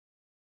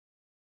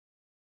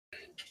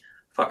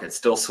Fucking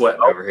still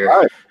sweating over here.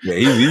 Right. Yeah,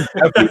 he's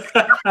happy.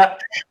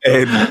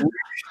 And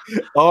we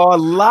are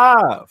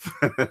live.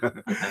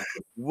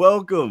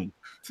 Welcome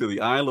to the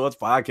Iron Lords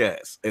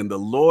podcast and the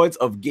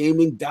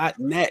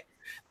lordsofgaming.net,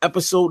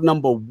 episode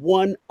number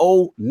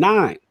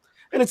 109.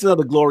 And it's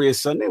another glorious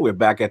Sunday. We're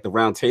back at the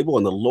round table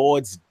on the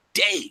Lord's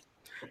Day.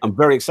 I'm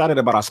very excited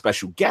about our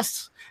special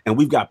guests, and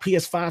we've got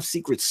PS5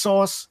 Secret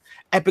Sauce,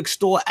 Epic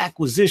Store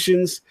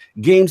acquisitions,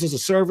 games as a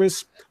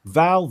service,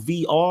 Valve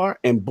VR,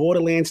 and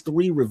Borderlands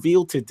 3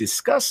 revealed to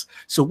discuss.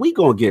 So we're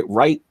going to get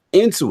right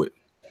into it.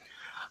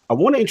 I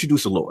want to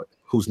introduce a Lord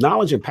whose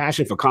knowledge and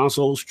passion for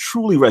consoles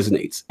truly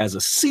resonates as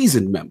a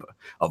seasoned member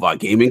of our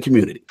gaming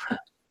community.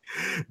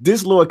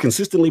 This Lord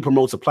consistently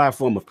promotes a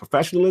platform of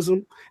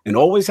professionalism and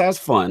always has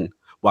fun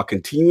while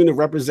continuing to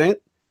represent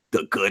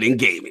the good in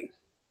gaming.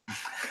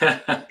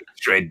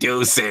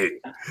 Introducing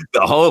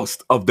the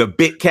host of the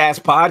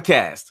Bitcast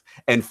podcast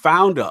and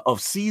founder of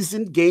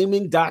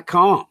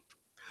SeasonedGaming.com,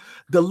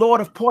 the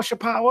Lord of Porsche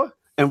Power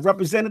and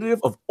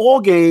representative of all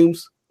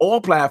games, all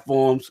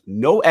platforms,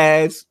 no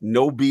ads,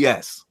 no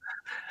BS.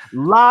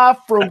 Live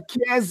from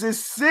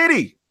Kansas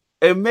City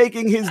and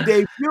making his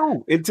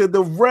debut into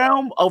the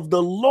realm of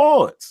the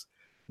Lords,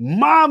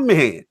 my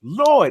man,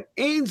 Lord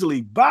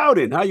Ainsley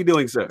Bowden. How you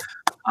doing, sir?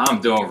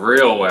 I'm doing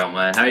real well,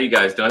 man. How you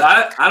guys doing?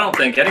 I don't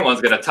think anyone's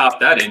gonna top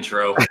that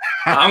intro.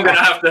 I'm gonna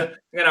have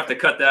to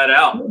cut that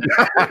out.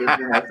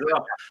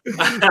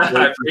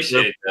 I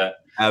appreciate that.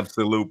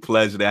 Absolute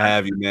pleasure to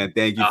have you, man.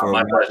 Thank you for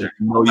my pleasure.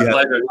 You have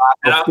a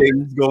lot of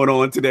things going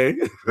on today.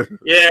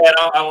 Yeah,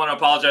 I want to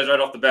apologize right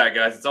off the bat,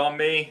 guys. It's on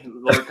me.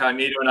 Lord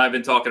Cognito and I have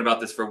been talking about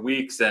this for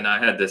weeks, and I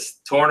had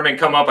this tournament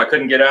come up I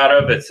couldn't get out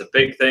of. It's a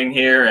big thing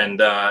here, and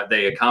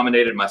they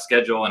accommodated my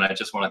schedule, and I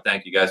just want to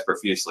thank you guys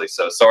profusely.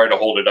 So sorry to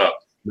hold it up.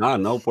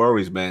 No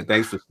worries, man.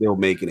 Thanks for still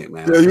making it,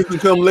 man. Yeah, you can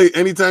come late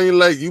anytime you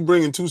like. You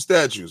bringing 2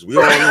 statues. We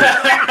all know.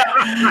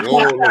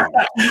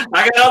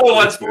 I got other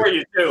ones for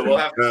you too. We'll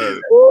have to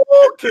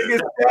king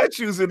of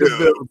statues in the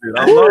building.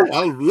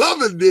 I'm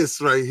loving this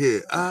right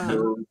here.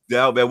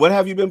 Yeah, man. What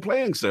have you been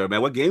playing, sir?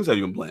 Man, what games have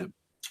you been playing?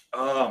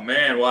 Oh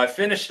man, well I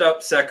finished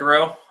up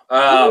Sekiro.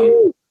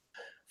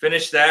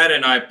 Finished that,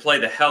 and I play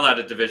the hell out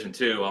of Division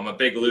 2. I'm a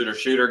big looter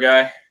shooter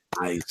guy.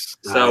 Nice.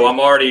 So I'm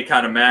already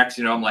kind of maxed.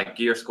 You know, I'm like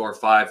gear score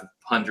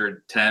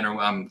 510, or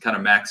I'm kind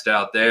of maxed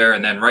out there.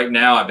 And then right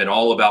now, I've been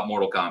all about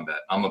Mortal Kombat.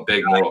 I'm a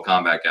big Mortal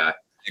Kombat guy.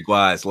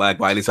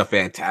 Likewise. It's a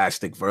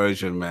fantastic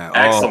version, man.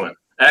 Excellent.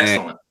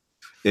 Man.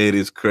 It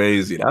is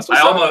crazy.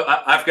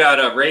 I've got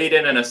a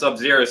Raiden and a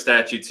Sub-Zero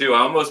statue too.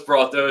 I almost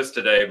brought those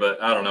today,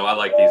 but I don't know. I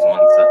like these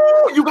ones.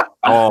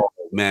 So.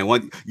 Man,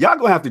 y'all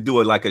gonna have to do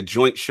it like a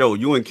joint show.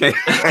 You and Kay.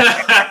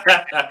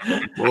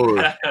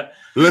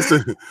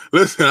 Listen,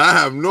 I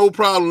have no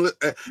problem.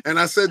 And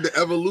I said the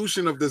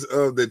evolution of this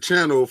the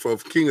channel for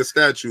King of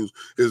Statues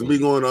is me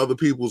going to other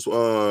people's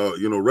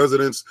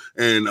residents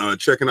and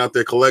checking out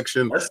their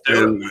collection.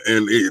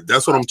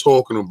 That's what I'm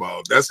talking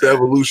about. That's the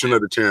evolution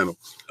of the channel.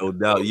 No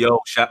doubt. Yo,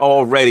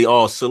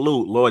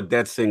 salute Lord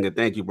Death Singer.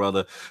 Thank you,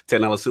 brother.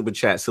 $10 super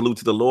chat. Salute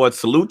to the Lord.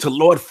 Salute to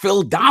Lord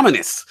Phil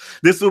Dominus.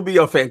 This will be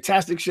a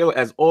fantastic show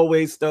as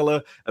always.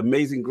 Stellar,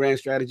 amazing grand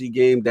strategy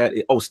game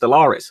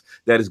Stellaris.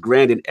 That is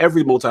grand in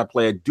every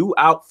multiplayer. Due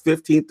out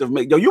 15th of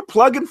May. Yo, you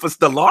plugging for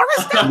Stellaris?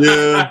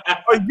 Yeah.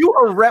 Are you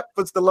a rep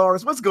for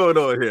Stellaris? What's going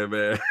on here,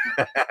 man?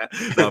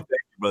 Thank you,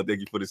 brother. Thank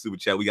you for the super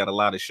chat. We got a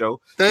lot of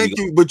show. Thank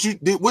you. But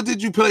what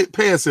did you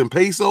pay us in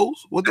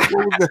pesos? What was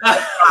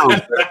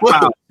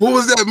that? What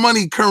was that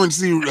money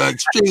currency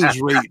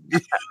exchange rate?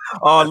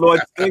 Oh,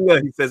 Lord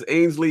Stinger. He says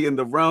Ainsley in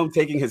the realm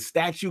taking his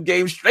statue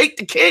game straight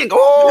to king.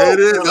 Oh, it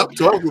is. I'm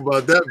talking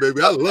about that, baby.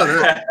 I love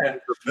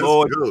that.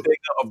 Lord Stinger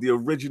of the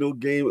original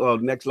game,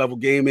 Next Level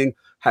Gaming.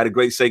 Had a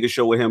great Sega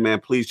show with him, man.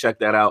 Please check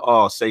that out.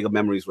 Oh, Sega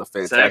memories were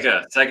fantastic.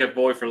 Sega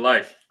boy for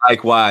life.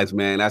 Likewise,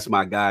 man. That's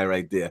my guy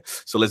right there.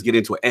 So let's get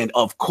into it. And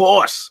of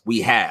course, we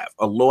have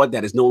a Lord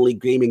that is not only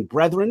gaming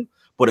brethren,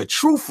 but a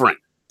true friend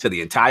to the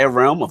entire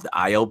realm of the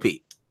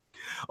ILP.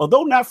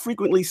 Although not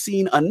frequently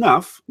seen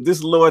enough,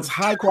 this Lord's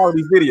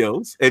high-quality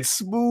videos and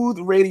smooth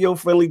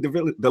radio-friendly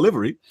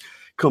delivery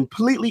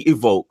completely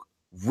evoke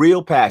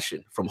real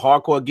passion from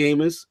hardcore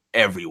gamers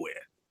everywhere.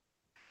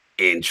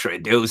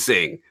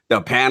 Introducing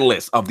the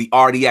panelists of the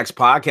RDX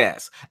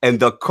podcast and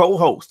the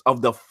co-host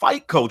of the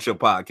Fight Culture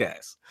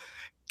podcast,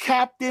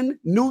 Captain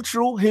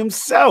Neutral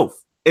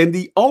himself, and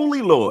the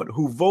only Lord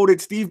who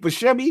voted Steve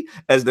Buscemi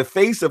as the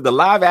face of the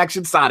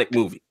live-action Sonic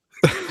movie.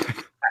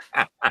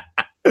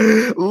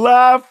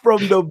 Live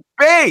from the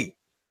Bay,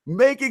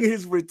 making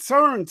his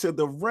return to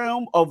the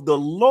realm of the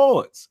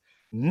Lords,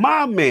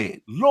 my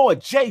man, Lord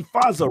J.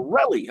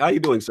 Fonzerelli. How you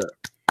doing, sir?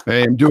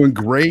 Hey, I'm doing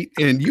great,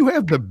 and you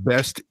have the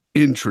best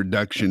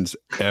introductions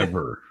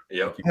ever.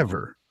 Yep.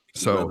 Ever.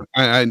 So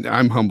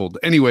I'm humbled.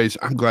 Anyways,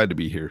 I'm glad to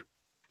be here.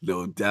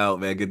 No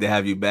doubt, man. Good to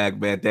have you back,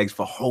 man. Thanks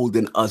for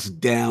holding us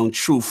down.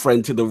 True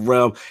friend to the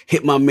realm.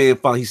 Hit my man,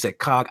 follow. He said,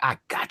 Cog, I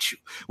got you.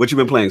 What you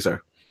been playing,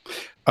 sir?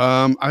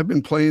 I've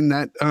been playing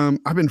that.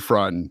 I've been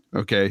frauding,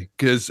 okay,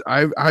 because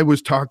I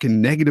was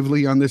talking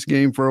negatively on this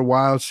game for a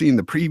while, seeing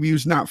the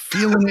previews, not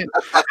feeling it,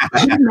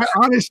 giving my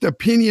honest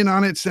opinion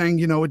on it, saying,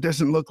 it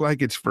doesn't look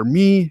like it's for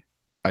me.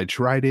 I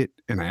tried it,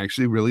 and I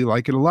actually really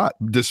like it a lot,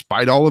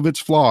 despite all of its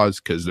flaws,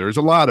 because there's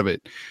a lot of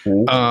it.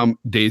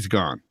 Days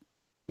Gone.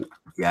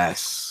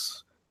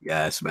 Yes,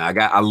 man.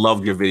 I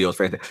love your videos.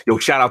 Fantastic. Yo,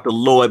 shout out to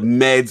Lord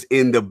Meds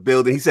in the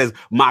building. He says,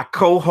 my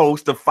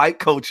co-host, the Fight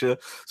Culture.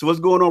 So what's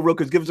going on, real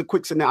quick? Give us a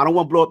quick scenario. I don't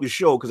want to blow up your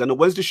show because I know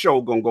when's the show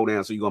gonna go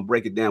down. So you're gonna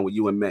break it down with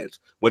you and Meds.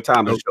 What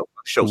time is the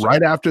show?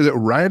 Right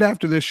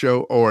after this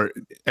show, or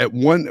at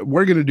 1.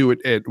 We're gonna do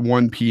it at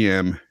 1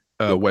 p.m.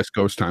 West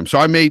Coast time. So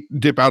I may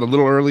dip out a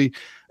little early.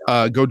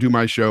 Go do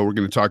my show. We're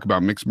gonna talk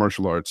about mixed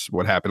martial arts,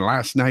 what happened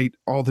last night,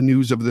 all the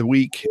news of the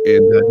week,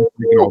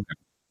 and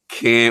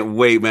can't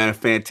wait, man. A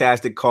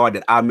fantastic card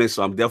that I missed.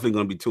 So I'm definitely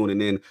going to be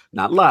tuning in,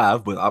 not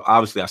live, but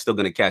obviously I'm still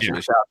going to catch him.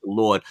 And shout out to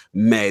Lord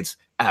Meds.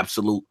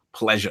 Absolute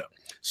pleasure.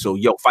 So,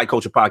 Fight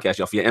Culture Podcast,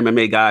 y'all. For your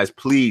MMA guys,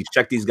 please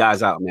check these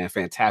guys out, man.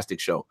 Fantastic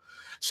show.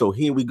 So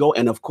here we go.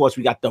 And of course,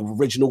 we got the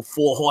original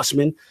 4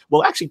 horsemen.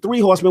 Well, actually 3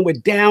 horsemen. We're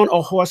down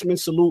a horseman.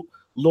 Salute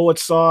Lord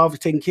Sarv,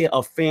 taking care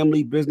of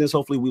family business.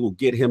 Hopefully we will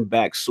get him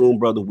back soon,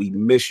 brother. We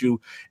miss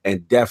you.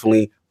 And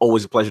definitely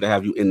always a pleasure to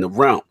have you in the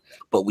realm.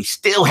 But we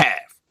still have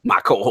my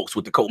co-host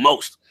with the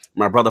co-most,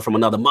 my brother from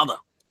another mother,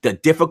 the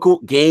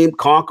difficult game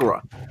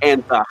conqueror,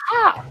 and the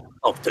how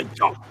of the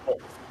junk.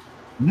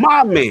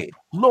 My man,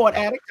 Lord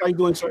Addict, how you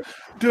doing, sir?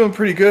 Doing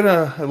pretty good.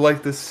 I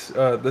like this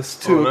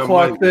 2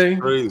 o'clock thing.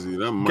 Crazy.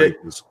 That mic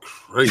is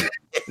crazy.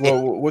 Well,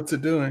 what's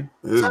it doing?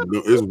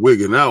 It's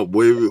wigging out,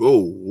 baby.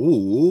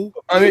 Oh,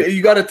 I mean,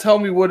 you got to tell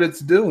me what it's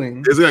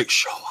doing. It's like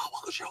show.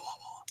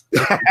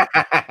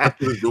 I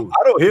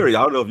don't hear it.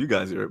 I don't know if you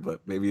guys hear it,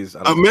 but maybe it's.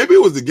 Maybe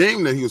it was the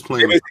game that he was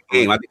playing. Maybe it's the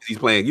game. I think he's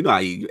playing. You know,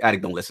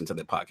 Addict don't listen to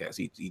the podcast.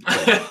 He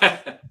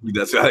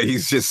does.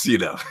 He's just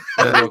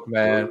Look,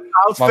 man,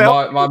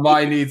 my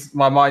mind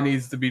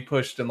needs to be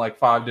pushed in like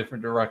 5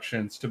 different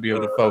directions to be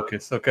able to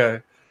focus.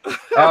 Okay,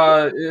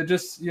 it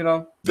just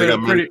they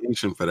got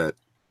medication for that.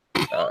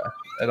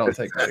 I don't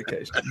take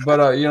medication, but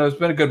it's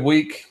been a good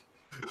week.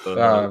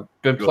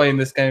 Been playing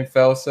this game,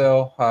 Fell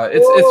Cell.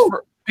 It's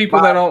for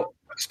people that don't.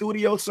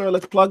 Studio, sir.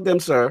 Let's plug them,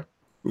 sir.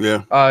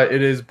 Yeah.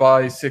 It is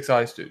by 6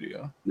 Eye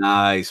Studio.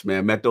 Nice,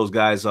 man. Met those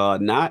guys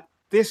not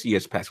this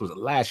year's PAX. Was it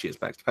last year's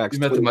PAX? You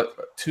met them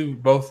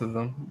both of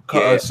them.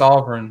 Yeah.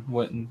 Sovereign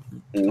went and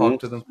talked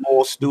to them.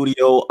 Small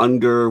studio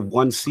under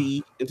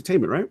 1C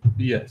Entertainment, right?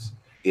 Yes.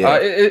 Yeah.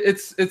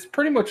 It's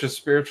pretty much a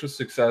spiritual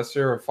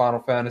successor of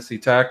Final Fantasy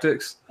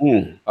Tactics.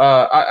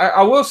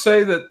 I will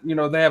say that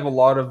they have a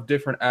lot of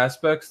different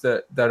aspects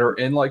that are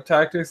in like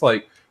Tactics.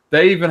 Like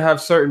they even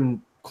have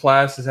certain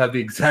classes have the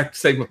exact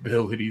same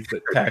abilities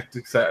that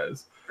Tactics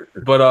has,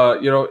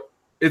 but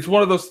it's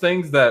one of those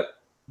things that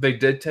they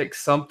did take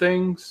some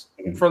things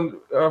from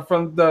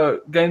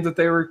the games that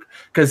they were,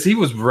 because he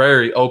was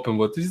very open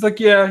with it. He's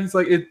like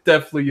it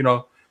definitely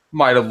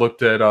might have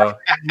looked at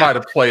might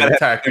have played the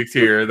Tactics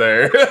here or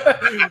there,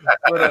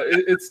 but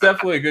it's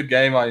definitely a good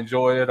game. I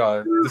enjoy it.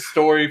 The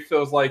story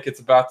feels like it's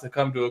about to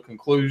come to a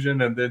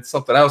conclusion, and then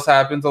something else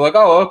happens. I'm like,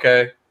 oh,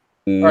 okay.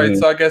 All right,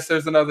 so I guess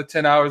there's another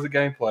 10 hours of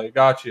gameplay.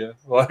 Gotcha.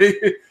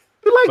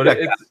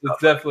 It's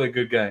definitely a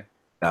good game.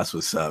 That's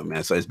what's up,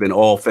 man. So it's been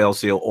all Fell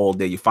Cell all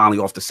day. You're finally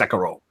off the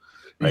Sekiro.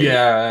 Right?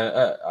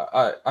 Yeah,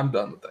 I'm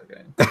done with that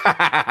game.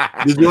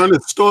 Did you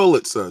uninstall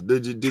it, sir?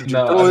 Did you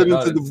throw it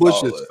into the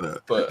bushes, sir?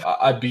 But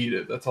I beat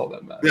it. That's all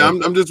that matters. Yeah,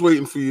 I'm just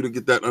waiting for you to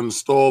get that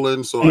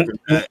uninstalling so I can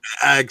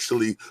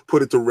actually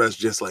put it to rest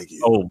just like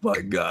you. Oh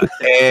my God.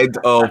 And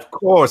of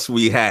course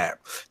we have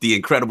the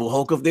Incredible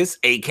Hulk of this,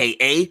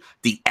 aka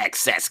the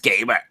Excess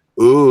Gamer.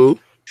 Ooh.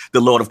 The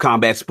Lord of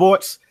Combat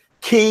Sports.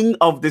 King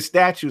of the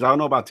statues. I don't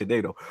know about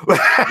today though,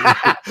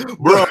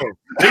 bro.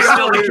 He's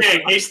still the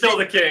king. He's still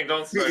the king.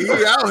 Don't say he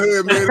out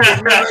here, man.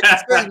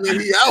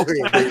 He out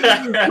here.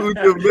 Who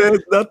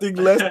demands nothing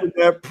less than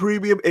that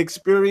premium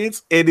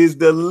experience. It is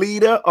the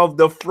leader of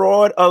the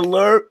Fraud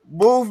Alert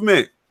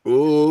movement.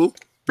 Ooh,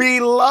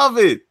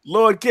 beloved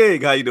Lord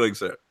King. How you doing,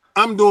 sir?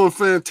 I'm doing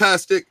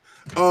fantastic.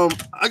 I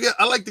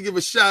like to give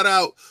a shout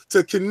out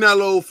to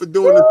Canelo for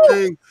doing the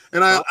thing,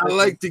 and I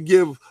like to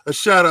give a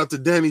shout out to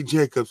Danny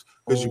Jacobs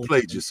because you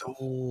played yourself.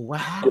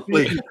 Wow.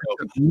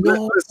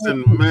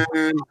 Listen,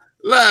 man.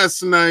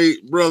 Last night,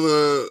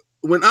 brother,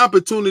 when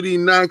opportunity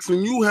knocks,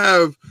 when you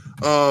have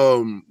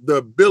the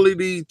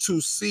ability to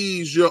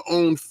seize your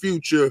own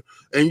future,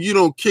 and you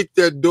don't kick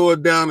that door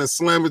down and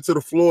slam it to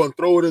the floor and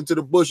throw it into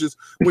the bushes,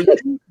 when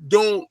you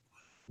don't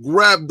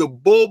grab the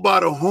bull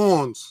by the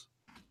horns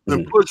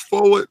and push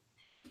forward,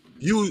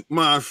 you,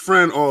 my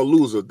friend, are a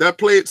loser. That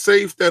play it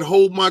safe, that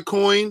hold my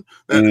coin,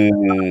 I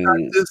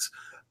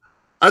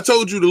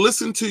told you to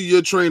listen to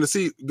your trainer.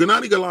 See,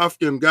 Gennady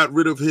Golovkin got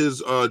rid of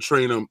his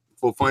trainer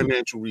for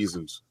financial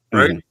reasons,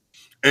 right?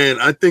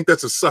 And I think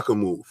that's a sucker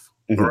move.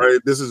 All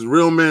right, this is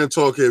real man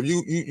talk here.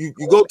 You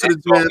go to the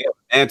gym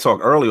And talk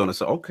early on it.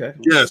 So okay.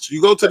 Yes,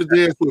 you go to the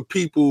dance with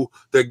people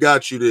that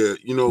got you there.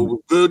 You know,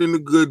 good in the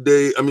good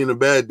day. I mean, the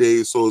bad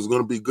days. So it's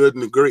going to be good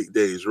in the great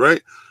days,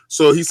 right?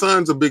 So he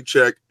signs a big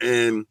check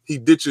and he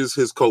ditches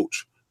his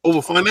coach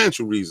over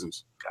financial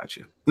reasons.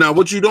 Gotcha. Now,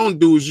 what you don't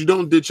do is you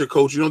don't ditch your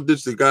coach. You don't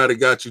ditch the guy that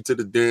got you to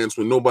the dance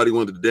when nobody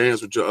wanted to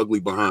dance with your ugly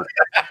behind.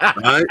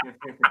 Right?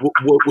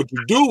 What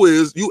you do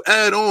is you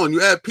add on, you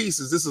add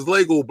pieces. This is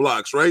Lego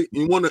blocks, right?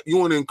 You want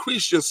to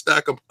increase your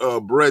stack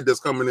of bread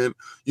that's coming in.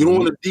 You don't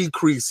want to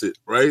decrease it,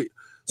 right?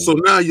 So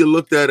now you're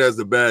looked at as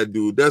the bad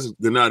dude. That's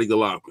Gennady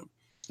Golovkin.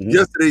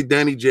 Yesterday,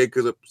 Danny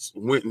Jacobs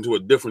went into a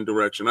different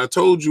direction. I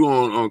told you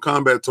on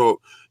Combat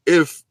Talk,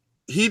 if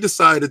he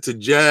decided to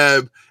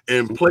jab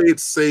and play it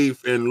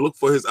safe and look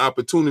for his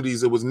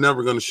opportunities, it was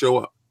never going to show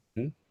up.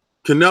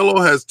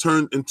 Canelo has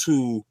turned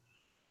into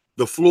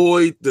the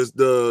Floyd,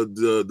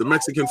 the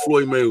Mexican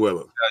Floyd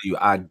Mayweather.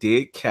 I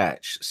did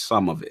catch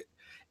some of it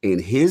in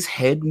his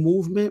head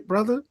movement,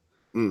 brother.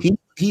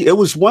 It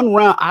was one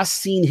round I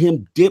seen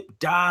him dip,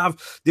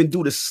 dive, then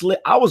do the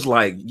slip. I was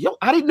like, yo,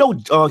 I didn't know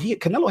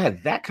Canelo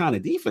had that kind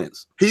of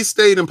defense. He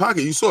stayed in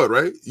pocket. You saw it,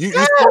 right? You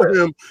saw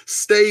him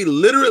stay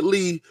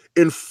literally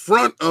in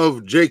front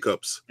of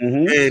Jacobs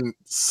and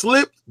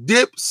slip,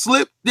 dip,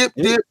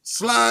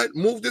 slide,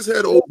 moved his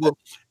head over,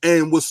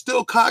 and was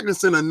still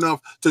cognizant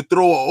enough to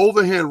throw an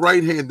overhand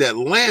right hand that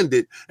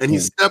landed, and he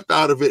stepped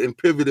out of it and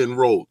pivoted and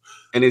rolled.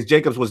 And his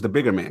Jacobs was the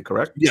bigger man,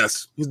 correct?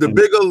 Yes, he's the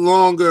bigger,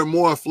 longer,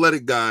 more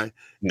athletic guy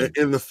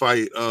in the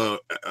fight.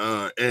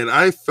 And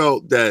I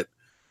felt that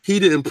he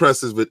didn't impress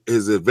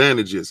his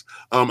advantages.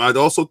 I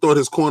also thought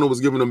his corner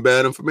was giving him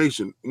bad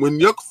information. When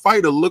your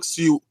fighter looks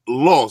you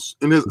lost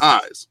in his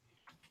eyes,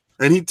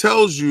 and he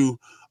tells you,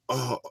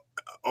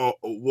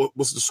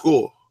 what's the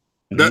score?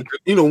 That,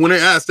 you know, when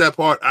they asked that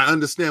part, I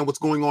understand what's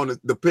going on in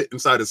the pit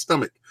inside his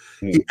stomach.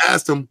 He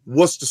asked him,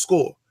 "What's the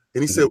score?"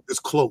 And he said, "It's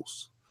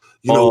close."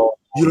 You know,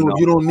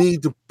 you don't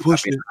need to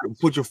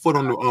put your foot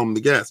on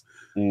the gas.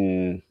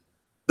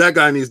 That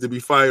guy needs to be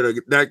fired.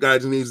 That guy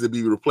needs to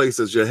be replaced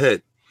as your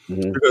head.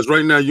 Because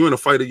right now you're in a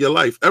fight of your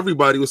life.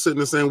 Everybody was sitting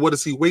there saying, "What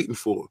is he waiting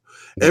for?"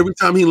 Every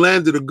time he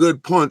landed a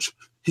good punch,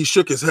 he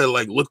shook his head,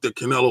 like looked at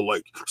Canelo,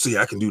 like, "See,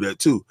 I can do that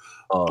too."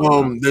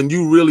 Then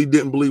you really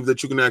didn't believe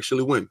that you can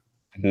actually win.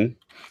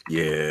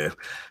 Yeah,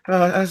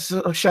 that's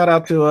a shout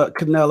out to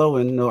Canelo,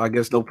 and I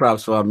guess no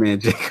props for our man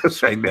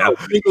Jacobs right now.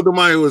 Cinco de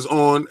Mayo is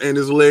on and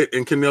is lit,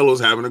 and Canelo's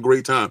having a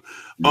great time.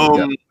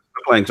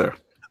 Playing, sir.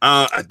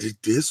 I did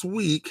this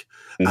week.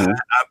 I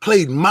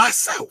played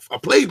myself.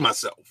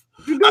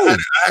 I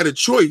had a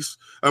choice.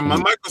 My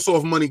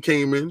Microsoft money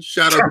came in.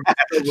 Shout out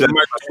to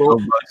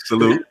Microsoft.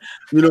 Salute.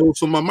 You know,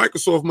 so my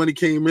Microsoft money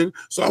came in.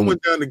 So I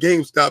went down to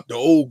GameStop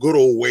the good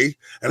old way.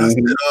 And I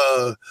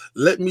said,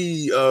 let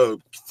me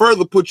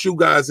further put you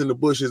guys in the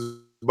bushes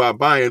by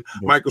buying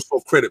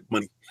Microsoft credit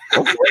money.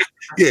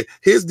 Yeah,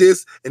 here's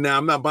this. And now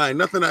I'm not buying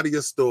nothing out of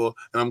your store.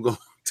 And I'm going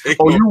to take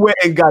you went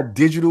and got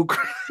digital?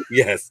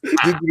 Yes,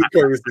 digital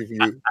currency for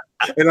you.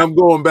 And I'm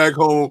going back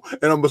home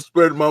and I'm going to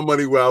spread my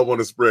money where I want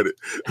to spread it.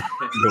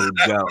 No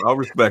doubt. I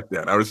respect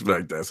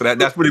that. So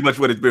that's pretty much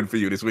what it's been for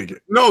you this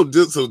weekend. No,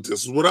 this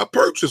is what I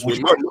purchased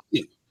with my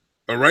money.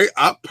 All right.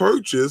 I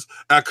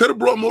could have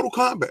brought Mortal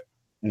Kombat.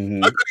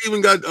 I could have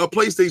even got a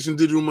PlayStation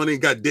digital money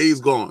and got Days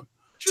Gone.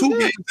 Two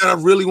games that I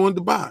really wanted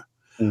to buy.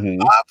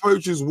 I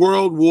purchased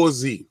World War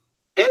Z.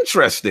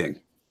 Interesting.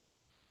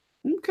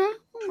 Okay.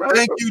 Right.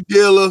 Thank you,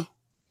 dealer.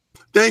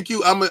 Thank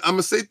you. I'm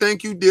gonna say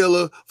thank you,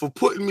 dealer, for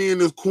putting me in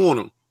this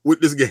corner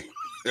with this game.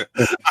 All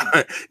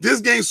right.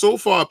 This game so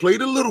far, I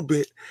played a little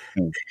bit,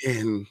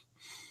 and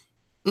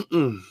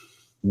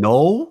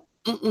no.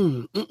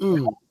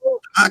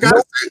 I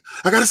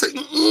gotta say,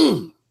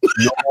 No.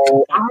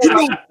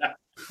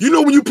 You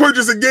know when you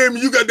purchase a game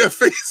and you got that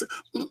face.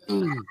 I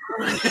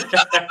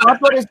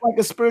thought it's like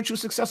a spiritual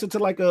successor to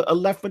like a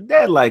Left 4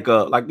 Dead, like you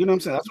know what I'm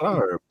saying. That's what I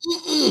heard.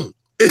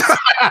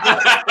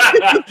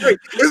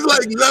 It's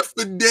like Left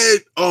 4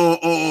 Dead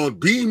on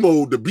B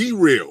mode, the B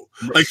real.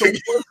 Like, so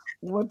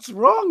what's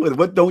wrong with it?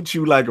 What don't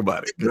you like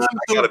about it?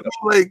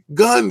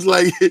 Guns,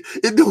 like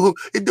it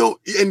don't.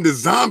 And the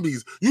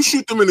zombies, you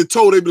shoot them in the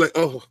toe, they be like,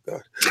 "Oh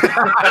God."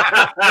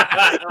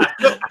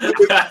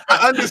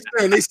 I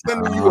understand they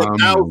sending you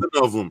 1,000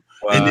 of them,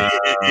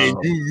 and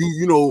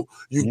you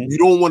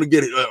don't want to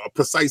get a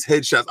precise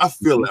headshot. I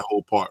feel that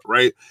whole part,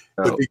 right?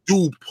 But they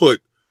do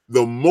put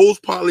the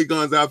most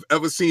polygons I've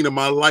ever seen in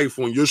my life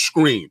on your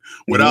screen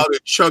without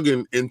it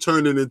chugging and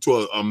turning into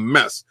a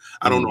mess.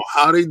 I don't know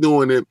how they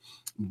doing it,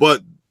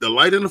 but the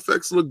lighting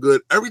effects look good.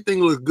 Everything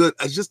looks good.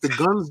 It's just the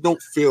guns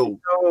don't feel.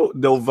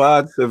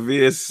 Novad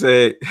Severe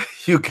said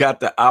you got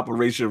the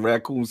Operation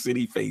Raccoon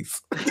City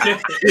face.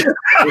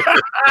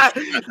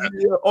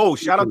 Oh,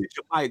 shout out to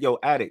Jemiah. Yo,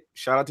 Addict.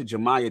 Shout out to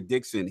Jemiah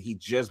Dixon. He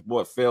just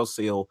bought Fail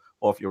Sale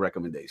off your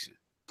recommendation.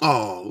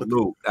 Oh,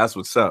 look, that's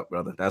what's up,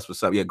 brother. That's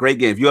what's up. Yeah, great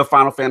game. If you're a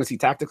Final Fantasy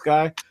Tactics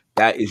guy,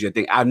 that is your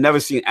thing. I've never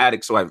seen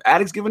Addict, so if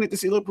Addict's giving it the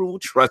seal of approval,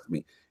 trust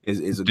me,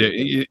 is a good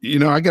game. You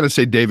know, I got to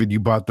say, David,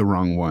 you bought the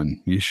wrong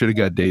one. You should have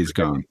got Days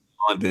Gone.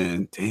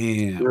 London.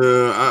 Damn.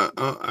 Yeah,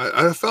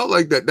 I felt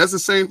like that. That's the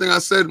same thing I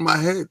said in my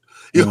head.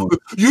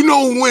 You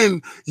know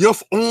when your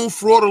own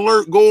fraud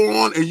alert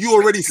go on and you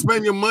already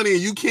spend your money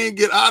and you can't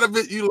get out of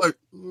it, you like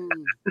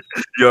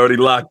You already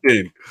locked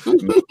in.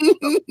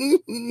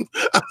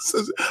 I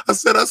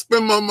said I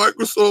spend my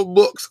Microsoft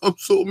bucks. I'm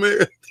so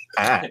mad.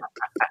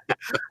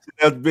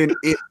 That's been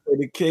it for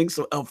the King.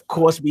 So of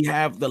course we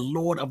have the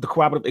Lord of the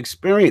Cooperative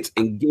Experience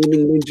and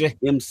Gaming Ninja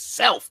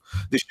himself,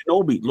 the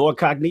Shinobi, Lord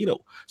Cognito,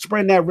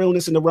 spreading that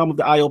realness in the realm of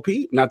the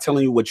IOP. Not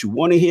telling you what you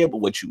want to hear, but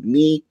what you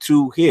need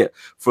to hear.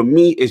 For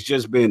me, it's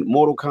just been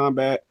Mortal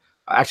Kombat.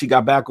 I actually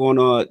got back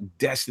on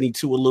Destiny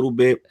 2 a little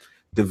bit,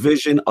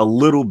 Division a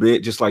little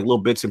bit, just like little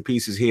bits and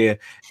pieces here.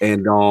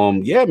 And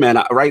yeah,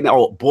 man, right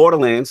now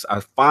Borderlands.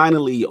 I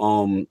finally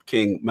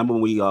King. Remember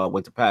when we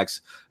went to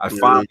PAX? I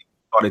finally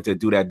started to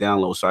do that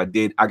download. So I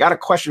did. I got a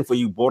question for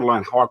you,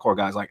 Borderline hardcore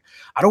guys. Like,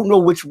 I don't know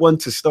which one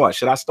to start.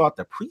 Should I start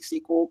the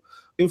pre-sequel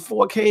in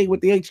 4K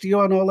with the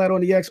HDR and all that on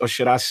the X, or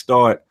should I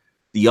start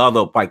the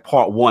other, like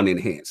part 1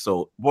 enhanced?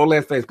 So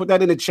Borderlands fans, put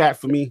that in the chat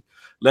for me.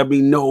 Let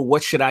me know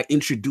what should I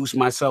introduce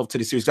myself to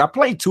the series. I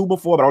played 2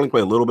 before, but I only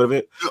played a little bit of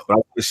it. But I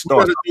want to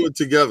start. We gotta do it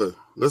together.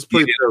 Let's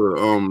play together.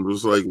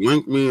 Just like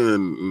link me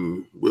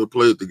and we'll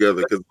play it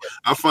together because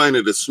I find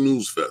it a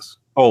snooze fest.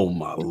 Oh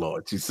my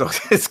Lord, so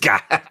this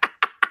guy,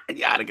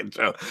 you're out of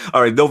control.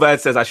 All right, Novad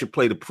says I should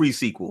play the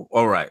pre-sequel.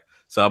 All right,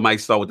 so I might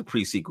start with the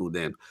pre-sequel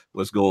then.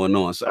 What's going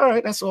on? So all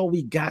right, that's all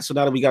we got. So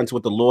now that we got into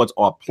what the Lords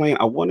are playing,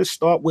 I want to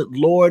start with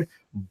Lord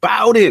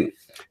Bowden,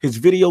 his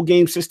video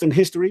game system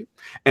history,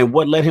 and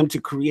what led him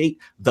to create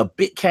the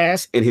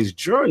Bitcast and his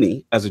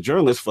journey as a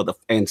journalist for the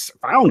and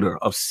founder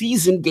of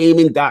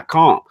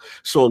SeasonedGaming.com.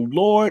 So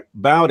Lord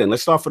Bowden,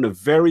 let's start from the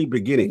very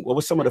beginning. What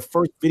were some of the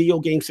first video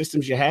game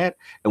systems you had,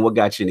 and what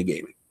got you into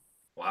gaming?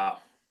 Wow.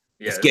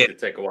 Yeah, this could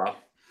take a while.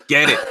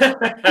 Get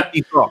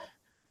it.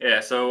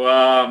 Yeah,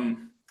 so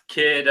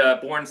kid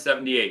born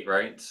 78,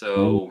 right?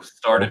 So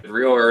started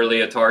real early,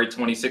 Atari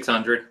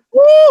 2600.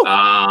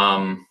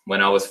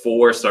 When I was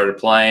 4, started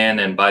playing,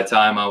 and by the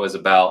time I was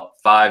about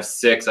 5,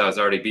 6, I was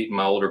already beating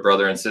my older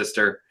brother and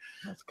sister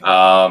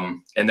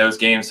in those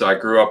games. So I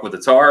grew up with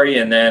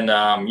Atari, and then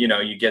you know,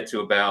 you get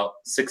to about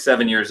 6,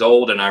 7 years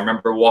old, and I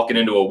remember walking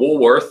into a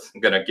Woolworth.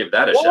 I'm gonna give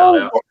that a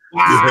shout out.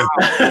 Wow.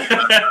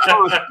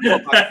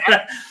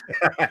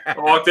 I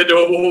walked into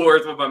a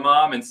Woolworth with my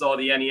mom and saw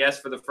the NES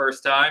for the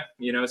first time,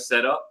 you know,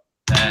 set up.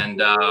 And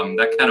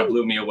that kind of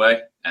blew me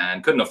away,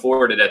 and couldn't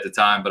afford it at the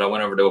time. But I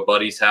went over to a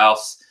buddy's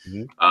house.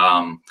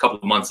 A couple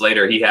of months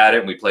later, he had it,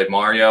 and we played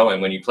Mario.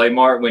 And when you play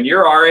when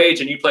you're our age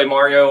and you play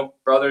Mario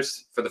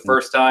Brothers for the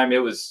first time, it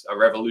was a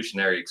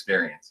revolutionary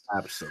experience.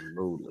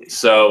 Absolutely.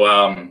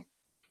 So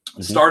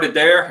started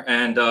there,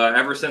 and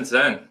ever since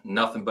then,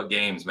 nothing but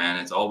games, man.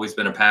 It's always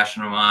been a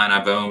passion of mine.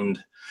 I've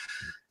owned,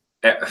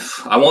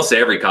 I won't say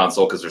every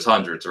console because there's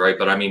hundreds, right?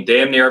 But I mean,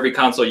 damn near every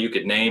console you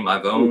could name,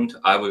 I've owned.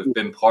 I've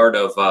been part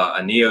of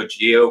a Neo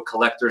Geo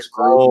collectors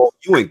group. Oh,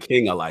 you and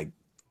King are like,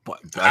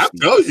 I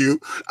tell you,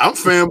 I'm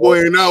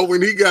fanboying out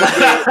when he got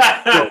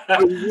there.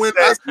 When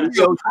I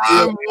see a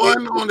Prime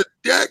 1 on the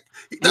deck,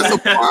 that's a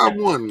Prime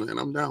 1, and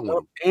I'm down with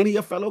him. Any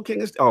a fellow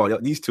King is? Oh,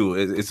 these two,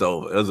 it's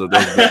over.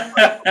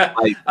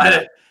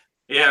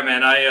 Yeah,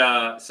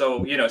 man.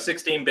 So you know,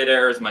 16-bit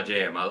era is my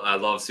jam. I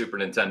love Super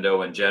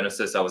Nintendo and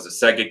Genesis. I was a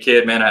Sega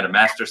kid, man. I had a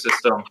Master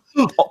System,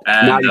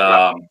 and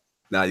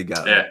now you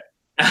got it.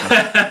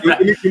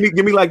 Yeah.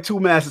 give me like 2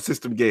 Master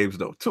System games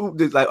though. 2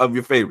 like of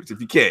your favorites,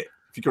 if you can.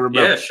 If you can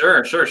remember. Yeah,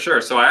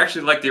 sure. So I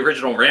actually like the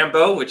original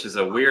Rambo, which is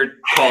a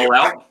weird call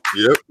out.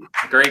 Yep.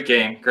 Great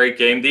game.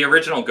 The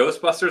original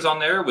Ghostbusters on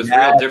there was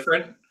real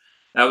different.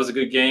 That was a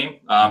good game.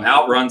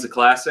 Outrun's a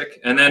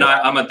classic. And then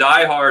I'm a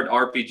diehard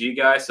RPG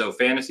guy, so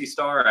Phantasy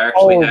Star. I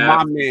actually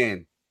have. Oh, my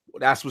man.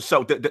 That's what's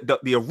so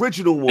the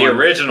original one. The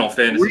original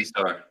Phantasy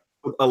Star.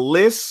 With a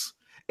list.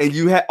 And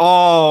you had,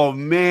 oh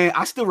man,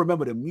 I still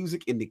remember the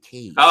music in the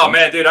cave. Oh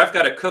man, dude, I've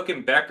got a Cook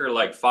and Becker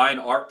like fine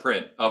art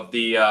print of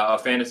the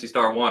Phantasy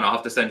Star 1. I'll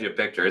have to send you a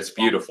picture. It's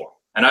beautiful.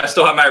 And I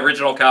still have my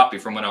original copy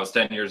from when I was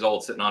 10 years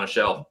old sitting on a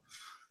shelf.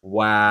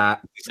 Wow.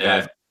 This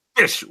guy's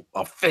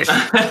official.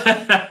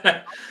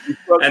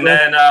 And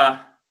then,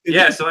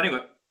 so anyway,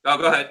 go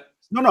ahead.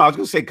 No, I was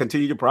going to say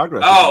continue your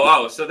progress.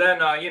 So then,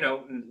 you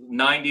know,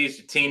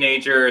 90s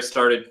teenager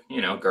started,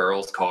 you know,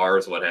 girls,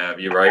 cars, what have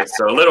you, right?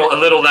 So a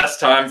little less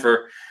time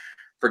for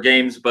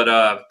games, but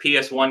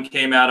PS1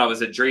 came out. I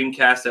was at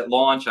Dreamcast at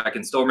launch. I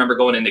can still remember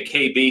going into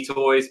KB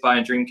Toys,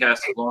 buying Dreamcast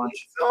at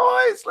launch.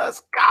 Toys,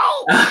 let's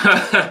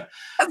go.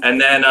 And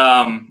then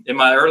in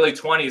my early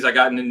 20s, I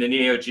got into the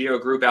Neo Geo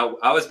group.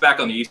 I was back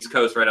on the East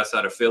Coast right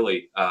outside of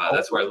Philly.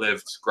 That's where I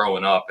lived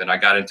growing up, and I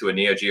got into a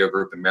Neo Geo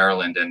group in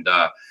Maryland, and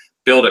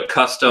built a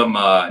custom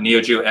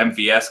Neo Geo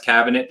MVS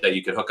cabinet that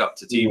you could hook up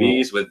to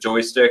TVs with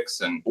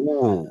joysticks, and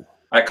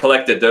I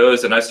collected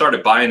those, and I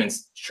started buying and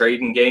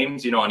trading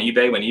games, you know, on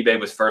eBay when eBay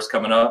was first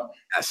coming up.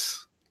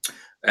 Yes.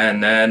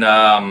 And then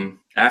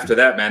after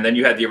that, man, then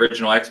you had the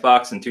original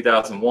Xbox in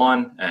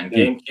 2001 and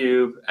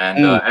GameCube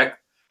and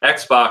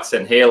Xbox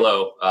and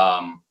Halo.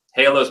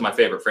 Halo's my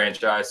favorite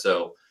franchise,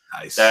 so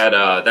Nice.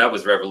 that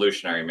was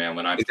revolutionary, man.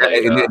 When I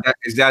played,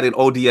 is that an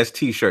ODS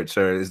T-shirt,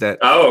 sir? Is that?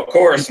 Oh, of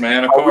course,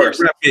 man. Of course.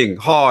 Repping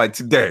hard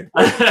today.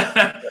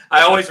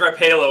 I always rep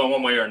Halo in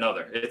one way or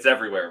another. It's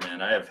everywhere,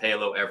 man. I have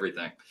Halo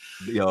everything.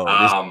 Yo,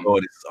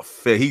 this is a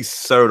fit. He's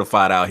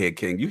certified out here,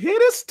 King. You hear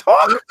this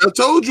talk? I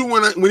told you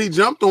when he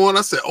jumped on,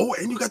 I said, "Oh,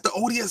 and you got the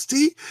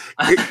ODST."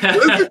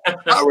 Listen,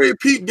 I already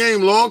peeped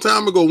game long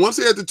time ago. Once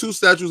they had the 2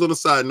 statues on the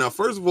side. Now,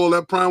 first of all,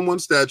 that Prime 1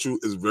 statue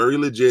is very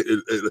legit.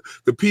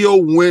 The PO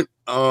went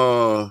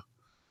out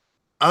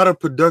of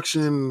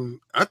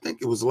production. I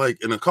think it was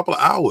like in a couple of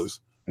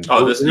hours.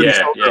 Oh,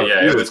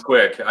 it was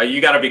quick.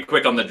 You got to be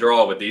quick on the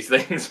draw with these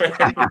things, man.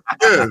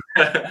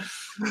 Yeah.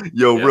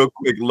 Yo, real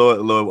quick,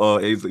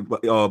 Lord Ainsley,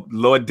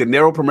 Lord De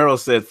Niro Primero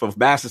said for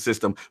Master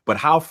System, but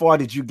how far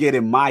did you get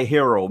in My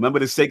Hero? Remember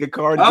the Sega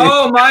card?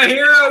 Oh, My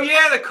Hero,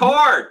 yeah, the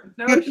card.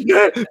 No,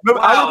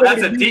 wow,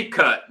 that's a deep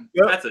cut.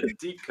 Yep. That's a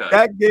deep cut.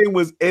 That game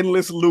was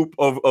endless loop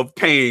of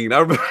pain. I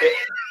remember.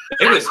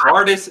 It was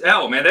hard as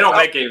hell, man. They don't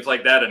make games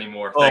like that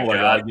anymore. Thank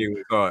God. That game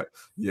was hard.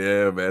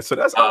 Yeah, man. So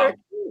that's all right.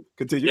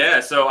 Continue. Yeah,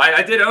 so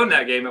I did own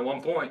that game at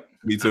one point.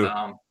 Me too.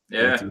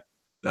 Yeah. Me too.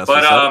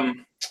 But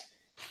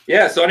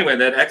yeah, so anyway,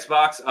 that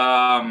Xbox,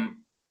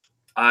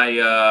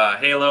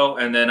 Halo,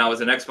 and then I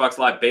was an Xbox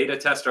Live beta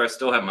tester. I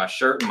still have my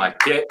shirt and my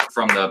kit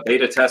from the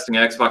beta testing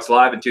of Xbox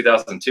Live in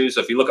 2002.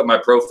 So if you look at my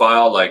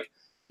profile, like,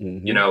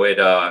 you know,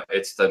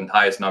 it's the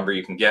highest number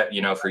you can get,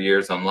 you know, for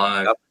years on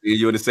live.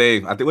 You were the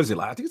same. I think, what is it?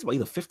 I think it's about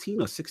either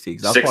 15 or 16.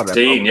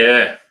 16,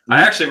 yeah. I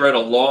actually wrote a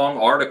long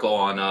article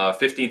on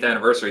 15th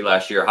anniversary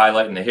last year,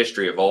 highlighting the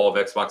history of all of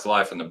Xbox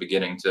Live from the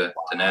beginning to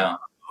now.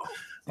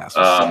 That's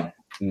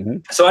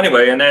So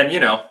anyway, and then, you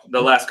know,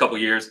 the last couple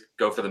of years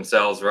go for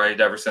themselves, right?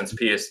 Ever since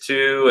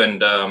PS2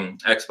 and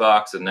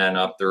Xbox, and then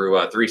up through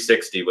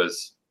 360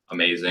 was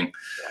amazing.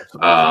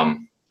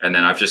 And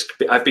then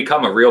I've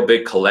become a real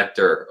big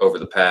collector over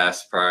the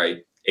past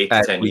probably 8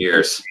 to 10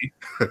 years.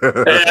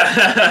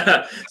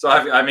 So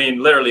I mean,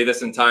 literally,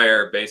 this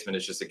entire basement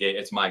is just a game.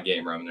 It's my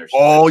game room. There's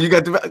you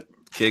got the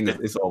King.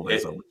 It's over.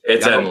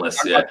 It's endless.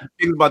 Yeah.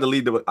 King's about to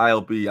lead the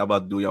ILP. I'm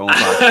about to do your own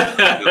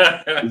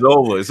podcast. It's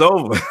over. It's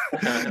over.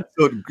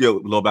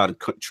 So, about a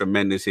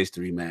tremendous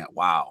history, man.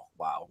 Wow.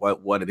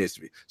 What a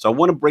history. So I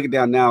want to break it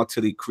down now to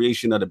the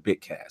creation of the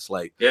Bitcast.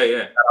 Like, yeah.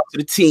 Shout out to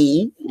the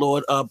team,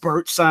 Lord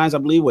Bert signs, I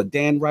believe, with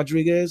Dan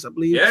Rodriguez, I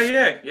believe.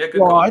 Yeah. Good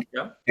call.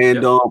 Yeah.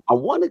 And I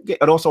want to get,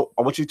 and also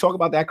I want you to talk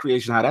about that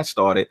creation, how that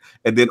started,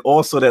 and then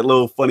also that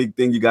little funny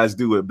thing you guys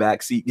do with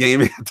backseat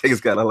gaming. I think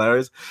it's kind of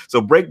hilarious. So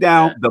break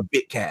down the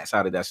Bitcast.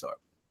 How did that start?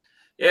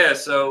 Yeah.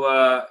 So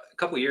a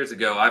couple of years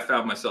ago, I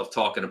found myself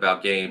talking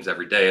about games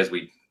every day, as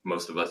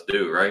most of us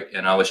do, right?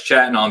 And I was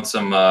chatting on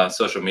some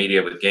social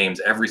media with games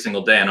every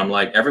single day, and I'm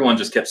like, everyone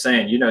just kept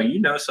saying, you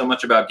know so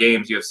much about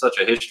games, you have such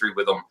a history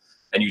with them,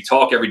 and you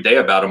talk every day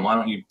about them. Why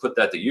don't you put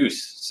that to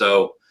use?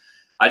 So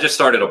I just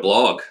started a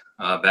blog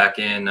back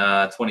in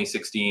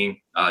 2016,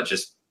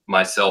 just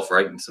myself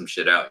writing some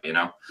shit out, you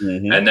know.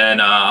 And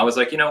then I was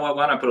like, you know what?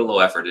 Why don't I put a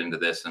little effort into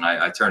this? And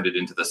I turned it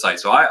into the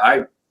site. So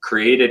I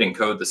created and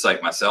code the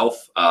site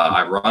myself.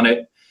 I run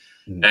it.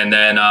 And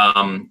then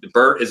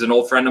Bert is an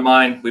old friend of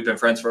mine. We've been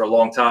friends for a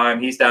long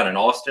time. He's down in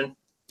Austin.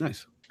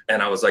 Nice.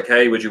 And I was like,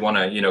 hey, would you want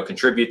to,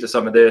 contribute to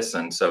some of this?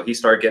 And so he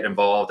started getting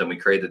involved, and we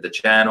created the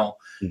channel.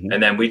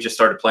 And then we just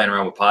started playing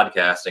around with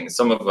podcasting. And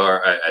some of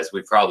our, as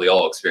we've probably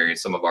all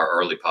experienced, some of our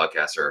early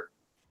podcasts are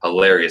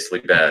hilariously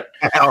bad.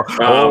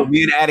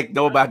 Me and Addict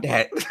know about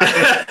that.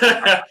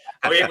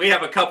 We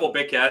have a couple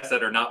Bitcasts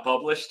that are not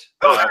published.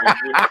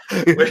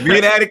 Me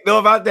and Addict know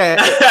about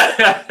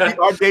that.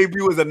 Our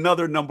debut is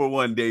another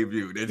 #1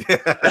 debut.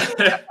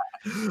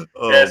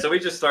 Yeah, so we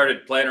just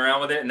started playing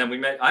around with it, and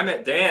then I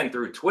met Dan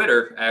through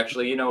Twitter,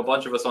 actually. A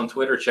bunch of us on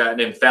Twitter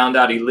chatting, and found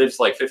out he lives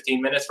like 15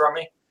 minutes from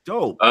me.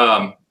 Dope.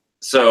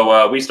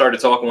 So we started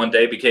talking one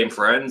day, became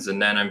friends,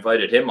 and then I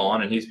invited him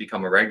on, and he's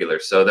become a regular.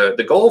 So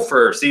the goal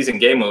for Season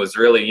Gamer was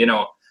really,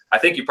 I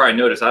think you probably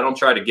noticed, I don't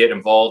try to get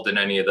involved in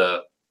any of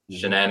the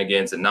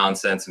shenanigans and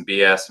nonsense and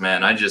BS,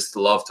 man. I just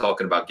love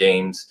talking about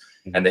games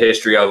and the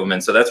history of them.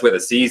 And so that's where the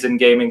Season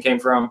Gaming came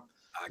from.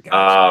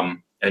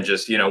 And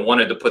just,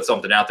 wanted to put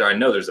something out there. I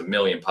know there's a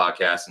million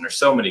podcasts, and there's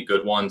so many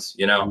good ones,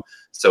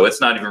 so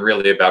it's not even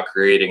really about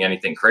creating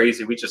anything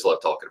crazy. We just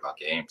love talking about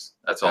games.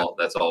 That's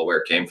all where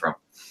it came from.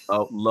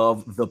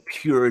 Love the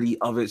purity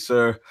of it,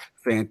 sir.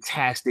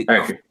 Fantastic.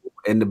 Thank you.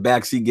 And the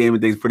backseat gaming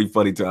thing is pretty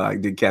funny too. I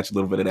did catch a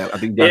little bit of that. I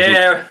think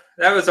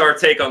that was our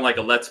take on like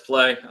a let's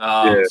play.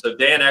 So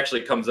Dan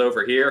actually comes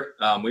over here.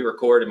 We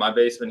record in my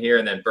basement here,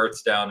 and then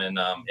Bert's down in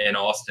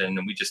Austin,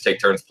 and we just take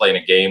turns playing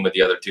a game with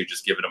the other two,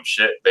 just giving them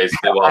shit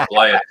basically while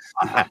playing.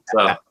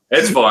 So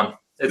it's fun.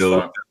 It's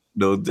fun.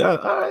 No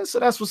doubt. All right, so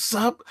that's what's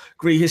up.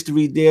 Great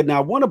history there. Now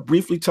I want to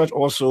briefly touch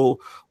also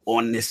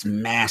on this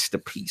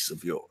masterpiece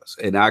of yours,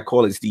 and I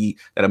call it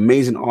that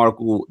amazing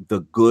article,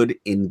 "The Good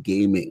in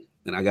Gaming."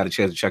 and I got a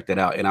chance to check that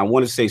out. And I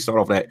want to say, start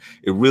off that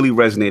it really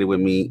resonated with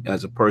me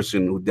as a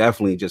person who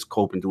definitely just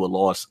coping through a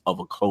loss of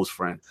a close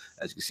friend.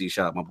 As you can see,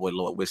 shout out my boy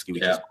Lord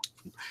Whiskey.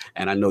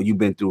 And I know you've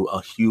been through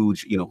a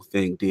huge,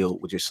 deal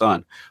with your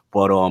son.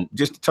 But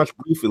just to touch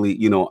briefly,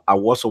 I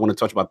also want to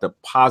touch about the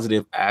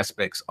positive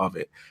aspects of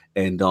it,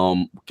 and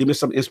give me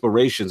some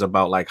inspirations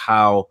about like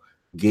how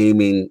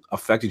gaming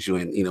affected you,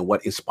 and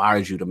what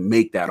inspired you to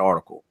make that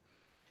article.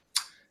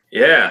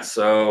 Yeah.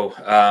 So,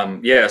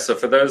 so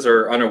for those who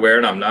are unaware,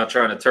 and I'm not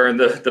trying to turn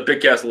the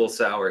big cast a little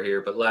sour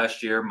here, but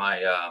last year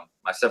my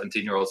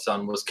 17-year-old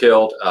son was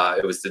killed.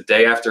 It was the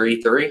day after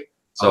E3.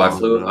 So I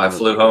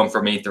flew home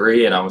from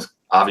E3, and I was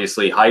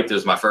obviously hyped. It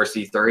was my first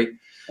E3,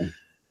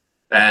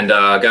 and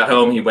got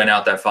home. He went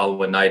out that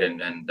following night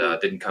and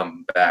didn't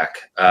come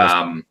back.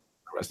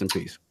 Rest in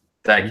peace.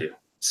 Thank you.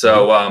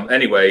 So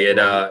anyway,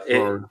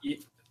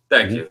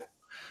 thank you.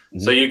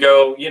 So you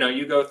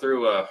go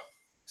through a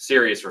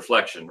serious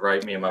reflection,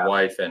 right? Me and my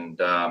wife, and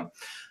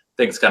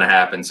things kind of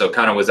happened. So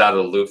kind of was out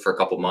of the loop for a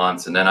couple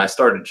months, and then I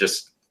started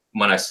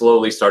when I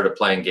slowly started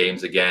playing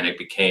games again, it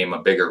became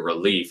a bigger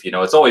relief.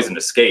 It's always an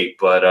escape,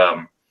 but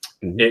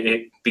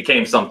it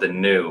became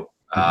something new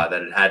that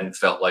it hadn't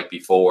felt like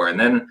before. And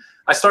then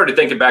I started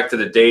thinking back to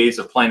the days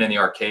of playing in the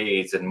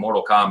arcades and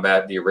Mortal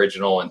Kombat, the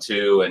original and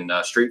 2, and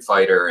Street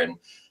Fighter, and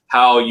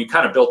how you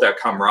kind of built that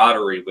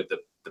camaraderie with the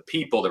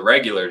people, the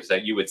regulars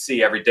that you would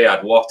see every day.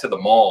 I'd walk to the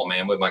mall,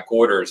 man, with my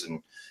quarters,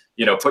 and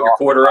put your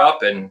quarter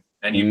up and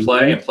you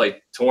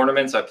play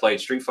tournaments. I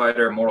played Street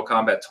Fighter and Mortal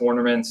Kombat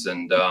tournaments,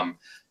 and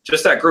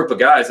just that group of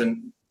guys.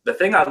 And the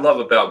thing I love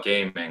about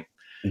gaming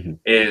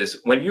is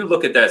when you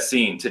look at that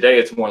scene today,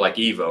 it's more like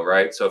Evo,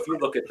 right? So if you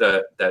look at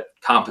that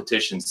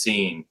competition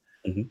scene,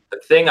 the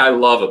thing I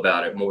love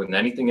about it more than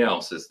anything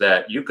else is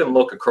that you can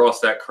look across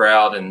that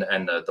crowd and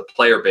the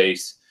player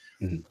base,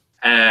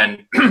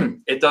 and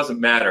it doesn't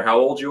matter how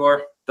old you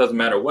are, doesn't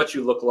matter what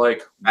you look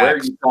like,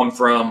 where you come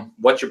from,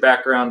 what your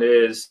background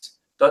is.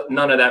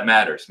 None of that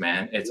matters,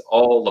 man. It's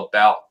all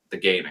about the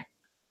gaming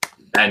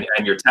and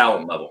your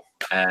talent level.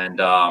 And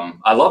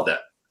I love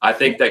that. I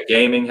think that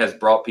gaming has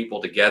brought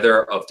people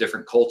together of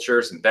different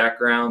cultures and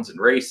backgrounds and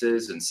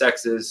races and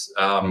sexes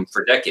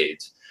for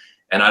decades.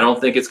 And I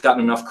don't think it's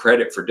gotten enough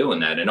credit for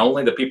doing that. And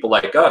only the people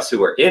like us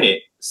who are in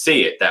it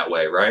see it that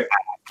way, right?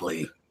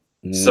 Exactly.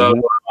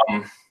 So,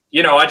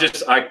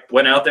 I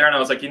went out there and I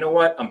was like, you know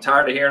what? I'm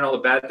tired of hearing all the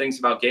bad things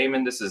about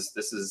gaming. This is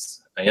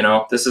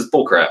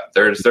bullcrap.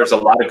 There's a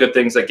lot of good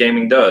things that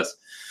gaming does.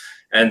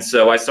 And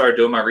so I started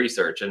doing my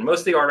research, and most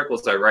of the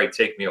articles I write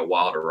take me a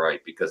while to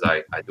write because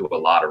I do a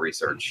lot of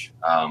research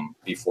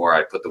before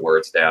I put the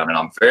words down. And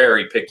I'm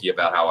very picky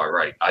about how I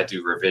write. I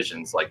do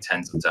revisions like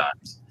tens of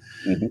times.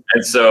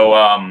 And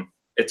so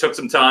it took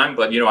some time,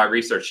 but, I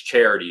researched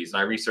charities,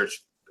 and I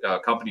researched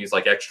companies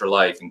like Extra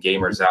Life and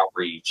Gamers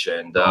Outreach,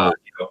 and,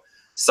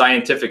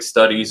 scientific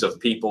studies of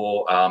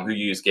people who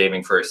use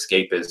gaming for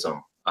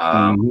escapism.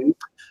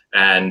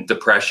 And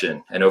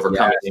depression and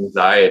overcoming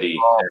anxiety.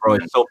 Bro,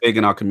 it's so big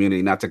in our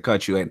community, not to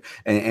cut you.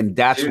 And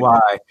that's why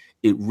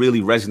it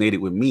really resonated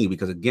with me,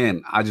 because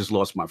again, I just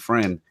lost my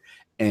friend,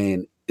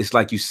 and it's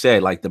like you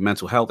said, like the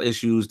mental health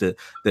issues, the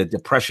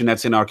depression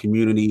that's in our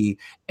community,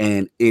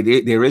 and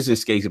there is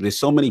escapism. There's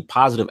so many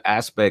positive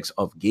aspects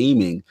of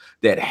gaming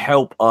that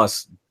help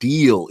us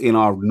deal in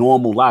our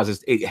normal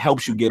lives. It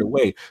helps you get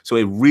away. So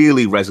it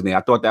really resonated.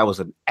 I thought that was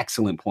an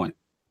excellent point.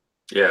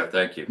 Yeah,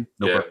 thank you.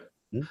 No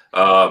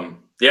problem.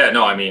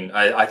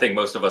 I think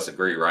most of us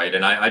agree, right?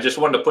 And I just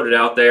wanted to put it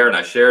out there, and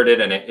I shared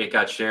it, and it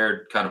got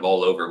shared kind of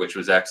all over, which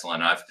was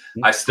excellent. I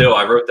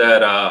wrote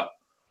that.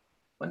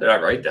 When did I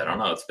write that? I don't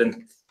know. It's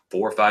been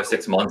 4, 5,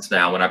 6 months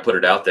now when I put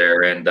it out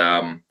there, and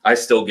I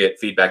still get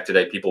feedback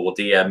today. People will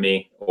DM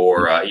me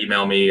or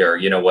email me or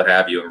what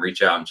have you, and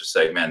reach out and just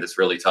say, "Man, this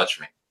really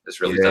touched me. This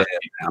really touched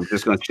me." I'm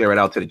just going to share it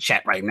out to the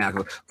chat right now.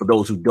 For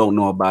those who don't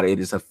know about it, it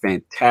is a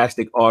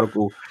fantastic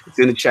article. It's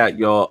in the chat,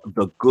 y'all.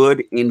 The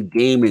Good in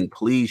Gaming.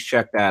 Please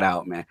check that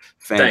out, man.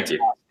 Fantastic, thank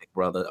you,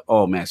 brother.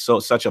 Oh man,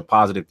 such a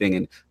positive thing,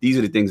 and these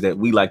are the things that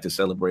we like to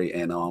celebrate.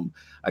 And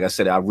like I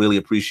said, I really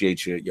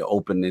appreciate your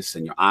openness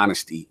and your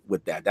honesty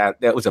with that.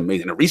 That was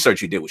amazing. The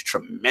research you did was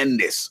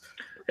tremendous.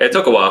 It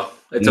took a while.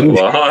 But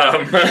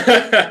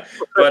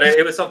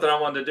it was something I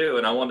wanted to do,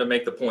 and I wanted to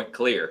make the point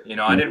clear.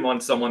 I didn't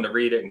want someone to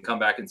read it and come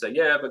back and say,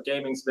 "Yeah, but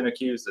gaming's been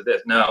accused of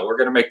this." No, we're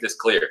going to make this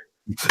clear.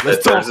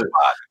 That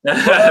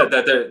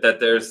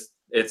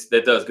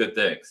does good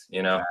things.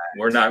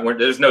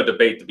 There's no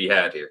debate to be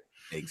had here.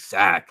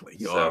 Exactly.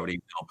 You already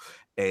know.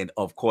 And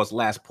of course,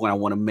 last point I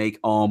want to make.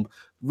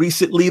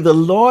 Recently, the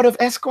Lord of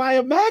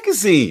Esquire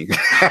magazine.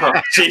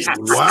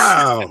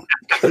 Wow.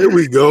 Here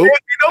we go.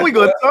 We're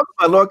going to talk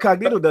about Lord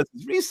Cognito does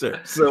his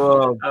research.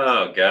 So,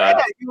 oh God,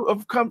 you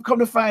have come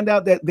to find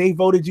out that they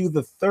voted you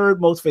the 3rd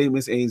most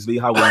famous Ainsley.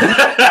 However,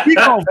 we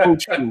gonna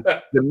vote you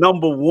the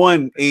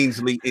 #1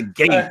 Ainsley in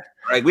gaming.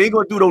 Right? We ain't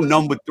gonna do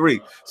no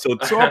 #3. So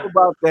talk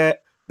about that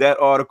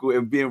article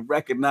and being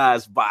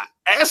recognized by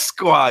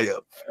Esquire.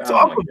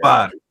 Talk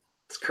about it.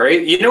 It's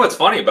crazy. You know what's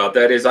funny about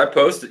that is I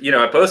posted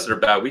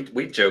about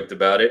we joked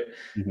about it,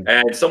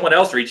 and someone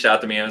else reached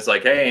out to me and was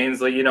like, "Hey,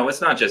 Ainsley, it's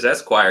not just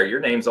Esquire. Your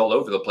name's all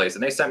over the place."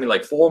 And they sent me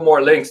like 4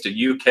 more links to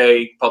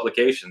UK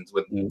publications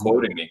with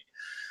quoting me.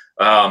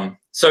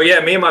 So yeah,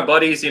 me and my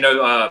buddies,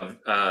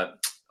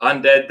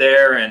 Undead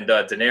there and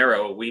De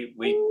Niro,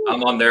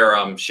 I'm on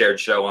their shared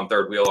show on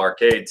Third Wheel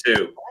Arcade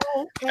too.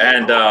 Okay.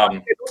 And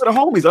the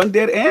homies,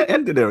 Undead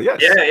and De Niro,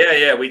 yes.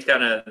 Yeah.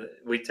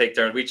 We take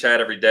turns. We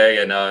chat every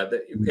day, and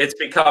it's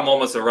become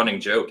almost a running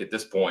joke at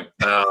this point.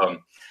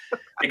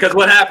 Because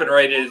what happened,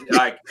 right, is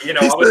like he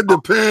said the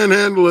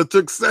panhandler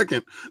took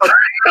second.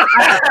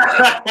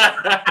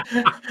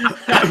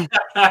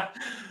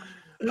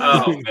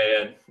 Oh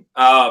man.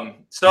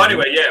 So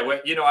anyway, yeah,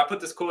 I put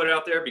this quote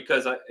out there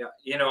because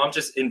I'm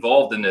just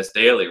involved in this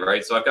daily,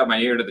 right? So I've got my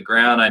ear to the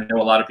ground. I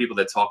know a lot of people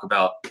that talk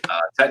about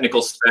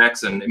technical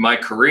specs, and in my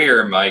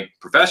career, my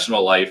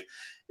professional life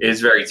is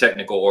very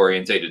technical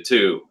orientated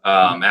too,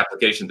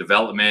 application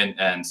development,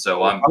 and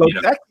so I'm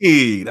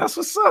that's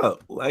what's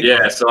up.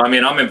 So I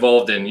mean, I'm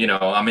involved in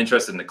I'm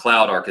interested in the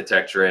cloud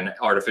architecture and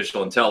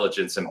artificial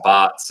intelligence and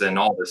bots and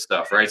all this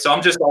stuff, right? So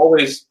I'm just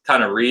always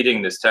kind of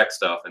reading this tech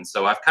stuff, and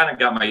so I've kind of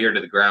got my ear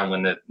to the ground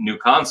when the new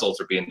consoles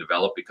are being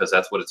developed because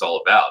that's what it's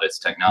all about. It's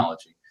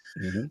technology.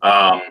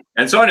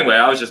 And so anyway,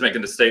 I was just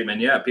making the statement,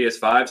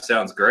 PS5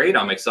 sounds great.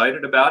 I'm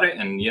excited about it.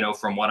 And,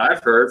 from what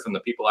I've heard from the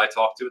people I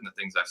talked to and the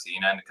things I've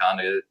seen, and kind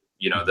of,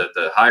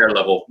 the higher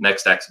level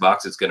next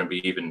Xbox is going to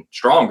be even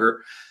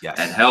stronger. Yes.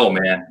 And hell,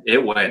 man,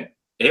 it went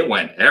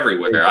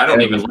everywhere. I don't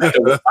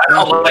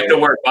like the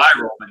word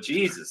viral, but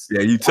Jesus.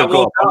 Yeah, you took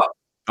off.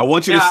 I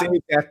want you to save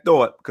that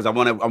thought because I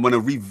want to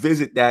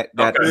revisit that.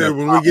 Okay.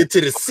 When we get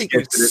to the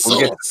secret sauce. We'll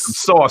get some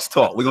sauce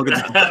talk. We're gonna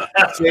get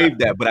to save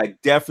that, but I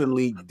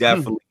definitely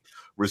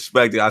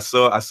respect it. I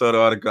saw the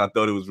article. I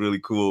thought it was really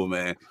cool,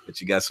 man, that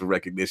you got some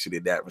recognition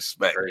in that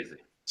respect. Crazy.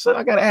 So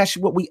I gotta ask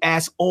you what we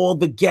ask all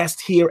the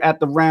guests here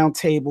at the round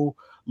table.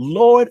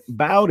 Lord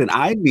Bowden,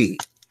 I need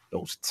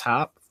those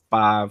top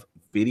 5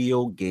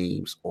 video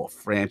games or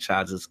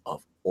franchises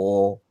of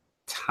all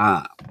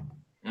time.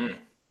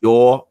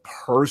 Your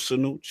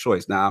personal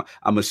choice. Now,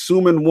 I'm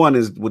assuming one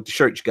is what the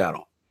shirt you got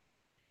on.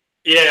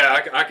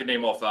 Yeah, I can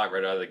name all 5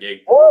 right out of the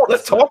gate. Oh,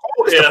 let's talk.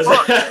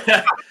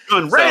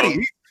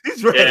 Ready.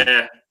 He's ready.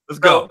 Yeah. Let's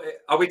go. So,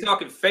 are we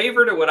talking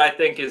favorite or what I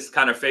think is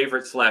kind of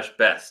favorite /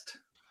 best?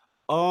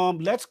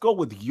 Let's go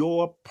with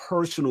your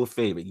personal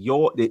favorite.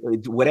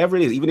 Whatever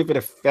it is, even if it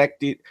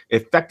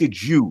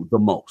affected you the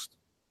most.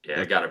 Yeah,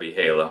 it got to be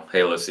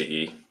Halo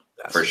CE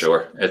for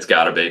sure. It's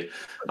got to be.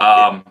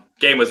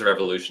 Game was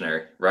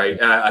revolutionary,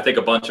 right? I think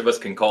a bunch of us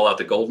can call out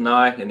the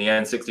GoldenEye in the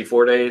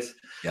N64 days.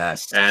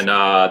 Yes. And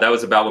that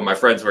was about when my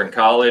friends were in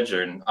college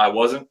and I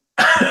wasn't.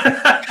 but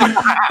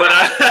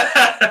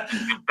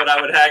I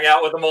would hang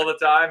out with them all the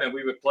time and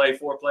we would play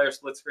 4-player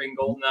split screen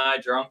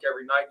GoldenEye drunk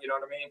every night, you know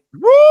what I mean?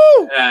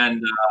 Woo!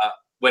 And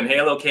when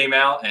Halo came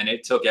out and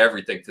it took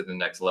everything to the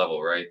next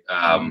level, right?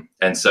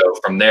 And so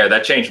from there,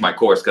 that changed my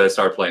course because I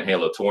started playing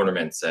Halo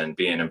tournaments and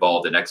being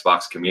involved in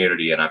Xbox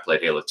community, and I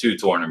played Halo 2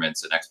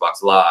 tournaments and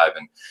Xbox Live.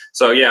 And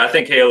so, yeah, I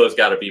think Halo's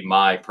got to be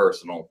my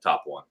personal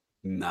top one.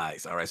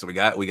 Nice. All right, so we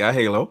got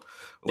Halo.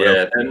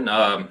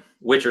 Then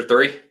Witcher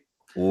 3.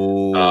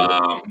 Ooh.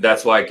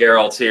 That's why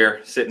Geralt's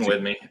here sitting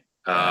with me.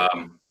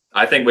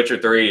 I think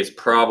Witcher 3 is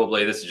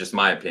probably, this is just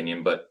my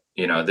opinion, but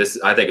I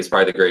think it's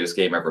probably the greatest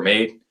game ever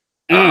made.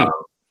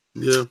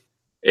 Yeah,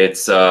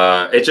 it's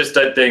just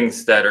done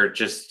things that are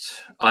just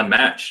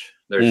unmatched.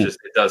 It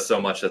does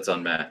so much that's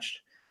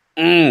unmatched.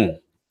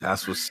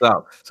 That's what's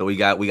up. So we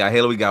got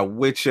Halo, we got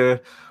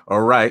Witcher.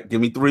 All right,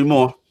 give me 3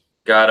 more.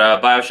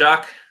 Got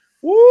BioShock.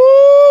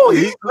 Woo!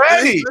 He's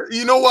ready.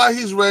 You know why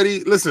he's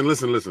ready? Listen.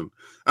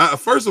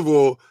 First of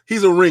all,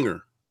 he's a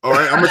ringer. All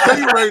right, I'm gonna tell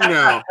you right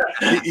now.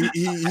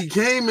 He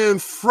came in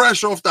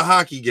fresh off the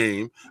hockey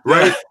game,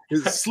 right? He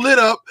slid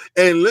up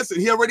and listen.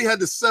 He already had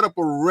the setup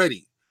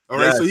already. All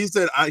right, so he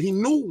said he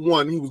knew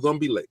he was gonna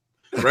be late,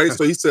 right?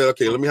 So he said,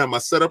 okay, let me have my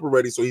setup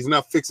already. So he's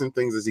not fixing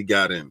things as he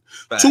got in.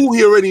 Fact. 2,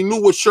 he already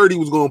knew what shirt he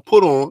was gonna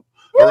put on.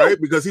 All right,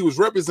 because he was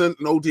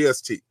representing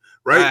ODST,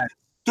 right?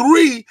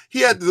 3,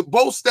 he had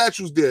both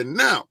statues there.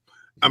 Now,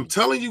 I'm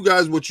telling you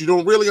guys what you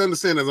don't really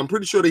understand is I'm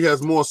pretty sure he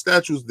has more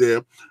statues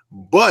there,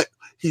 but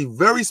he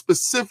very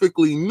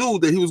specifically knew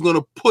that he was going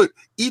to put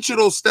each of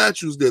those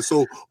statues there.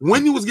 So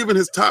when he was giving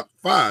his top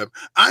 5,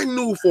 I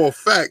knew for a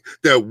fact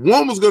that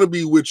 1 was going to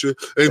be Witcher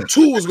and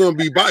 2 was going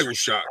to be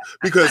BioShock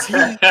because he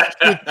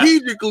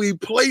strategically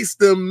placed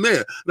them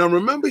there. Now,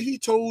 remember he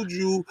told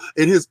you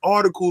in his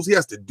articles he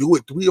has to do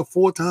it 3 or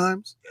 4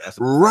 times? Yes.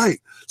 Right.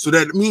 So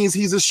that means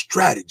he's a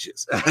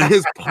strategist. And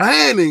his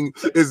planning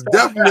is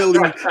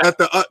definitely at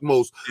the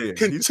utmost. Yeah,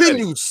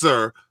 continue,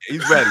 sir.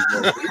 He's ready,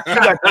 bro.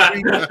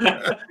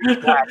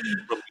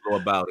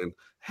 About him.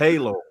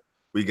 Halo,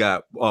 we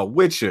got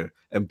Witcher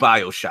and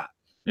BioShock.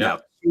 Yeah. Now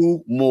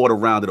 2 more to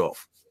round it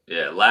off.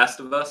 Yeah,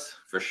 Last of Us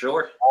for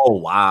sure. Oh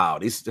wow,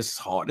 this is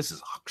hard. This is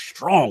a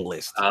strong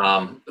list.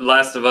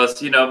 Last of Us,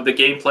 the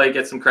gameplay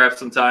gets some crap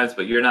sometimes,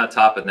 but you're not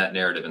topping that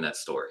narrative in that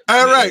story.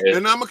 All right,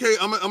 and I'm okay.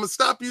 I'm gonna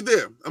stop you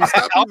there. I'm gonna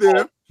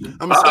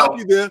stop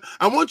you there.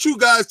 I want you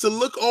guys to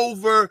look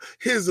over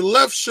his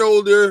left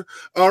shoulder.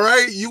 All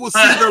right, you will see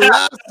The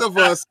Last of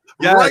Us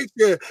right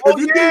there.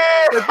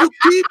 If you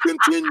keep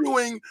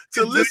continuing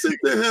to listen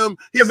to him,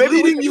 he's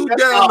leading you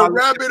down the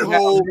rabbit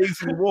hole.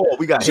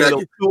 We got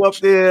Halo 2 up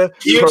there.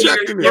 You're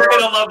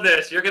gonna love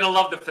this. You're gonna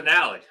love the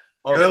finale.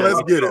 Okay,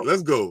 let's get it.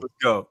 Let's go. Let's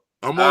go.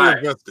 I'm all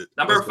invested.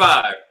 Number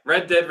 5,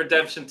 Red Dead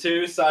Redemption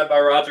 2, signed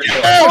by Roger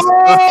Clark.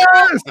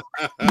 Yes!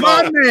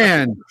 My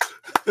man.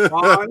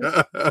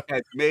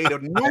 Has made a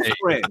new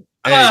friend.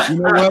 Hey, you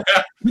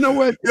know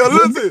what? Yo,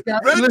 listen,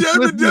 Red Dead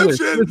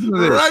Redemption,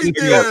 right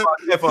there.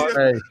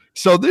 Hey,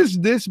 so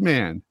this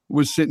man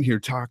was sitting here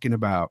talking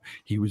about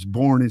he was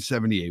born in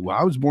 78. Well,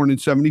 I was born in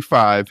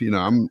 75.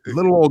 I'm a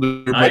little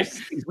older,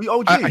 Nice. but We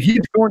OG.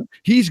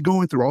 he's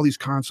going through all these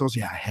consoles.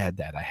 Yeah, I had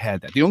that.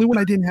 The only one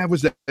I didn't have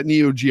was that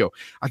Neo Geo.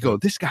 I go,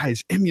 this guy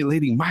is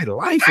emulating my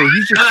life, or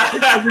he's just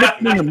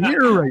looking in the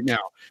mirror right now.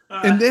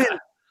 And then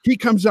he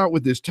comes out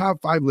with this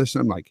top 5 list.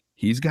 I'm like,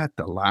 he's got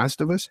The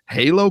Last of Us,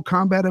 Halo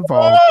Combat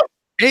Evolved,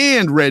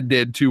 and Red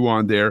Dead 2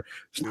 on there.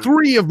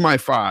 3 of my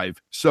 5.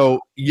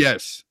 So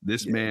yes,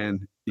 this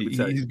man,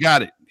 he's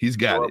got it. He's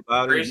got it.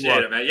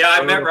 Appreciate it, man. Yeah,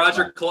 I met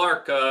Roger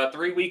Clark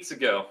 3 weeks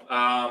ago.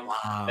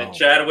 And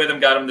chatted with him,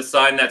 got him to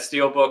sign that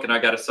Steelbook, and I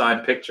got a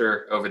signed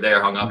picture over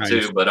there hung up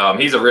too. But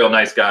he's a real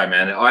nice guy,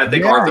 man. I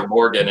think Arthur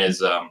Morgan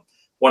is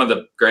one of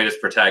the greatest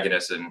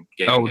protagonists in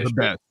gaming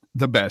history.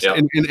 The best.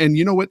 Yep. And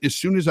you know what? As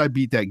soon as I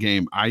beat that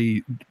game,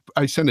 I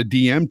sent a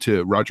DM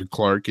to Roger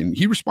Clark, and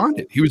he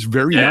responded. He was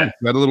very nice.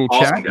 We had a little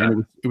chat,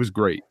 and it was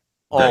great.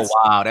 Oh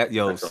wow,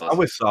 awesome. I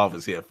wish Solve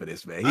was here for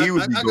this, man. I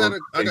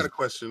got a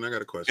question.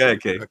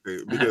 Okay.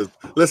 Because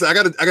listen, I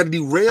gotta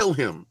derail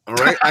him. All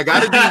right, I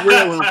gotta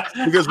derail him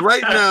because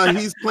right now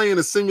he's playing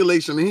a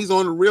simulation and he's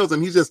on the rails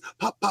and he's just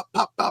pop.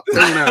 Right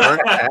now,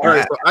 right? All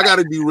right, so I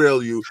gotta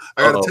derail you.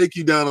 I gotta take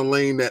you down a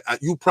lane that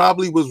you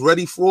probably was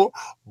ready for.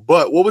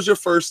 But what was your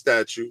first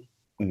statue?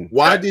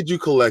 Why did you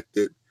collect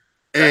it?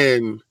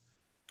 And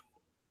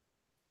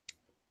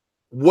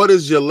what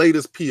is your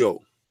latest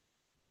PO?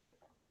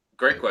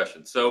 Great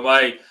question. So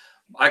I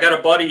got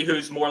a buddy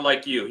who's more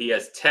like you. He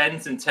has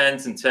tens and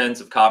tens and tens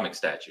of comic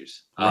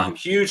statues.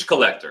 Huge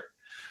collector.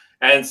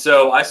 And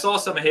so I saw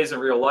some of his in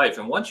real life.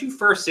 And once you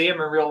first see him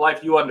in real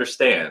life, you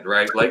understand,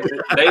 right? Like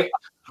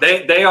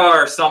they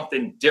are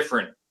something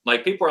different.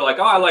 Like people are like,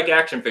 oh, I like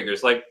action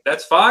figures. Like,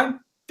 that's fine.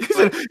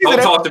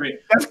 Don't talk to me.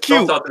 That's cute.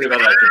 Don't talk to me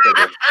about action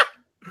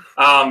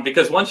figures.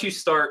 Because once you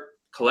start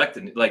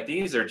collecting, like,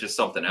 these are just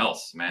something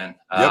else, man.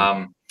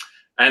 Yep.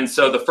 And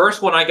so the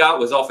first one I got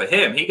was off of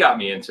him. He got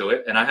me into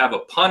it. And I have a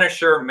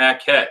Punisher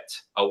maquette,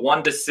 a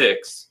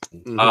 1:6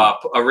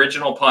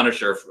 original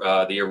Punisher,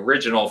 the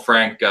original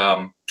Frank.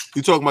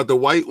 You talking about the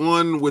white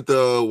one with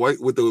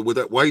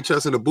that white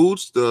chest and the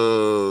boots?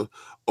 The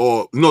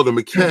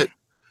maquette.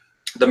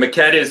 The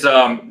maquette is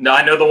no,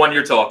 I know the one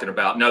you're talking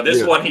about. No,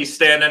 this one, he's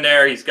standing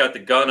there. He's got the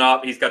gun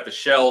up. He's got the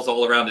shells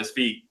all around his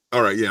feet.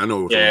 All right, yeah, I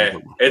know.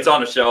 It's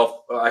on a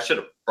shelf. I should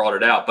have brought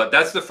it out, but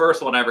that's the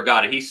first one I ever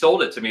got. He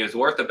sold it to me. It was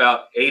worth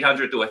about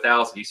 $800 to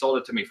 $1,000. He sold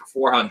it to me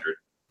for $400,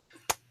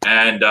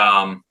 and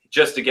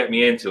just to get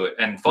me into it.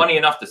 And funny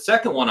enough, the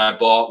second one I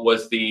bought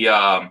was the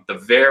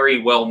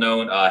very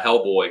well-known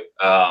Hellboy.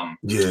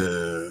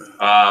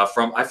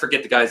 From, I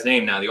forget the guy's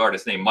name now. The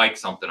artist's name, Mike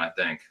something, I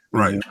think.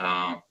 Right.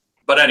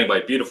 But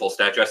anyway, beautiful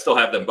statue. I still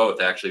have them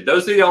both, actually.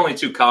 Those are the only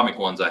 2 comic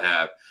ones I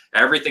have.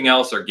 Everything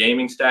else are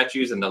gaming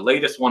statues, and the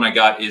latest one I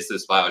got is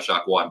this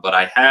BioShock 1. But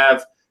I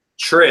have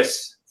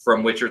Triss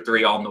from Witcher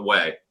 3 on the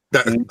way.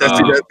 That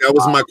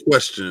was my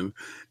question.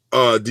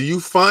 Do you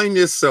find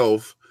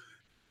yourself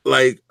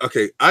like,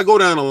 okay, I go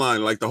down the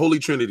line like the Holy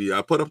Trinity.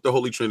 I put up the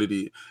Holy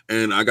Trinity,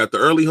 and I got the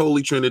early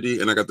Holy Trinity,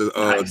 and I got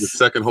the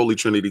second Holy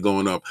Trinity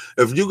going up.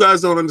 If you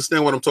guys don't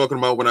understand what I'm talking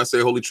about when I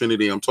say Holy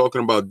Trinity, I'm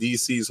talking about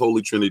DC's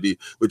Holy Trinity,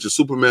 which is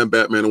Superman,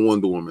 Batman, and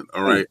Wonder Woman.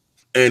 All right.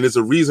 And there's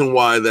a reason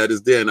why that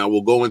is there, and I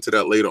will go into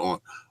that later on.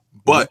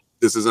 But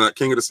this is not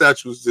King of the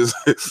Statues. This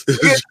is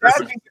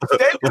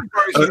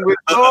with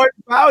Lord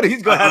Bowden.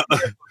 He's gonna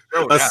have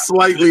a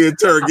slightly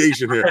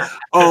interrogation here.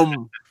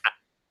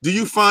 Do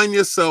you find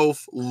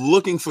yourself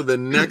looking for the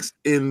next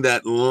in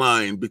that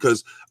line?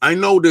 Because I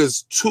know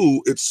there's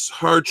 2. It's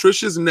her,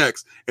 Trisha's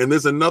next, and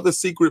there's another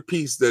secret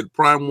piece that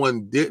Prime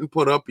One didn't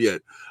put up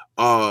yet.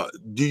 Do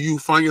you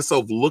find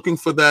yourself looking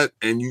for that,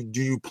 and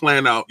do you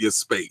plan out your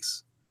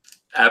space?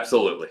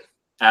 Absolutely.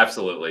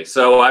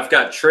 So I've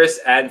got Triss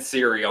and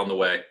Ciri on the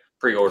way,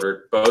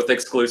 pre-ordered, both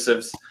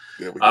exclusives.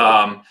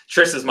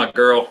 Triss is my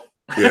girl.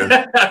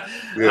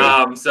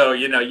 So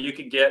you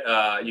can get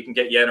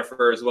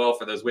Yennefer as well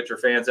for those Witcher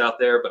fans out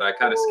there, but I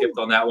kind of skipped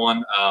on that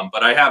one.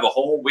 But I have a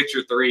whole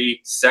Witcher 3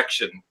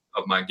 section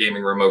of my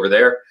gaming room over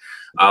there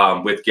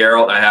with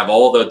Geralt. I have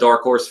all the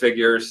Dark Horse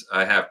figures.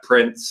 I have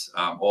Prince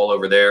all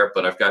over there,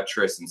 but I've got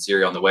Triss and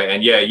Ciri on the way.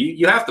 And yeah,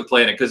 you have to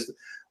plan it, because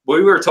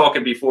we were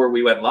talking before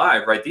we went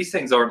live, right? These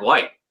things aren't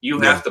light. You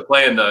have to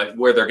plan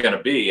where they're going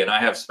to be, and I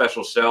have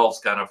special shelves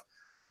kind of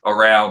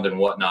around and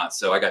whatnot.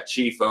 So I got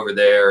Chief over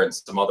there and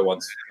some other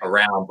ones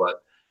around,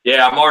 but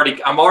yeah, I'm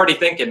already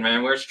thinking,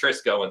 man, where's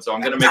Tris going? So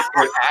I'm gonna make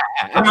sure.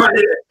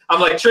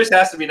 I'm like, Tris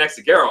has to be next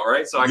to Geralt,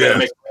 right? So I gotta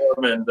make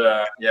sure, and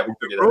yeah, we'll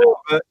figure that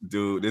out.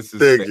 Dude, this is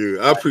thank you.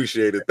 I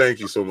appreciate it. Thank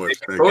you so much.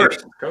 Of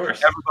course.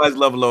 Everybody's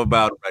loving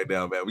about it right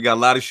now, man. We got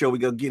a lot of show we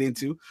gonna get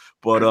into,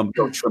 but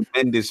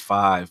tremendous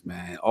 5,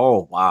 man.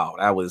 Oh wow,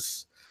 that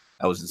was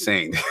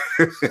insane.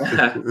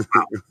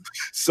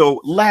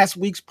 So last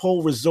week's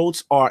poll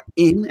results are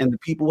in, and the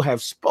people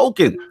have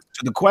spoken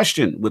to the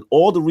question: with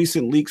all the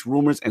recent leaks,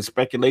 rumors, and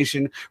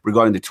speculation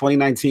regarding the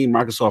 2019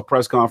 Microsoft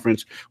press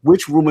conference,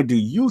 which rumor do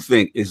you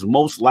think is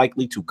most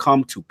likely to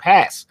come to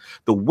pass?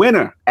 The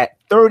winner at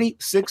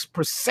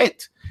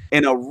 36%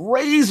 in a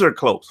razor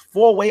close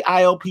 4-way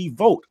ILP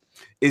vote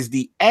is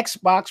the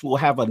Xbox will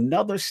have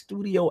another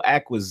studio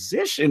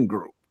acquisition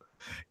group.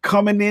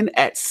 Coming in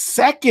at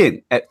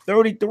second at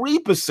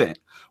 33%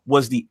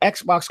 was the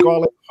Xbox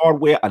Scarlet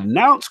Hardware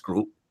Announce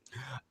Group.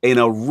 In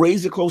a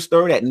razor close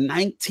third at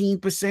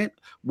 19%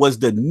 was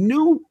the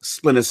new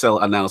Splinter Cell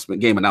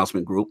game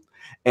announcement group.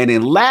 And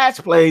in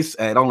last place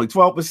at only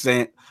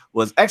 12%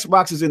 was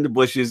Xbox is in the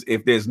bushes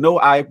if there's no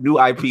new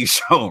IP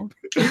shown.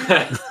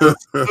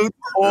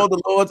 All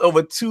the Lords,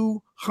 over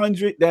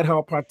 200 that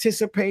have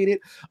participated.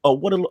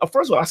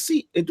 First of all, I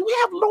see. Do we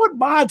have Lord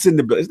Mods in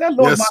the building? Is that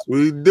Lord? Yes, Mods?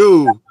 we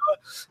do.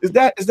 Is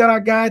that our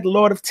guy, the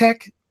Lord of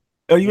Tech?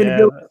 Are you in the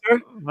building, sir?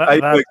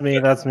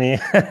 That's me.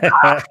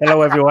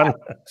 Hello, everyone.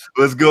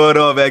 What's going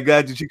on, man?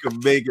 Glad that you can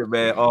make it,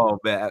 man. Oh,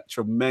 man,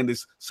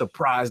 tremendous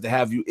surprise to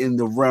have you in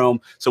the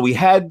realm. So we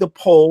had the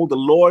poll. The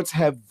Lords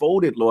have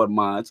voted, Lord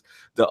Mods,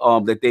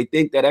 that they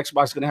think that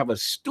Xbox is going to have a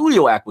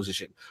studio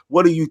acquisition.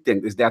 What do you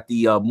think? Is that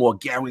the more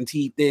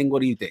guaranteed thing?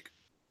 What do you think?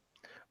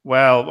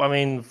 Well, I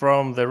mean,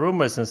 from the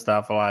rumors and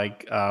stuff,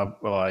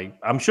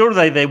 I'm sure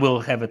they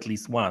will have at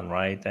least one,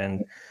 right?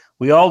 And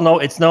we all know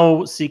it's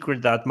no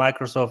secret that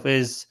Microsoft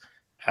is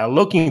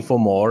looking for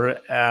more.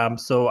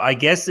 So I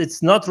guess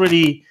it's not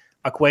really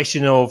a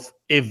question of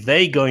if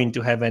they're going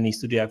to have any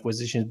studio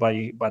acquisitions, but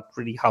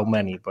really how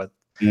many. But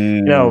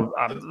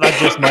that's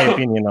just my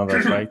opinion on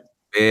that, right?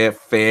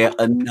 Fair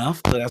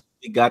enough. So that's what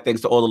we got.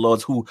 Thanks to all the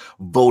Lords who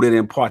voted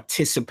and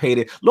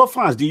participated. Lord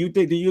Fonz, do you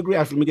agree?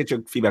 Let me get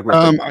your feedback.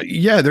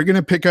 Yeah, they're going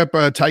to pick up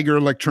Tiger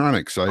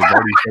Electronics. I've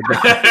already said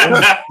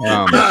that.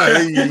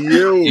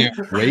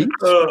 Great.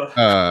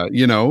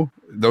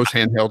 Those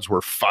handhelds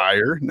were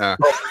fire. Nah.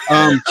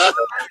 I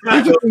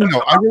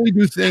really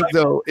do think,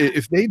 though,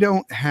 if they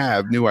don't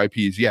have new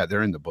IPs,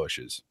 they're in the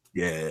bushes.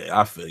 Yeah,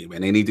 I feel you,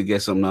 man. They need to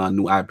get some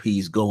new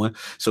IPs going.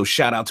 So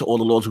shout out to all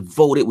the Lords who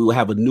voted. We will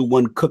have a new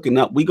one cooking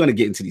up. We're going to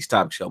get into these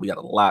topics, y'all. We got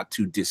a like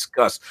to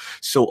discuss.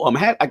 So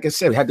like I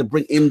said, we had to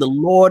bring in the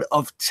Lord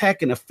of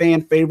Tech and a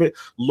fan favorite,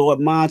 Lord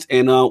Mods.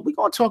 And we're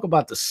going to talk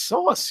about the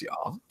sauce,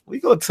 y'all.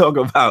 We're going to talk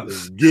about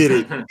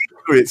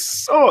secret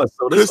sauce.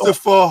 So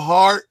Christopher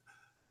Hart.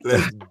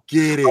 Let's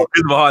get it.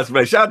 Christopher Hart's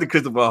man. Shout out to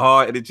Christopher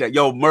Hart in the chat.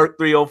 Yo, Merc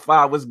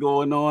 305, what's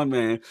going on,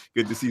 man?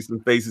 Good to see some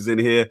faces in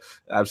here.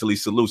 Absolutely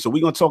salute. So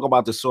we're gonna talk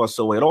about the source.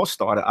 So it all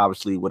started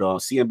obviously with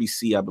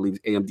CNBC, I believe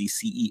AMD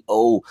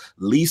CEO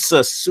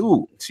Lisa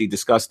Su. She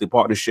discussed the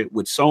partnership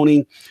with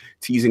Sony,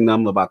 teasing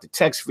them about the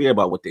tech sphere,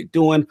 about what they're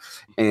doing.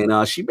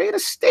 And she made a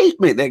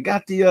statement that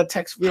got the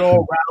tech sphere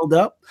all riled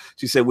up.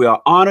 She said, "We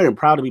are honored and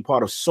proud to be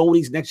part of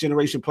Sony's next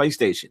generation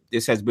PlayStation.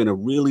 This has been a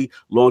really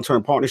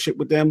long-term partnership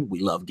with them. We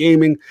love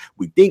gaming.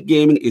 We think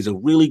gaming is a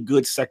really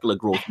good secular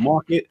growth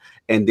market."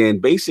 And then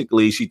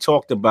basically she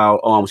talked about,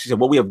 she said,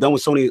 what we have done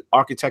with Sony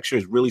architecture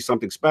is really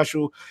something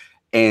special.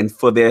 And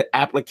for their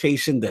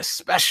application, the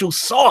special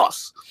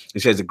sauce.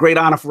 And she says, it's a great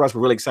honor for us.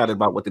 We're really excited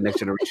about what the next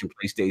generation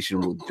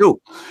PlayStation will do.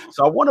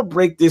 So I want to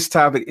break this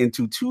topic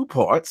into two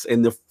parts.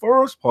 And the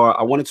first part,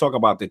 I want to talk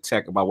about the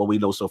tech, about what we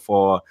know so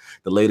far,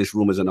 the latest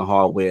rumors in the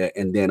hardware.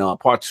 And then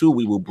part two,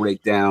 we will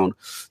break down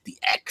the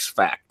X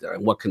factor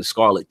and what can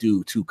Scarlett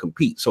do to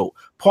compete. So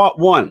part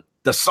one,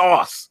 the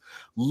sauce.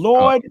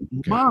 Lord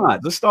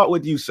Mod, let's start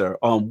with you, sir.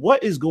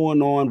 What is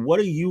going on? What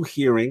are you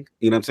hearing?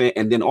 You know what I'm saying?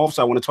 And then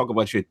also I want to talk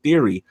about your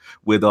theory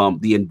with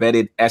the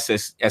embedded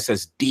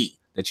SSD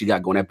that you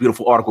got going. That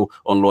beautiful article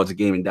on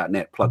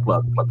lordsofgaming.net. Plug.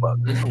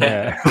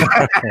 Yeah.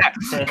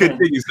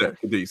 Continue,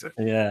 sir.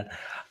 Yeah.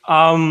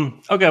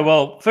 Okay,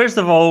 well, first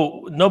of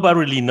all, nobody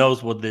really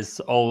knows what this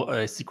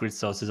secret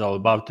sauce is all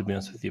about, to be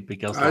honest with you,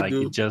 because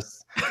it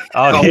just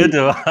you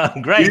do.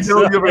 Great.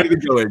 You're ready to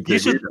go in.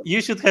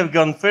 You should have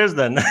gone first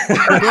then. No. We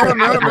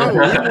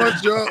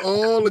want y'all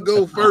all to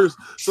go first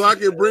so I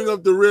can bring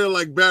up the rear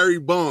like Barry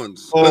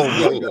Bonds.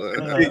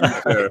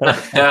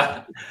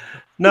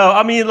 No,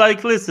 I mean,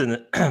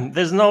 listen,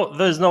 there's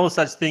no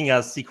such thing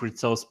as secret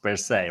sauce per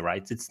se,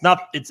 right?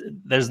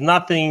 There's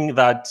nothing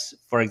that,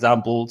 for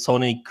example,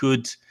 Sony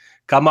could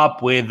come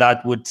up with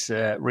that would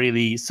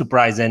really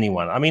surprise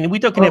anyone. I mean, we're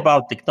talking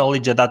about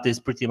technology that is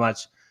pretty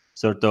much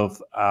sort of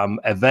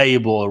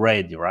available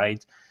already,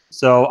 right?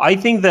 So I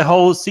think the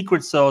whole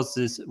secret sauce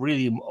is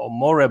really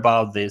more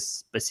about this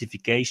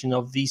specification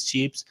of these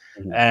chips,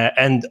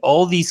 and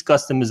all these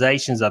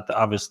customizations that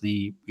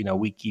obviously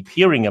we keep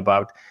hearing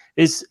about.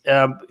 Is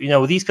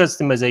these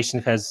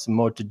customization has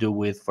more to do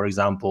with, for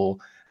example,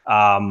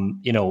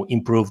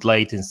 improved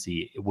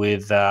latency,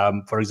 with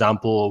for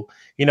example,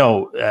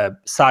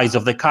 size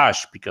of the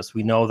cache, because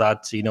we know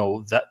that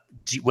that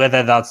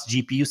whether that's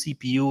GPU,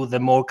 CPU, the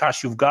more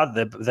cache you've got,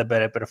 the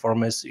better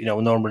performance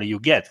normally you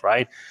get,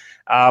 right?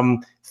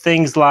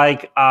 Things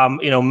like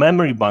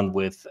memory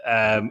bandwidth,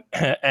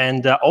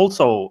 and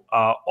also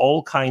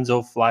all kinds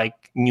of like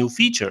new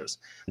features,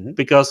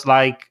 because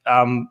like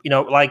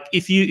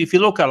if you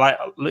look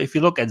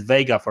at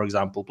Vega, for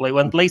example,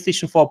 when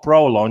PlayStation 4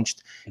 Pro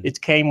launched,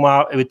 it came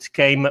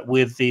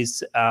with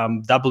these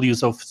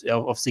W's of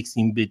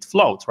 16-bit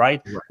float,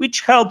 right?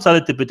 Which helps a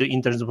little bit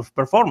in terms of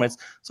performance.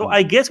 So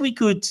I guess we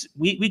could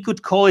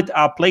call it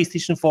a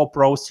PlayStation 4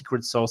 Pro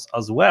secret sauce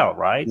as well,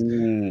 right?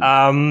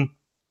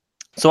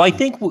 So I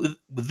think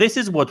this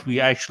is what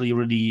we actually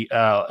really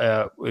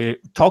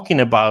talking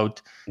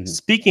about,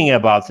 speaking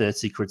about the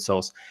secret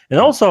sauce. And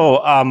also,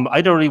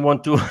 I don't really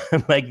want to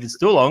make this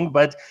too long,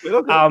 but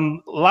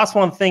last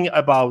one thing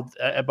about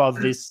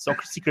this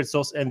secret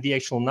sauce and the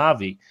actual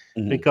Navi,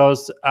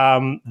 because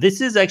this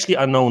is actually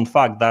a known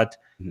fact that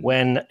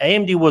when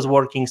AMD was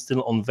working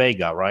still on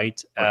Vega,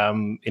 right?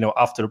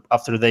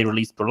 After they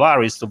released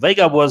Polaris, so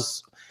Vega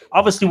was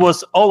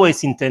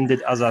always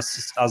intended as a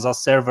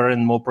server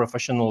and more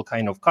professional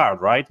kind of card,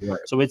 right?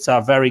 So it's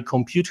a very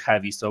compute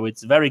heavy, so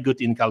it's very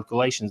good in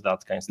calculations,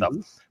 that kind of stuff.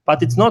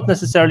 But it's not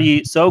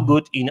necessarily so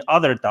good in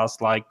other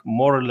tasks, like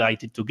more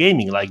related to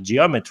gaming, like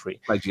geometry.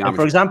 And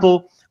for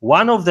example,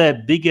 one of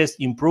the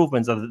biggest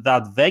improvements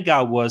that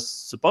Vega was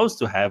supposed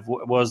to have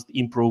was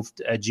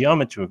improved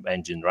geometry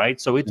engine, right?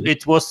 So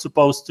it was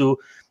supposed to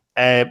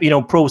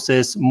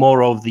process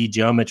more of the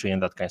geometry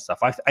and that kind of stuff.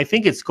 I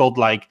think it's called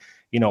like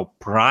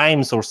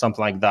primes or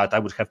something like that. I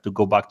would have to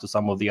go back to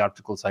some of the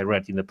articles I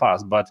read in the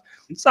past, but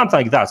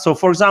something like that. So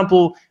for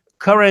example,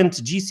 current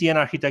GCN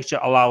architecture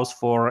allows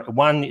for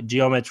one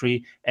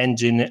geometry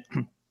engine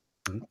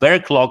per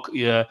clock,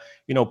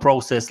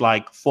 process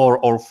like 4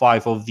 or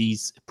 5 of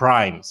these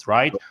primes,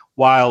 right?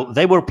 While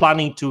they were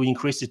planning to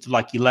increase it to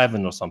like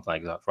 11 or something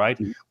like that, right?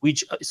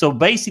 So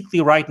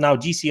basically right now,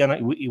 with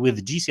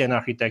GCN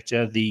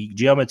architecture, the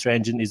geometry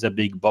engine is a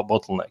big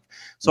bottleneck.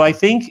 So I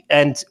think,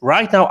 and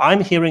right now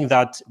I'm hearing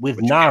that with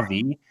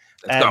Navi,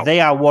 they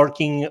are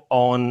working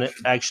on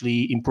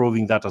actually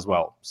improving that as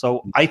well.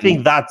 So I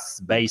think that's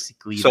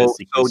basically the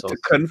secret sauce. To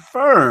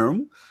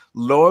confirm,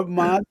 Lord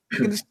Mod,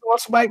 this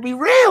sauce might be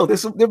real.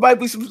 There might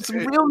be some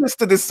realness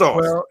to this sauce.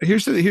 Well,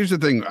 here's the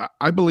thing.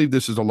 I believe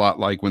this is a lot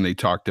like when they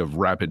talked of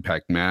rapid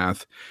pack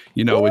math.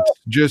 It's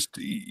just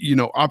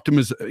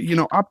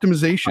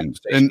optimizations,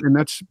 and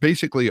that's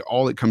basically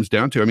all it comes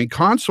down to. I mean,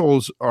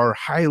 consoles are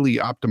highly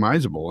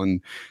optimizable,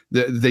 and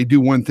they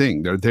do one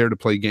thing: they're there to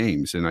play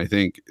games. And I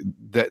think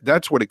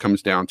that's what it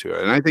comes down to.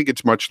 And I think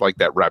it's much like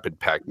that rapid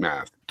pack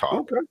math talk.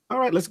 Okay, all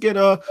right. Let's get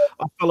our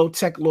fellow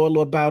tech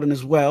Lord Bowden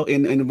as well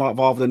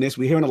involved in this.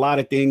 We're hearing a lot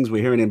of things.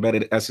 We're hearing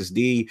embedded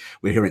SSD.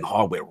 We're hearing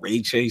hardware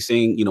ray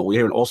tracing. We're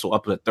hearing also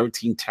up to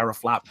 13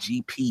 teraflop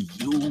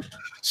GPU.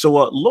 So,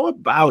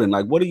 Lord Bowden,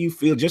 like, what do you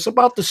feel just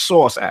about the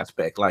source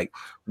aspect? Like,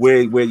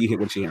 where you hit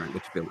what you're hearing,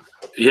 what you feeling?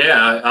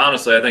 Yeah,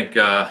 honestly, I think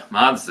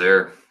Mods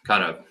there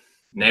kind of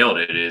nailed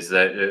it. Is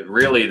that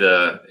really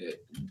the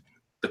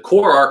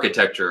core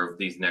architecture of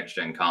these next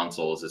gen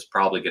consoles is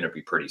probably going to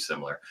be pretty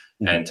similar.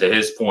 And to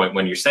his point,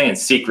 when you're saying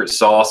secret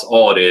sauce,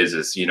 all it is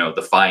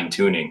the fine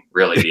tuning,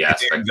 really the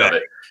aspect of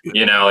it.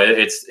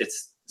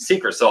 It's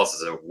secret sauce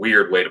is a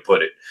weird way to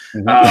put it.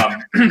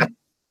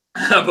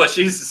 But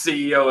she's the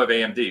CEO of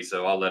AMD,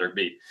 so I'll let her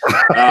be.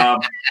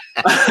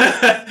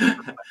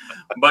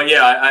 But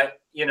yeah,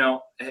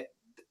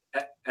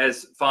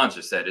 as Fonz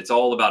just said, it's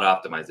all about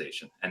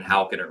optimization and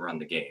how can it run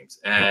the games.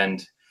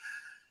 And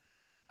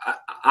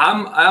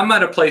I'm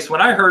at a place when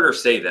I heard her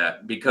say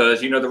that,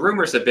 because the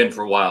rumors have been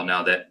for a while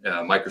now that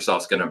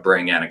Microsoft's going to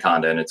bring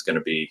Anaconda and it's going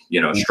to be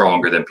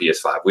stronger than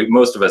PS5.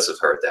 Most of us have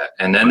heard that,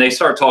 and then they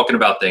start talking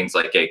about things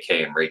like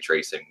 8K and ray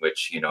tracing,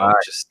 which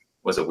just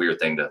was a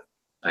weird thing to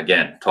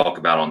again talk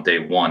about on day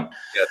one.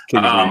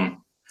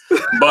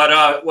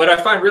 But what I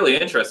find really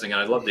interesting, and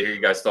I'd love to hear you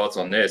guys' thoughts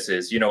on this,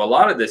 is a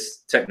lot of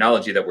this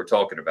technology that we're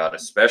talking about,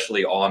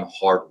 especially on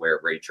hardware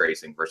ray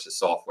tracing versus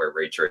software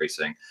ray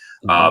tracing,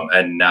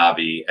 and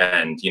Navi,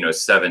 and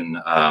 7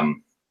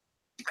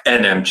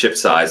 NM chip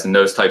size, and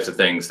those types of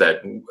things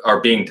that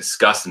are being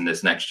discussed in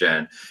this next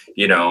gen.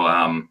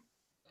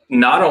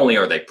 Not only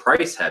are they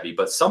price heavy,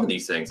 but some of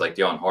these things, like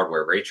the on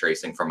hardware ray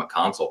tracing from a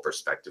console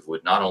perspective,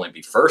 would not only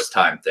be first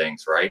time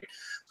things, right?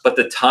 But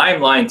the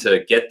timeline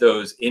to get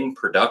those in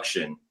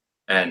production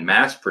and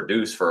mass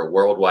produced for a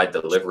worldwide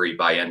delivery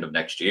by end of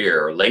next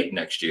year or late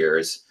next year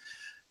is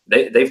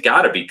they've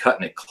got to be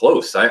cutting it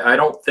close. I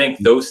don't think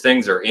those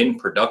things are in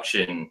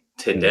production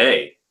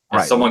today.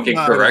 Right. Someone can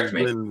correct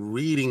me. Been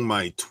reading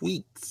my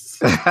tweets.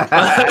 We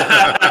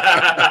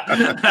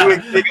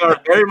are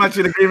very much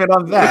in agreement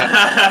on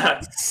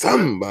that.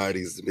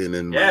 Somebody's been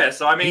in. Yeah,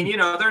 so I mean,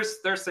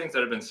 there's things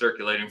that have been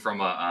circulating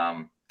from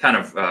a kind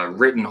of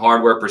written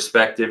hardware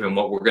perspective, and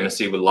what we're going to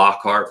see with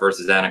Lockhart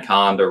versus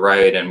Anaconda,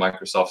 right, and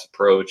Microsoft's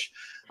approach.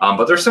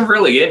 But there's some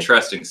really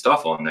interesting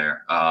stuff on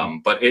there.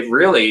 But it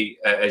really,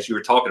 as you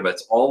were talking about,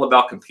 it's all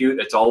about compute.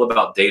 It's all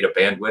about data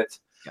bandwidth.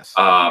 Yes.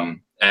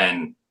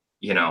 And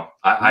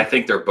I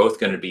think they're both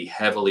going to be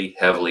heavily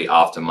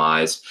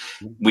optimized.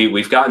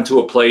 We've gotten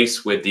to a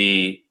place with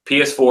the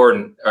PS4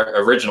 and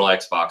original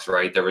Xbox,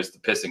 right? There was the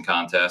pissing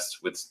contest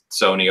with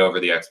Sony over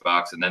the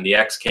Xbox, and then the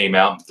X came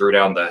out and threw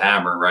down the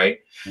hammer, right?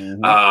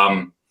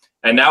 Mm-hmm.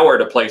 And now we're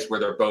at a place where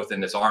they're both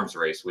in this arms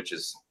race, which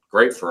is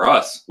great for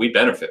us. We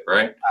benefit,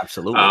 right?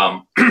 Absolutely.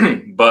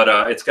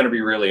 But it's going to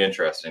be really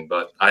interesting.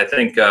 But I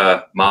think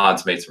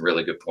Mods made some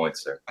really good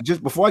points there.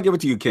 Just before I give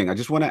it to you, King, I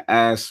just want to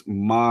ask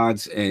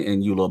Mods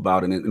and Yulo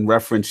about it in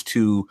reference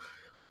to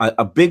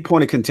a big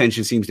point of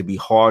contention seems to be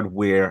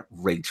hardware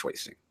ray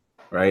tracing,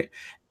 right?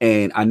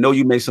 And I know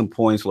you made some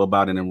points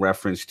about it in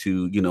reference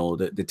to,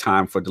 the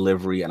time for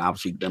delivery and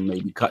obviously them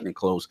maybe cutting it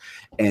close.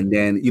 And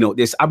then,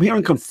 I'm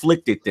hearing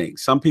conflicted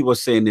things. Some people are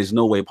saying there's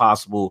no way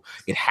possible.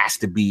 It has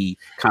to be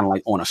kind of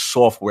like on a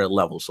software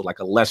level. So like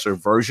a lesser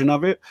version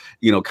of it,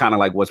 kind of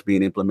like what's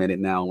being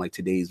implemented now, like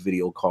today's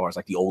video cards,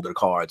 like the older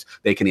cards,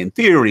 they can in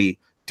theory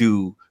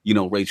do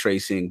ray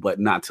tracing, but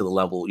not to the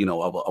level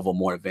of a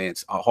more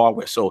advanced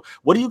hardware. So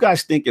what do you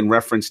guys think in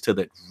reference to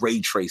the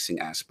ray tracing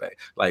aspect?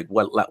 Like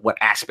what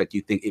aspect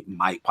you think it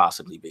might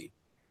possibly be?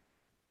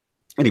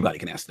 Anybody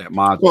can ask that.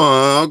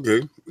 Well,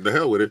 okay, the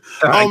hell with it.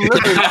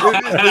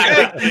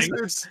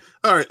 It's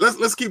all right.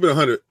 Let's keep it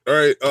 100. All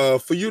right.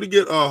 For you to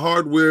get a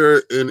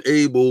hardware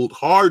enabled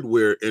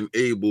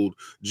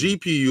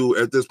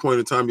GPU at this point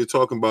in time, you're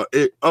talking about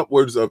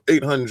upwards of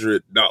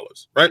 $800,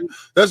 right?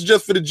 That's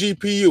just for the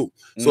GPU.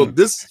 So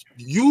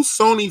you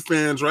Sony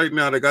fans right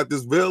now, they got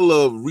this veil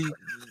of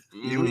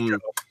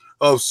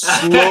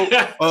slow.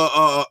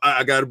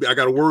 I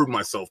gotta word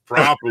myself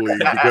properly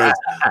because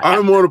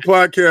I'm on a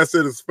podcast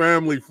that is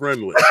family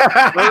friendly.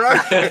 All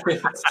right.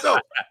 So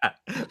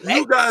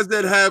you guys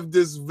that have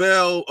this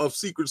veil of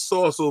secret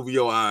sauce over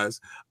your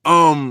eyes,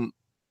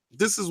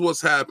 this is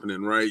what's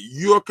happening, right?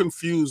 You're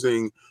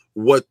confusing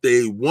what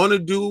they want to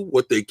do,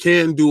 what they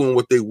can do, and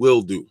what they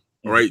will do.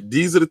 All right.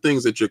 These are the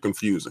things that you're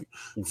confusing.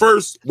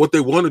 First, what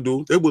they want to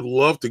do, they would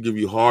love to give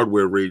you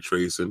hardware ray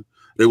tracing.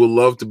 They would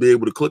love to be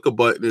able to click a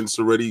button and it's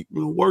already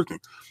working.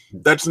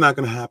 That's not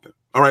going to happen.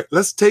 All right.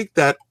 Let's take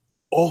that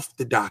off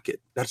the docket.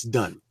 That's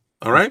done.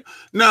 All right.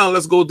 Now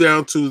let's go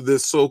down to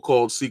this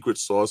so-called secret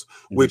sauce,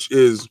 which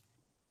is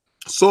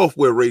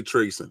software ray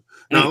tracing.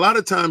 Now, a lot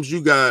of times you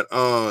got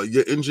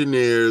your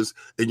engineers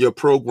and your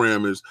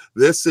programmers,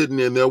 they're sitting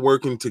there and they're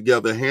working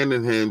together hand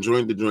in hand,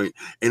 joint to joint,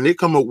 and they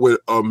come up with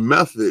a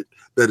method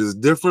that is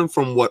different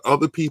from what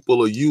other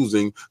people are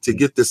using to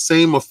get the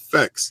same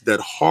effects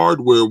that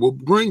hardware will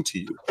bring to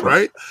you,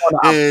 right?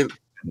 And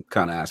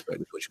kind of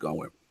aspect is what you're going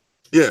with.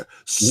 Yeah.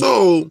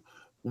 So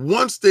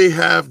once they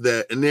have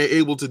that and they're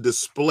able to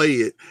display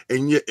it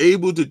and you're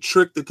able to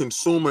trick the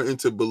consumer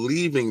into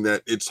believing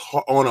that it's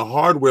on a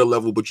hardware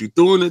level, but you're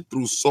doing it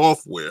through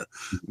software,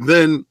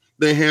 then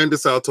they hand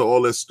this out to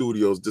all their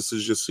studios. This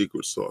is your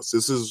secret sauce.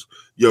 This is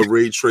your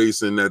ray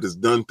tracing that is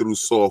done through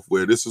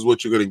software. This is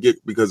what you're going to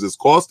get because it's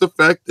cost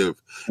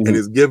effective and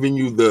it's giving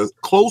you the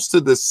close to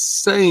the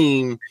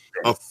same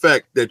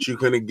effect that you're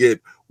going to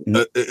get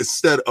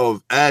instead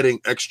of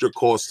adding extra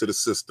cost to the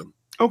system.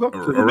 Okay.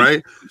 All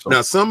right.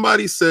 Now,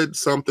 somebody said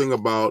something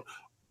about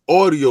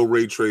audio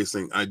ray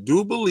tracing. I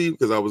do believe,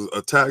 because I was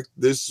attacked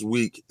this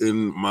week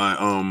in my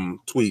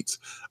tweets,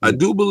 I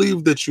do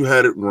believe that you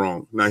had it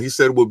wrong. Now, he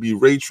said it would be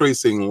ray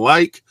tracing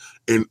like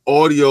in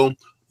audio.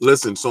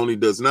 Listen, Sony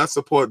does not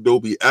support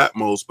Dolby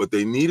Atmos, but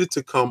they needed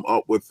to come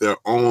up with their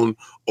own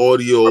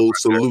audio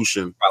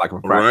solution. Like all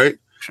right.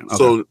 Okay.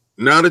 So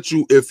now that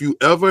if you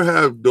ever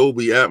have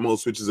Dolby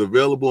Atmos, which is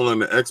available on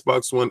the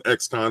Xbox One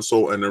X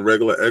console and the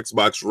regular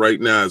Xbox right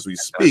now as we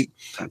speak,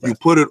 you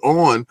put it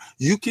on,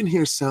 you can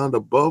hear sound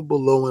above,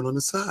 below, and on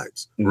the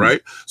sides,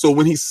 right? So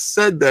when he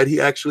said that,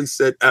 he actually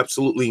said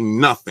absolutely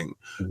nothing,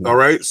 all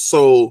right?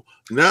 So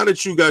now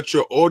that you got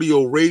your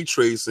audio ray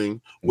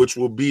tracing, which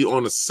will be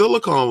on a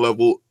silicon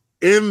level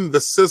in the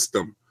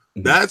system,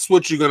 that's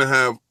what you're going to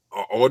have.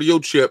 An audio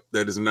chip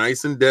that is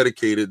nice and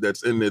dedicated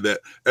that's in there.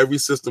 That every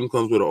system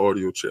comes with an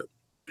audio chip.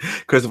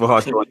 Christopher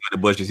Hart in the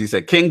bushes. He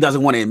said King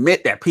doesn't want to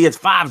admit that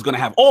PS5 is going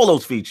to have all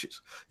those features.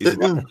 He said,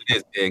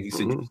 he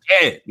said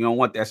yeah, you don't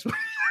want that.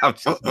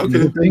 Okay.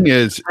 The thing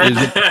is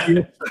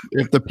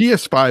if the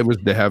PS5 was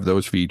to have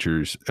those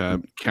features,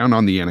 count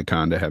on the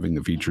Anaconda having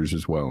the features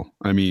as well.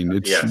 I mean,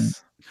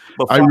 it's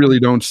I really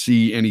don't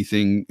see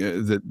anything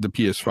that the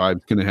PS5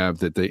 is going to have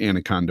that the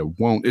Anaconda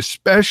won't,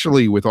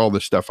 especially with all the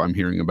stuff I'm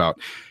hearing about,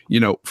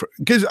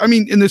 because I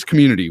mean, in this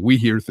community, we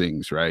hear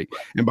things, right?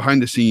 And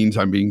behind the scenes,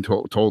 I'm being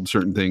told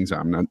certain things.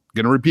 I'm not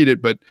going to repeat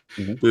it, but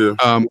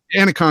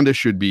Anaconda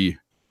should be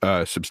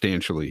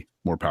substantially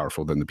more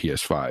powerful than the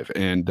PS5.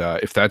 And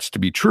if that's to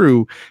be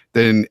true,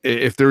 then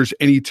if there's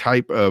any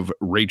type of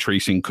ray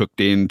tracing cooked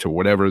into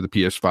whatever the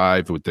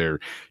PS5 with their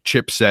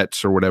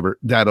chipsets or whatever,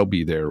 that'll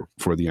be there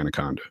for the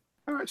Anaconda.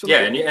 All right, so Yeah,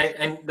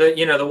 and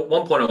the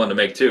one point I wanted to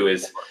make too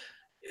is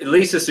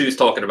Lisa Sue's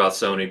talking about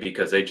Sony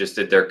because they just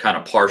did their kind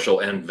of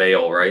partial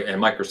unveil, right?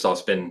 And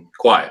Microsoft's been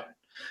quiet.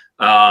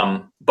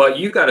 But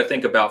you got to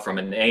think about from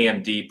an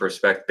AMD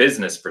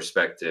business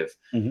perspective,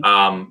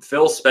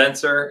 Phil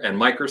Spencer and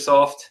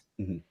Microsoft,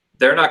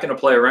 they're not going to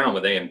play around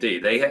with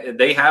AMD.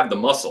 They have the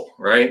muscle,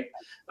 right?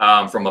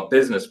 From a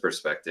business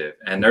perspective.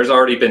 And there's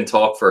already been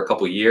talk for a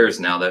couple of years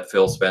now that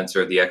Phil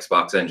Spencer, the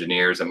Xbox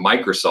engineers, and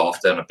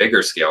Microsoft on a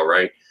bigger scale,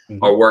 right,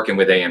 are working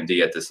with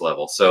AMD at this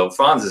level. So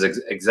Fonz is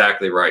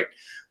exactly right.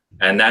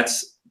 And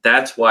that's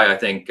why I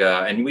think,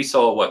 and we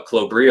saw what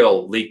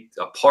Clobriel leaked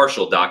a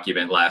partial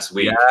document last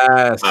week.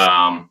 Yes.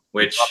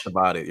 Which talked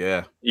about it,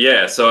 yeah.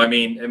 Yeah, so I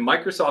mean,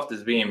 Microsoft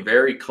is being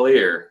very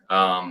clear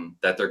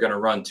that they're going to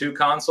run 2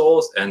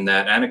 consoles and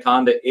that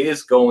Anaconda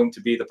is going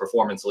to be the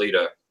performance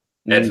leader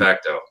de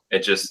facto. It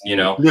just,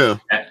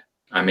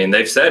 I mean,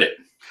 they've said it.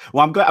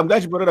 Well, I'm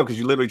glad you brought it up because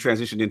you literally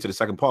transitioned into the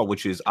second part,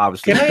 which is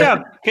obviously. Can I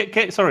add?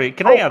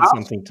 Can I add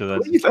something to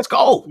that? Please, let's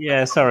go.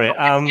 Yeah, sorry.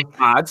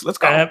 Let's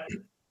go.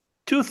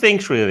 2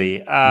 things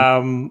really.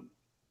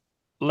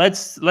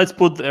 Let's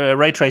put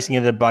ray tracing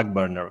in the back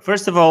burner.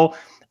 First of all,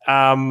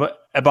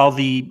 about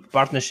the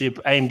partnership,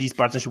 AMD's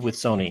partnership with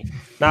Sony.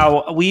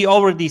 Now, we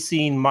already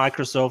seen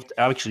Microsoft,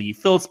 actually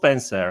Phil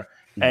Spencer,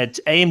 at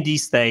AMD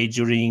stage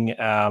during,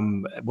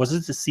 was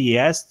it the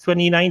CES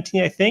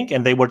 2019, I think?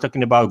 And they were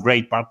talking about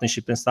great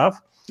partnership and stuff.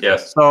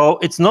 Yes. So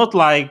it's not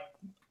like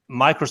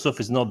Microsoft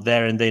is not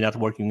there and they're not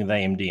working with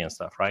AMD and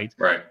stuff, right?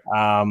 Right.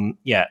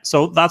 Yeah,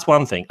 so that's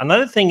one thing.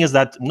 Another thing is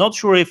that, not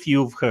sure if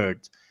you've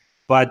heard,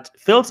 but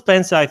Phil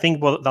Spencer, I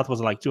think that was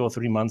like 2 or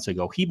 3 months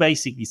ago, he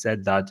basically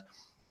said that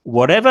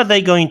whatever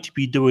they're going to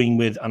be doing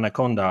with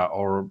Anaconda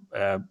or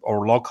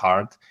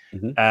Lockhart,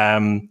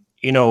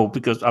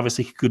 because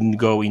obviously he couldn't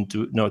go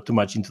into too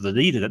much into the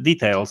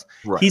details.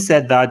 Right. He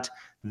said that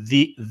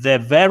the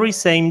very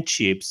same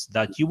chips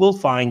that you will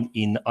find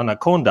in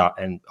Anaconda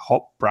and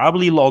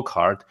probably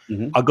Lockhart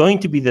are going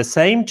to be the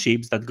same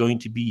chips that are going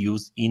to be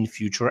used in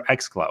future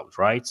xCloud,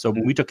 right? So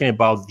we're talking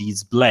about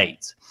these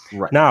blades.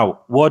 Right.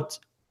 Now,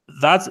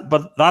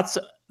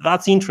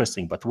 that's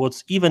interesting. But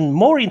what's even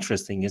more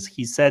interesting is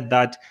he said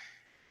that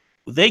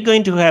they're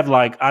going to have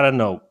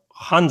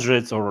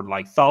hundreds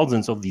or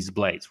thousands of these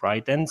blades,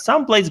 right? And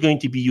some blades going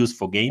to be used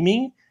for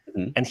gaming.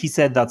 And he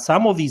said that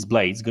some of these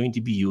blades going to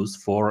be used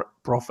for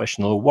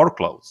professional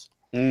workloads.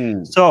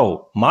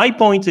 So my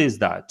point is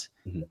that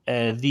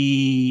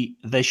the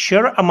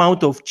sheer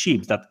amount of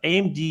chips that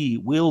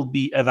AMD will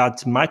be, that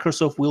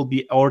Microsoft will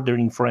be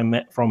ordering from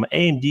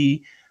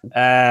AMD,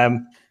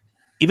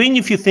 even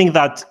if you think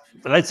that,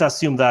 let's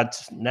assume that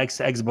next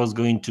Xbox is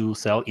going to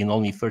sell in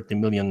only 30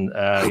 million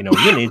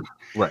units.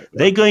 Right.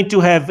 They're going to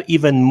have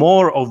even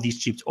more of these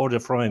chips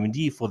ordered from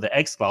AMD for the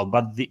xCloud,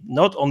 but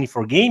not only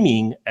for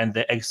gaming and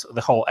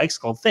the whole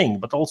xCloud thing,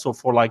 but also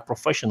for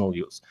professional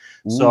use.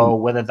 So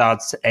whether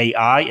that's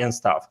AI and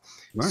stuff.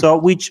 Right. So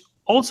which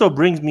also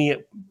brings me,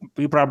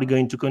 we're probably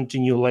going to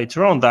continue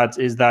later on, that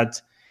is that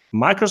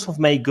Microsoft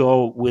may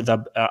go with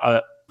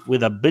a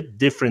bit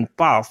different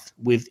path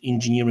with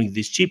engineering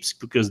these chips,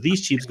 because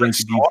these chips going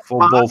to be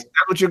for both. Is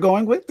that what you're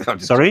going with?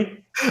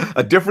 Sorry?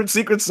 A different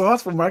secret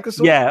sauce from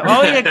Microsoft? Yeah.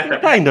 Oh, yeah,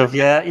 kind of.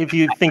 Yeah. If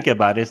you think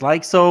about it,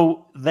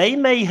 so they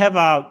may have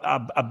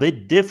a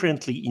bit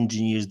differently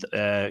engineered,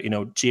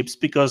 chips,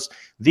 because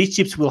these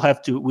chips will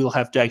have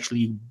to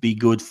actually be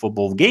good for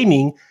both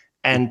gaming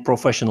and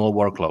professional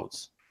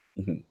workloads.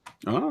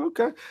 Oh,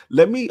 okay.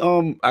 Let me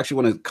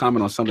actually want to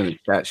comment on something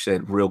that chat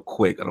said real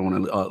quick. I don't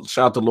want to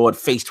shout out to Lord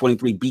Face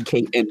 23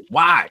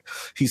 BKNY.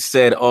 He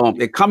said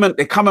they're coming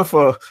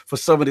for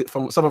some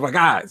of our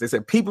guys. They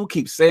said people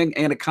keep saying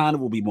Anaconda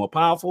will be more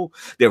powerful.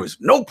 There is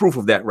no proof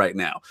of that right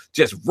now.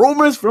 Just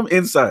rumors from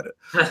insider.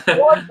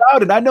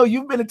 Bowden, I know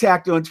you've been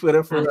attacked on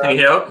Twitter for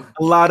a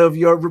lot of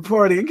your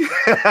reporting.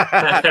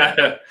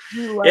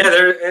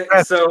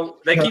 So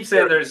they keep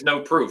saying there's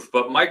no proof,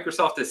 but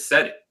Microsoft has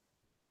said it.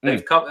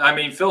 They've come. I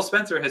mean, Phil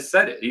Spencer has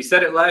said it. He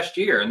said it last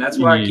year, and that's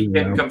why I keep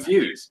getting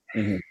confused.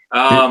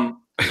 But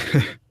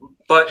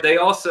they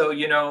also,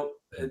 I'm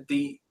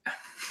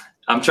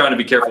trying to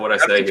be careful what I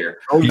say here.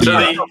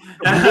 The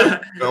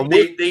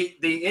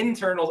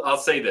internal. I'll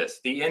say this: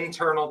 the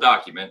internal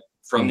document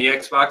from the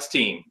Xbox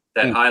team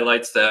that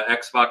highlights the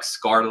Xbox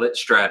Scarlet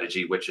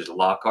strategy, which is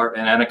Lockhart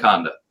and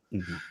Anaconda,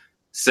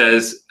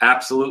 says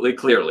absolutely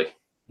clearly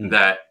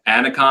that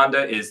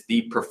Anaconda is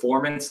the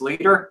performance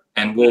leader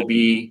and will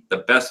be the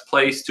best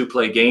place to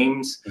play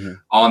games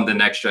on the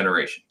next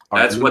generation.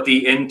 That's what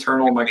the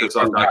internal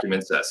Microsoft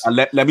document says.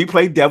 Let me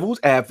play devil's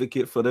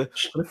advocate for the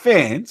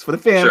fans. For the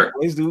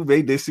fans who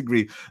may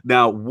disagree.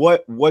 Now,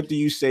 what do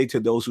you say to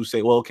those who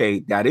say, well, okay,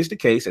 that is the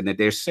case, and that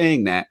they're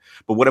saying that,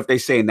 but what if they're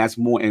saying that's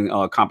more in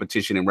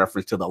competition in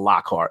reference to the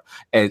Lockhart?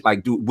 And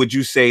like, would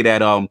you say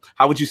that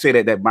how would you say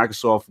that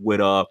Microsoft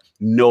would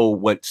know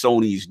what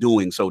Sony's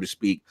doing, so to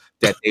speak,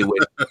 that they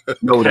would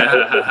know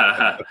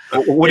that?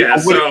 Would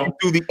it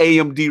through the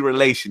AMD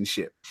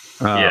relationship?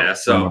 I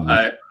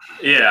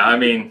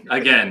mean,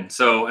 again,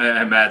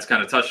 and Mads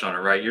kind of touched on it,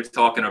 right? You're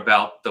talking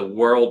about the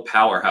world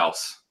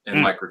powerhouse in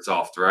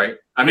Microsoft, right?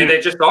 I mean, they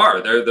just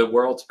are. They're the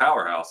world's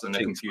powerhouse in the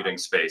computing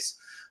space.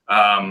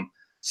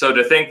 So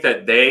to think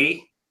that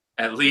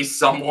at least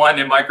someone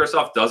in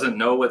Microsoft doesn't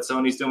know what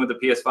Sony's doing with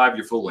the PS5,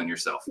 you're fooling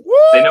yourself. Woo!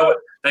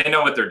 They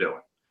know what they're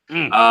doing.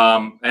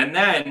 And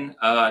then,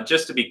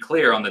 just to be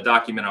clear on the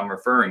document I'm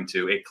referring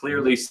to, it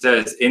clearly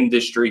says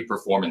industry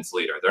performance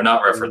leader. They're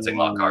not referencing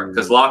Lockhart,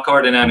 because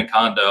Lockhart and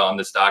Anaconda on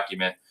this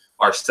document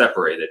are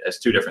separated as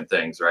two different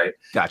things, right?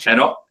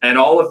 Gotcha. And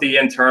all of the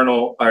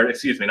internal, or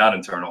excuse me, not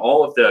internal,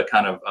 all of the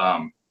kind of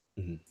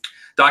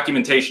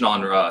documentation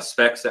on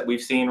specs that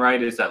we've seen,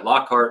 right, is that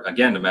Lockhart,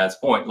 again, to Matt's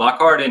point,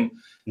 Lockhart and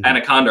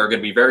Anaconda are going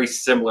to be very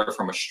similar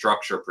from a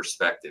structure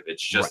perspective.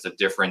 It's just a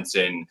difference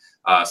in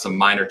some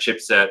minor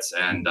chipsets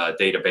and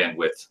data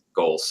bandwidth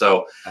goals.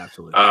 So,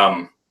 absolutely,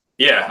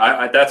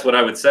 that's what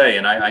I would say.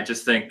 And I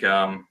just think,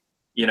 you're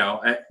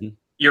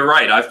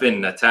right. I've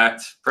been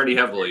attacked pretty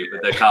heavily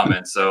with the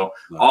comments. So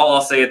all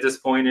I'll say at this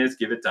point is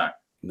give it time.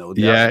 No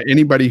doubt. Yeah,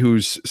 anybody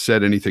who's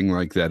said anything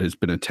like that has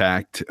been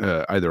attacked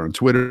either on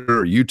Twitter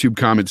or YouTube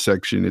comment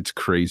section. It's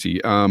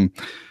crazy.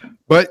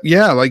 But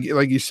yeah, like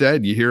you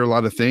said, you hear a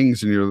lot of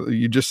things, and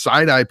you just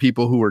side-eye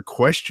people who are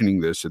questioning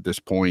this at this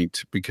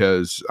point,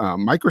 because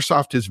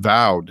Microsoft has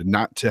vowed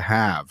not to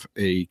have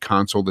a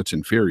console that's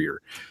inferior,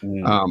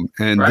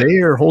 and they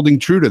are holding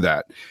true to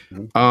that.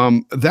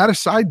 That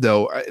aside,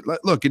 though,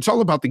 look, it's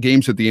all about the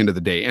games at the end of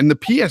the day, and the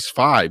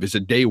PS5 is a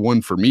day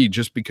one for me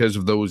just because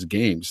of those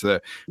games.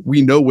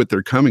 We know what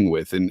they're coming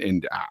with,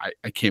 and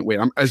I can't wait.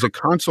 As a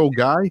console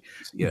guy,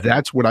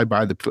 that's what I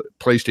buy the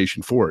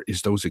PlayStation for,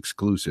 is those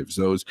exclusives,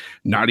 those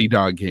Naughty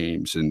Dog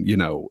games, and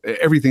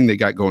everything they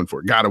got going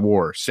for it. God of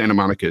War, Santa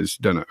Monica has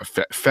done a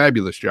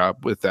fabulous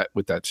job with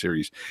that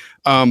series.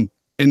 And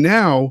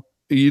now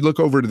you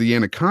look over to the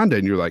Anaconda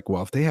and you're like,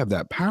 well, if they have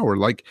that power,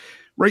 like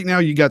right now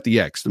you got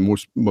the X, the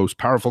most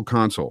powerful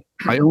console.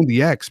 I own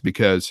the X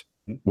because,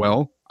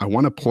 well, I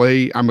want to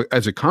play.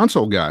 As a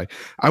console guy,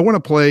 I want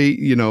to play,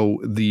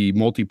 the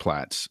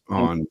multiplats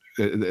on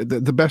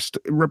the best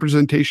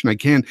representation I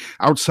can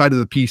outside of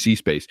the PC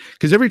space.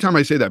 Because every time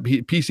I say that,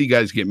 PC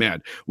guys get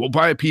mad. Well,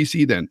 buy a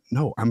PC then.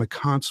 No, I'm a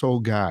console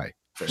guy.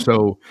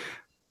 So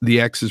the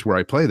X is where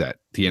I play that.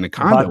 The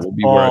Anaconda will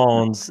be where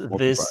I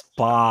this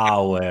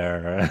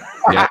power.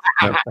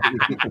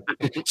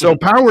 So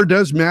power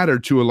does matter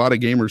to a lot of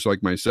gamers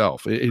like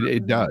myself.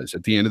 It does.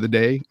 At the end of the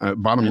day,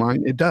 bottom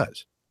line, it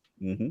does.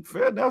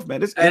 Fair enough,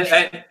 man.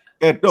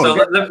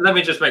 Let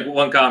me just make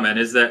one comment,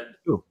 is that,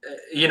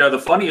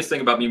 the funniest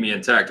thing about me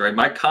being tagged, right?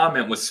 My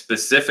comment was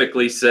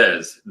specifically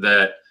says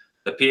that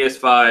the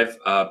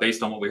PS5,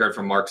 based on what we heard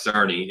from Mark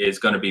Cerny, is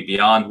going to be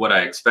beyond what I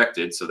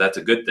expected. So that's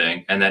a good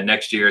thing. And that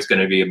next year is going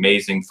to be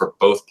amazing for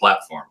both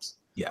platforms.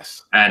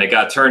 Yes. And it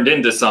got turned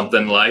into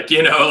something like,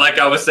 like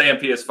I was saying,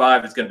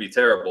 PS5 is going to be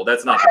terrible.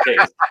 That's not the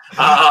case.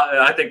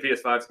 I think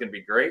PS5 is going to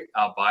be great.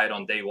 I'll buy it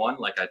on day one,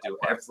 like I do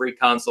every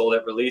console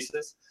that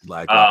releases.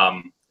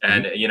 And,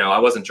 I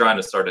wasn't trying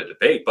to start a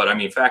debate, but I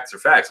mean, facts are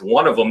facts.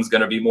 One of them is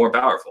going to be more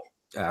powerful.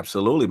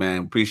 Absolutely,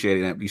 man.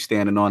 Appreciating that. You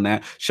standing on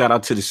that. Shout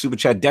out to the super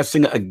chat. Death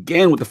Singer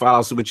again with the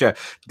 $5 super chat.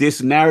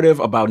 This narrative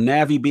about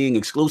Navi being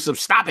exclusive,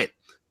 stop it.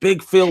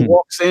 Big Phil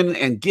walks in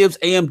and gives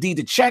AMD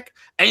the check.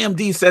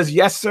 AMD says,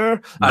 yes, sir.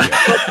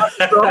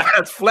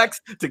 That's flex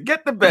to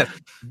get the best.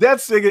 That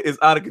Singer is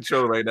out of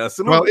control right now.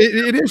 So well,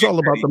 it is all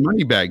about the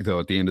money bag, though,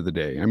 at the end of the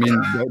day. I mean,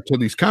 to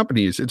these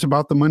companies, it's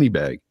about the money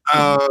bag.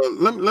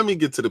 Let me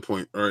get to the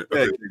point. All right.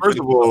 Okay. First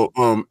of all,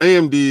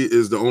 AMD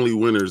is the only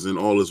winners in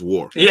all this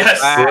war.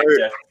 Yes.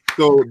 Right?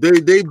 So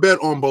they bet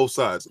on both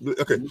sides.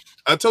 Okay,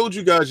 I told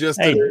you guys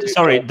yesterday. Hey,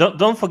 sorry,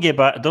 don't forget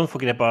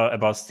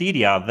about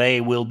Stadia.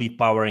 They will be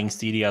powering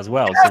Stadia as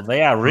well, so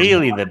they are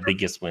really the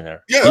biggest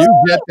winner. Yeah,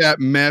 you get that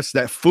mess,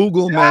 that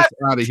Fugel mess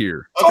out of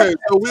here. Okay,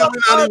 so we're not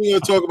even going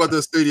to talk about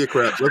the Stadia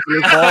crap.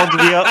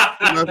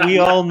 We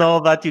all know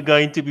that you're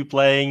going to be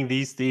playing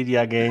these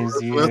Stadia games.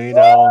 Let's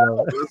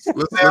not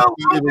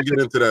even get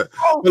into that.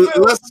 But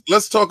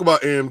let's talk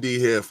about AMD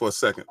here for a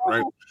second,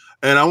 right?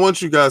 And I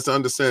want you guys to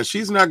understand,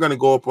 she's not going to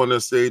go up on that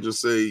stage and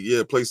say,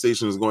 yeah,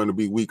 PlayStation is going to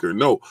be weaker.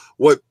 No,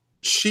 what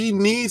she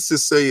needs to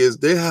say is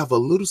they have a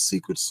little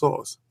secret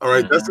sauce. All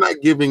right. That's not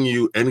giving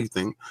you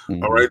anything.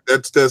 All right.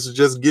 That's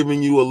just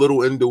giving you a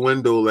little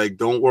innuendo, like,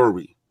 don't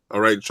worry.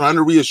 All right. Trying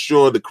to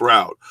reassure the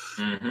crowd.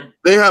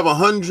 They have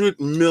 100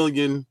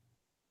 million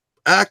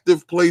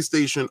active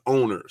PlayStation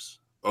owners.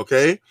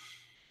 Okay.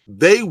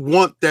 They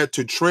want that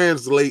to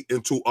translate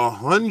into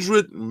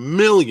 100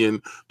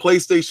 million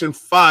PlayStation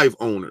 5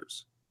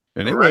 owners.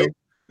 And all right?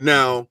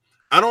 Now,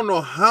 I don't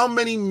know how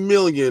many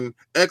million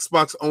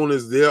Xbox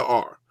owners there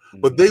are,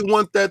 but they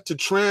want that to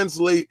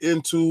translate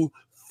into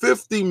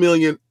 50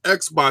 million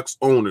Xbox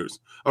owners.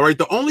 All right.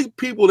 The only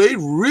people they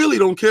really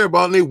don't care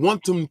about and they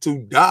want them to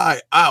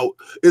die out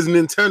is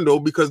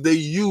Nintendo because they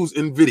use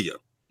NVIDIA.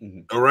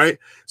 All right.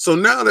 So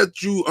now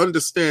that you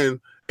understand,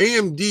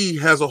 AMD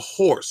has a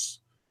horse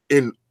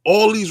in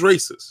all these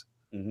races.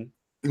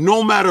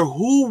 No matter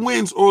who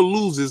wins or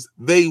loses,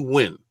 they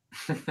win.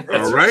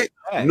 All right.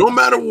 No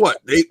matter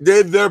what,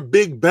 they're their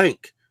big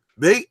bank.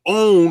 They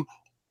own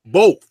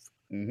both.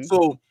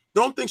 So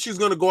don't think she's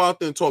going to go out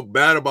there and talk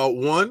bad about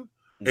one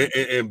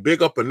and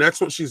big up the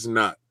next one. She's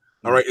not.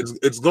 All right.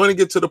 It's going to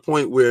get to the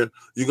point where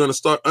you're going to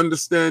start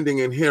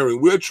understanding and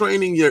hearing. We're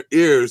training your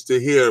ears to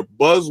hear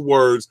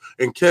buzzwords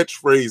and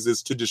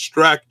catchphrases to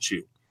distract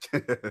you.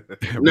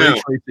 Now,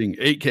 racing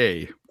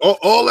 8K.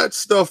 All that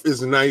stuff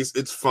is nice.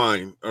 It's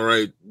fine. All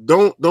right.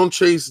 Don't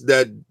chase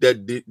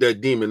that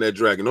demon, that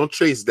dragon. Don't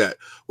chase that.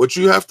 What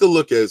you have to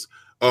look is,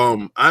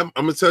 I'm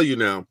gonna tell you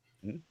now.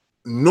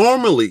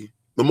 Normally,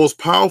 the most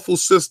powerful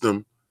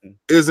system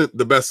isn't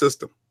the best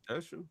system.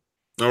 That's true.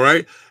 All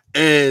right.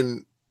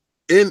 And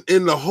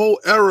in the whole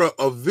era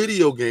of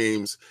video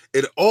games,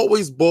 it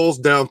always boils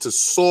down to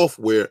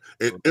software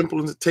and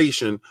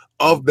implementation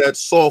of that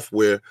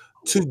software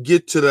to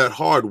get to that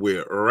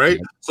hardware. All right.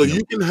 So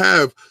you can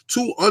have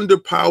two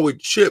underpowered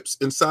chips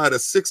inside a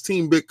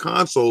 16-bit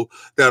console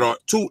that are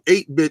two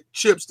 8-bit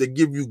chips that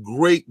give you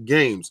great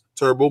games,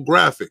 turbo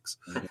graphics.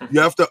 You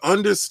have to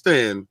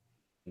understand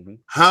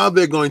how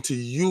they're going to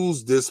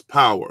use this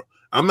power.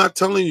 I'm not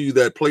telling you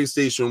that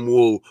PlayStation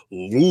will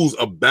lose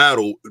a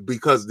battle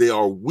because they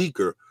are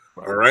weaker.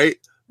 All right.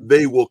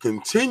 They will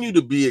continue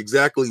to be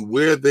exactly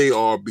where they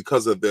are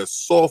because of their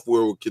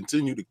software will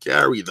continue to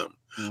carry them.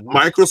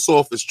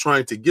 Microsoft is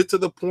trying to get to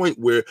the point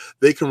where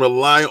they can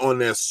rely on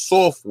their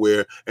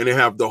software and they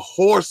have the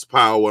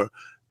horsepower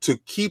to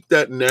keep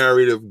that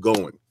narrative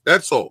going.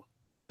 That's all.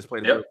 Let's play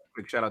the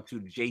quick shout out to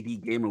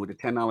JD Gamer with the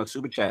 $10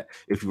 super chat.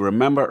 If you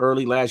remember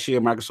early last year,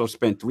 Microsoft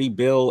spent $3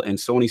 billion and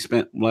Sony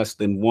spent less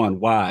than $1 billion.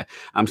 Why?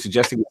 I'm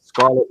suggesting that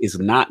Scarlet is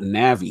not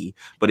Navi,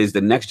 but is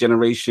the next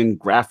generation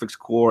graphics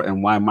core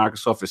and why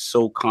Microsoft is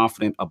so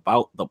confident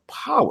about the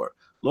power.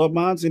 Lord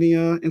Mods, any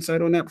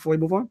insight on that before we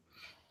move on?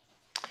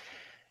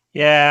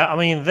 Yeah, I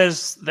mean,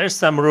 there's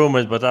some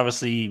rumors, but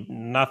obviously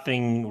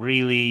nothing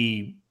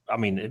really. I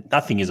mean,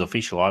 nothing is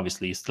official.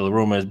 Obviously, still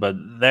rumors, but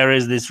there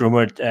is this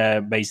rumor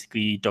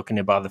basically talking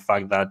about the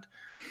fact that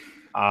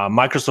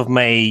Microsoft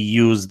may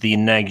use the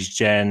next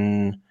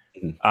gen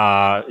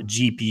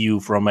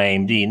GPU from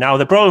AMD. Now,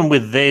 the problem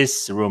with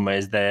this rumor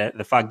is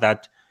the fact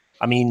that,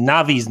 I mean,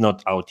 Navi is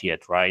not out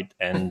yet, right?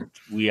 And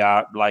we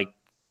are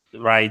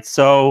right.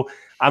 So,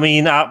 I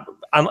mean,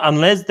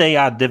 unless they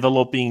are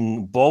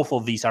developing both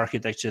of these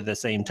architectures at the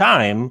same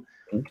time,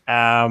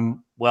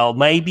 well,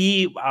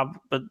 maybe,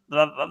 but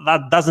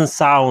that doesn't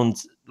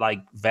sound like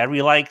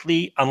very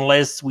likely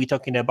unless we're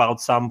talking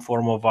about some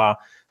form of a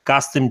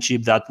custom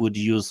chip that would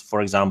use,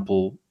 for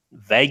example,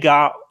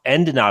 Vega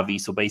and Navi,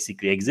 so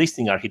basically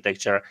existing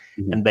architecture,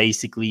 and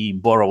basically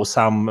borrow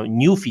some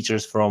new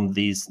features from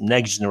this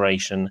next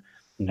generation,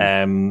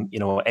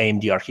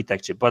 AMD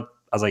architecture. But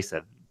as I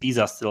said, these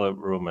are still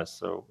rumors,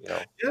 so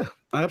Yeah,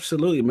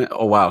 absolutely, man.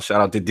 Oh wow! Shout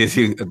out to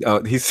Dizzy.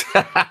 He's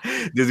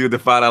Dizzy with the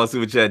 $5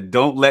 super chat.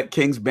 Don't let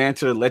King's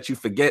banter let you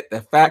forget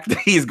the fact that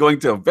he's going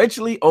to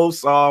eventually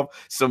solve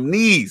some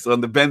knees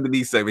on the bend the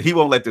knee segment. He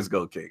won't let this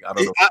go, King. I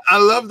don't know. I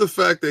love the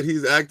fact that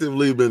he's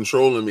actively been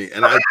trolling me,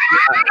 and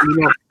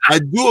I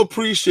do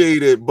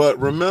appreciate it. But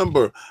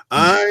remember,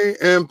 I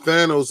am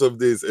Thanos of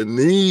this, and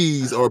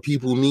these are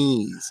people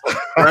knees,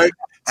 right?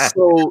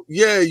 So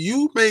yeah,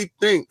 you may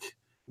think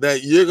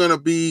that you're going to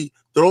be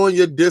throwing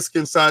your disc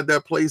inside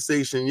that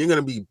PlayStation. You're going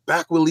to be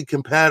backwardly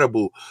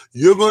compatible.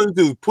 You're going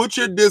to put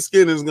your disc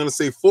in and it's going to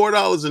say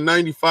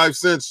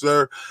 $4.95,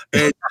 sir.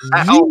 And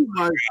you,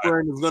 my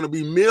friend, is going to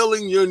be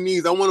mailing your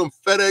knees. I want them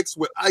FedEx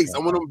with ice. I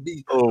want them to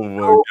be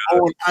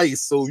on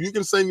ice. So you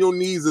can send your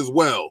knees as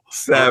well.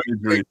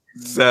 Savagery.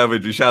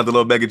 Savagery. Shout out to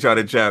little Megatron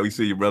in chat. We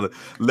see you, brother.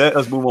 Let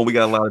us move on. We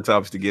got a lot of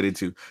topics to get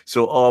into.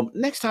 So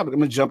next topic, I'm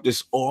going to jump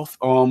this off.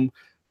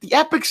 The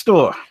Epic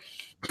Store.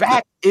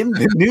 Back in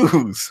the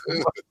news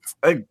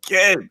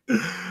again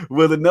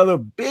with another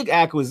big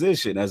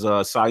acquisition as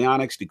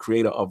Psyonix, the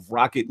creator of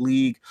Rocket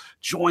League,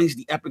 joins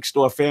the Epic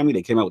Store family.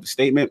 They came out with a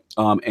statement,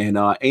 and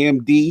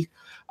AMD.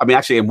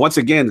 And once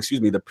again, the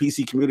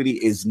PC community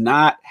is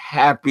not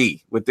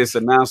happy with this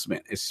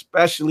announcement,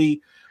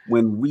 especially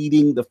when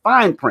reading the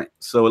fine print.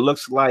 So it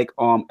looks like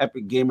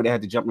Epic Gamer, they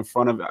had to jump in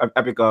front of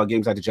Epic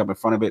Games had to jump in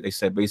front of it. They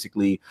said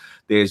basically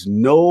there's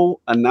no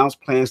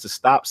announced plans to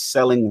stop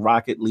selling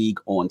Rocket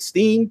League on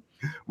Steam.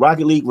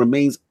 Rocket League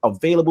remains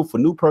available for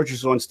new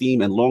purchases on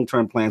Steam, and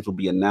long-term plans will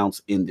be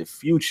announced in the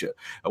future.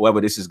 However,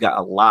 this has got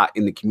a lot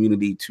in the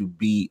community to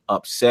be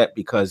upset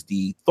because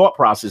the thought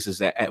process is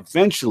that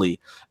eventually,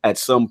 at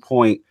some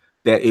point,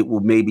 that it will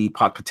maybe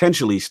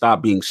potentially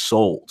stop being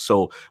sold.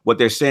 So what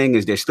they're saying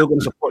is they're still going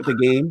to support the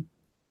game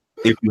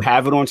if you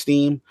have it on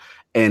Steam,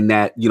 and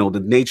that, you know, the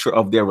nature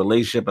of their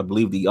relationship. I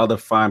believe the other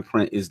fine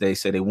print is they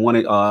said they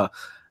wanted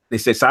they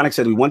said Sonic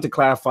said we want to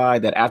clarify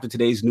that after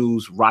today's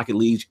news, Rocket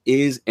League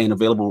remains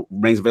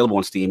available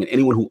on Steam, and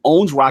anyone who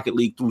owns Rocket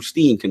League through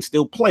Steam can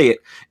still play it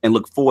and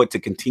look forward to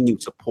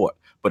continued support.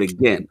 But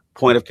again,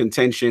 point of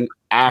contention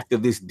after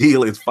this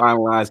deal is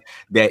finalized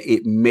that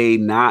it may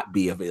not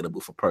be available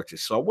for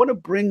purchase. So I want to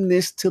bring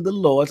this to the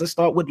Lords. Let's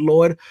start with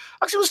Lord.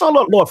 Actually, let's start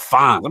with Lord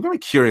Fonz. I'm very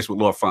curious with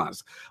Lord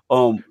Fonz.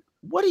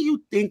 What do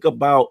you think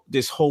about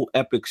this whole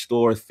Epic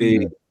Store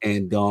thing?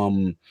 And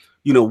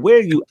you know, where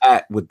are you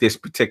at with this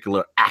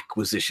particular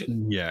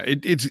acquisition? Yeah,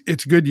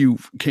 it's good you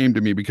came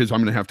to me, because I'm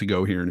going to have to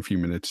go here in a few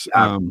minutes.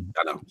 I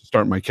know.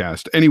 Start my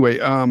cast. Anyway,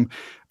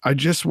 I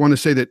just want to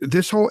say that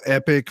this whole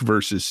Epic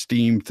versus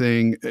Steam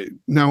thing.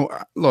 Now,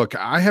 look,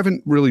 I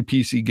haven't really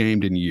PC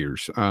gamed in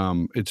years.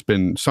 It's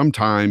been some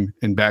time,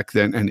 and back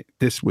then, and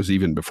this was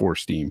even before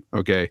Steam.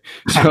 Okay,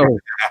 so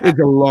it's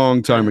a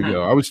long time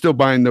ago. I was still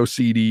buying those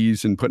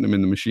CDs and putting them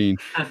in the machine.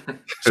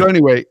 So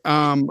anyway,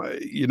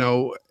 you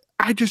know,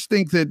 I just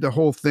think that the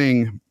whole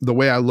thing, the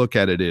way I look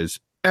at it is,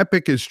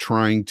 Epic is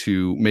trying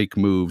to make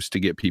moves to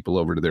get people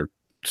over to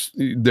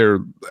their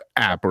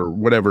app or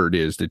whatever it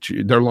is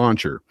their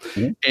launcher.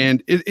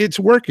 And it's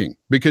working,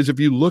 because if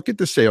you look at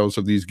the sales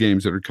of these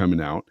games that are coming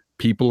out,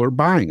 people are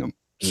buying them.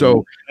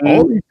 So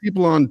all these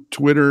people on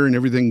Twitter and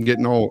everything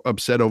getting all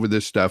upset over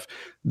this stuff,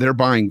 they're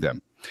buying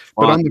them.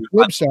 But on the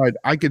flip side,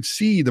 I could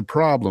see the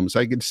problems.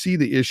 I could see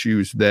the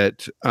issues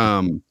that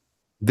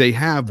they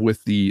have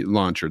with the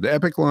launcher. The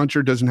Epic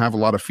launcher doesn't have a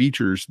lot of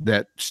features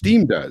that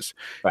Steam does.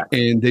 Right.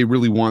 And they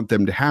really want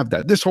them to have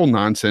that. This whole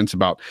nonsense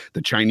about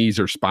the Chinese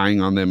are spying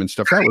on them and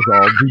stuff, that was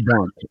all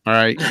debunked. All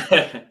right.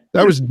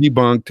 That was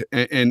debunked.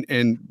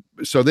 And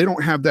so they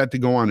don't have that to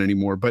go on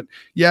anymore. But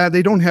yeah,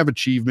 they don't have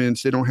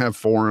achievements. They don't have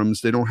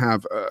forums. They don't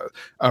have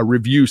a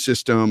review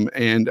system.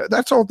 And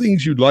that's all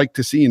things you'd like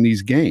to see in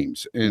these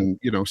games. And,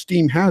 you know,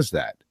 Steam has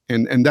that.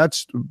 And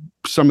that's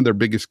some of their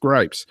biggest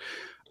gripes.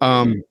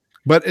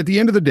 But at the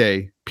end of the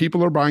day,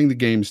 people are buying the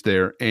games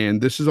there,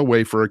 and this is a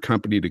way for a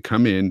company to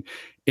come in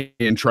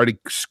and try to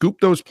scoop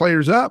those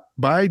players up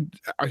by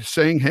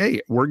saying, hey,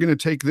 we're going to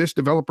take this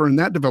developer and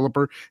that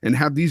developer and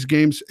have these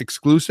games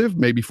exclusive,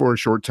 maybe for a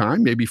short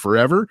time, maybe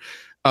forever,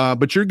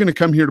 but you're going to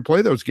come here to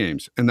play those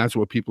games. And that's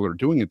what people are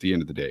doing at the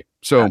end of the day.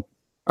 So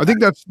I think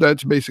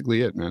that's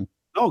basically it, man.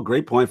 Oh,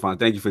 great point, Fon.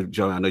 Thank you for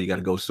joining. I know you got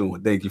to go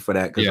soon. Thank you for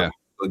that. Yeah.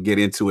 Get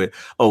into it.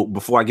 Oh,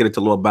 before I get into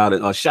Lord about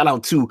it, shout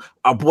out to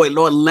our boy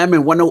Lord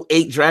Lemon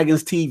 108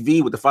 Dragons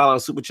TV with the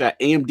 $5 super chat.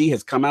 AMD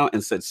has come out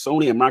and said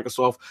Sony and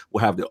Microsoft will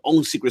have their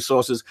own secret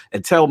sources,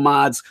 and tell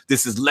Mods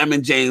this is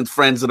Lemon James,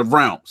 friends of the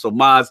realm. So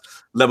Mods,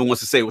 Lemon wants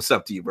to say what's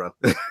up to you, bro.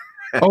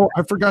 Oh,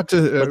 I forgot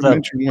to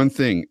mention one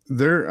thing.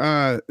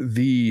 There,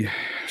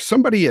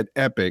 somebody at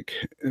Epic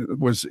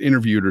was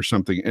interviewed or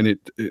something,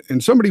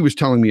 and somebody was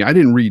telling me, I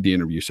didn't read the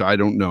interview, so I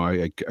don't know.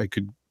 I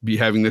could be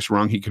having this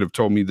wrong. He could have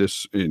told me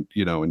this, and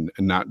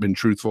not been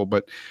truthful.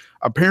 But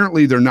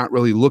apparently, they're not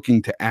really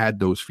looking to add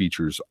those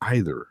features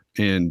either.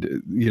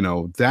 And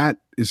that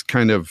is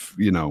kind of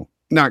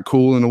not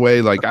cool in a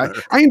way. Like I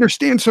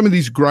understand some of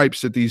these gripes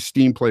that these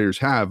Steam players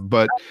have,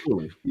 but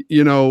it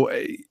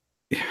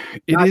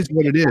is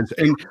what it is.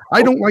 And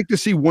I don't like to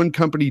see one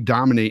company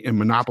dominate and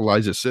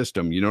monopolize a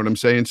system. You know what I'm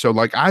saying? So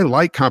like, I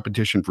like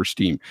competition for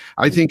Steam.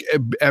 I think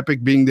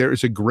Epic being there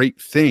is a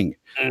great thing,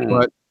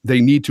 but they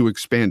need to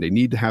expand. They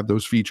need to have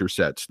those feature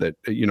sets that,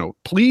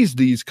 please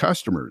these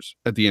customers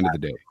at the end of the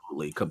day.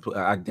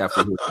 I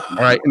definitely. All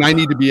right. And I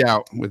need to be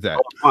out with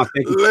that.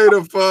 Later,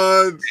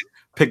 Fonz.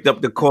 Picked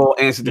up the call,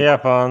 answered the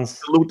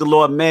Fonz. Salute the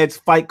Lord Meds,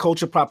 Fight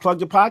Culture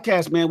Plug your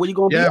podcast, man. Where you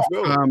going to be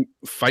on?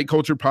 Fight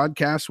Culture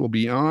Podcast will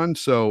be on.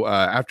 So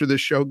after this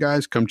show,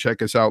 guys, come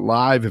check us out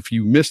live. If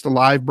you missed the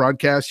live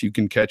broadcast, you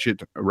can catch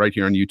it right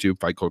here on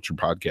YouTube, Fight Culture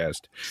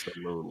Podcast.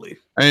 Absolutely.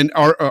 And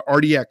our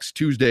RDX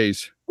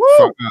Tuesdays,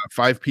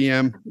 5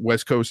 p.m.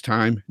 West Coast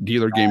time,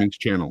 Dealer Gaming's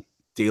channel.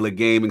 Dealer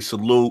Gaming,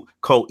 salute.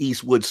 Cole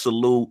Eastwood,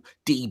 salute.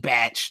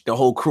 D-Batch, the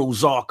whole crew,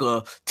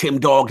 Zarka, Tim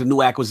Dog, the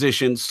new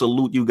acquisition.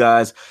 Salute you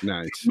guys.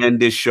 Nice. And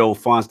this show.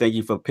 Fonz, thank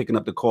you for picking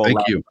up the call. Thank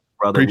you.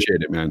 Brother.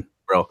 Appreciate it, man.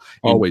 Bro.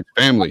 Always.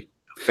 Family.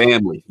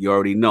 You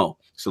already know.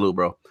 Salute,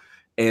 bro.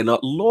 And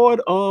Lord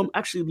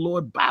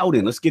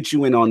Bowden, let's get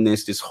you in on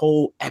this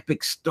whole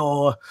Epic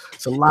store.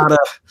 It's a lot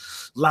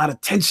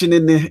of tension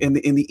in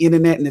the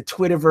internet and the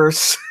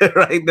Twitterverse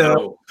right now.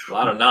 Oh, a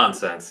lot of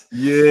nonsense.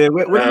 Yeah,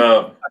 where are you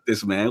at with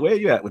this, man? Where are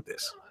you at with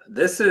this?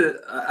 This is,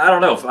 I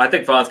don't know. I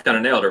think Fonz kind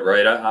of nailed it,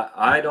 right?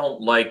 I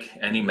don't like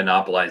any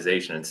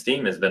monopolization, and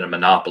Steam has been a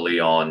monopoly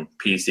on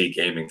PC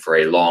gaming for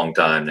a long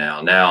time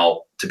now.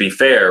 Now, to be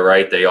fair,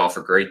 right, they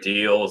offer great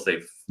deals.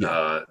 They've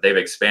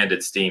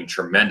expanded Steam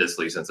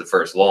tremendously since the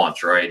first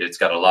launch, right? It's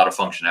got a lot of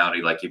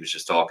functionality like he was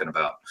just talking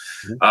about.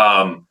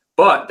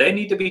 But they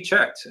need to be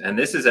checked. And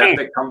this is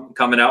Epic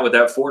coming out with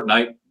that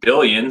Fortnite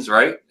billions,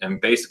 right? And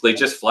basically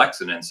just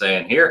flexing and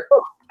saying,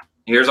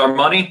 here's our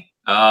money.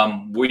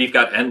 We've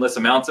got endless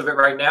amounts of it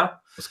right now.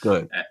 That's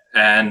good.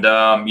 And,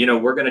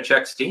 we're going to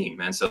check Steam.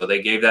 And so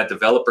they gave that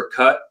developer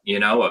cut,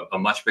 a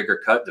much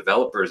bigger cut.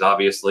 Developers,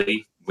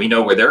 obviously, we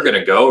know where they're going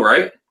to go,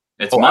 right?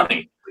 It's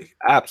money.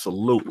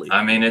 Absolutely.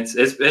 I mean, it's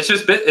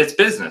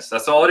business.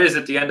 That's all it is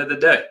at the end of the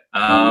day.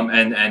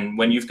 And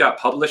when you've got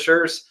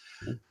publishers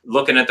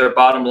looking at their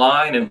bottom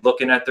line and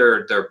looking at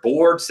their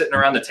board sitting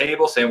around the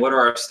table saying, what are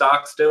our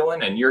stocks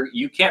doing? And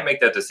you can't make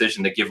that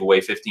decision to give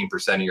away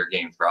 15% of your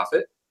game's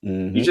profit.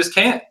 You just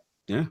can't.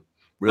 Yeah.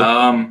 Really?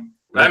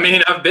 I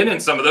mean, I've been in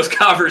some of those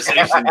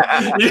conversations.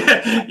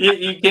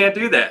 You can't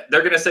do that.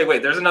 They're going to say,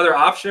 wait, there's another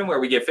option where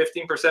we get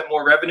 15%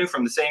 more revenue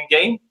from the same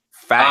game.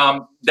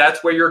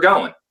 That's where you're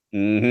going.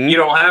 You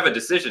don't have a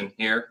decision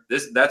here.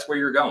 That's where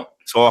you're going.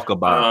 Talk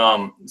about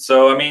it.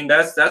 So I mean,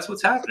 that's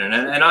what's happening.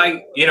 And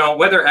I,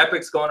 whether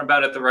Epic's going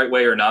about it the right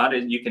way or not,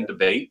 you can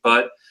debate,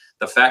 but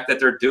the fact that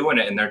they're doing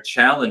it and they're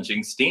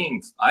challenging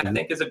Steam, I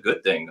think is a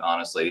good thing,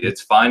 honestly. It's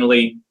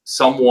finally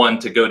someone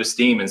to go to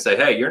Steam and say,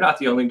 hey, you're not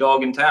the only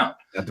dog in town.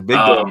 That's the big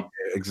dog.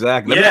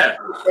 Exactly. Yeah.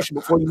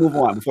 Before you move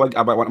on,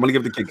 I'm going to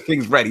give the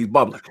King's ready. He's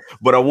bubbling.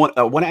 But I want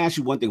to ask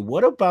you one thing.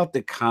 What about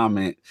the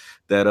comment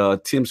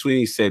that Tim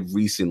Sweeney said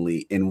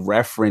recently in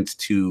reference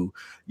to,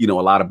 a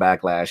lot of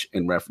backlash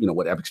and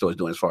what Epic Store is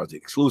doing as far as the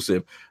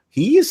exclusive?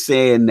 He is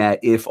saying that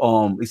if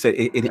he said,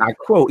 I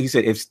quote, he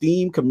said, if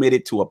Steam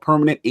committed to a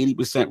permanent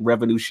 80%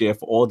 revenue share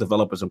for all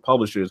developers and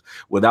publishers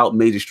without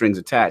major strings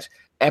attached,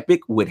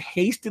 Epic would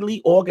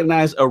hastily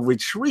organize a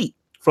retreat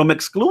from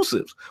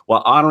exclusives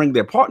while honoring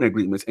their partner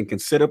agreements and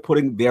consider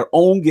putting their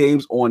own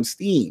games on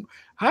Steam.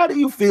 How do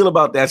you feel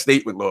about that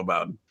statement, Lord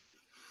Bowden?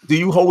 Do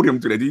you hold him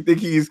to that? Do you think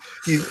he's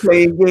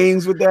playing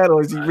games with that,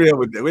 or is he real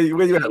with that? Where you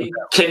at with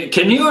that?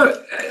 Can you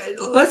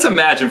let's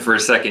imagine for a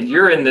second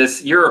you're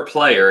a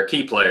player, a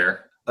key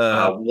player,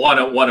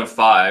 one of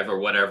 5 or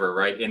whatever,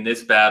 right, in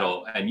this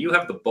battle, and you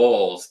have the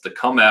balls to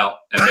come out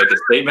and make a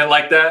statement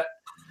like that.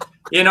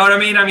 You know what I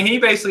mean? I mean, he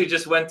basically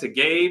just went to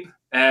Gabe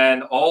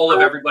and all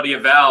of everybody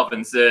at Valve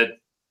and said,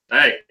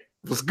 hey,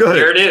 what's good?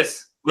 Here it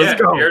is. Let's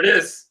go. Here it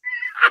is.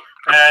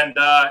 And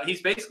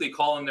he's basically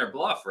calling their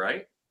bluff,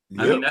 right?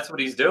 Yep. I mean, that's what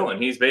he's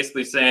doing. He's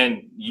basically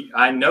saying,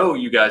 I know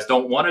you guys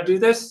don't want to do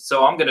this,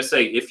 so I'm going to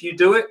say, if you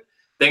do it,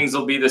 things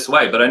will be this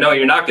way. But I know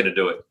you're not going to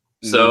do it.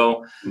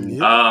 So,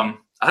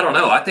 I don't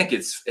know. I think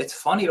it's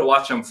funny to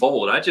watch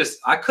unfold.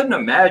 I couldn't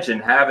imagine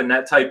having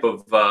that type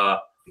of, money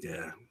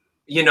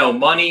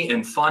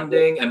and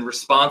funding and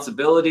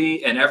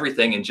responsibility and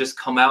everything, and just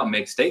come out and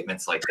make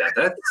statements like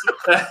that.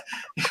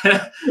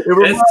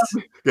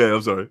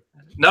 I'm sorry.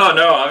 No,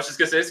 I was just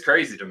gonna say it's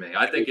crazy to me.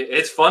 I think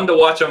it's fun to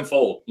watch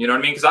unfold. You know what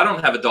I mean? Because I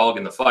don't have a dog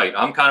in the fight.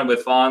 I'm kind of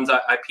with Fonz.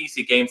 I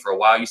PC game for a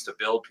while. I used to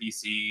build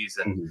PCs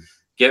and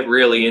get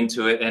really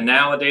into it. And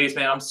nowadays,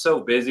 man, I'm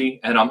so busy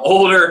and I'm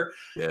older,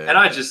 and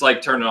I just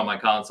like turning on my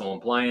console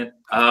and playing.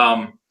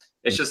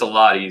 It's just a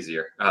lot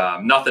easier.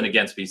 Nothing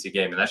against PC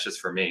gaming. That's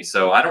just for me.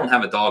 So I don't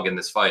have a dog in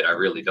this fight. I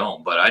really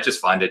don't. But I just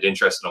find it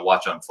interesting to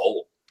watch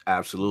unfold.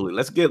 Absolutely.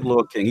 Let's get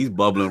Lord King. He's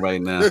bubbling right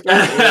now.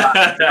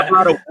 I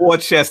brought a war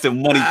chest of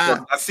money. I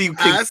see you,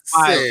 King. I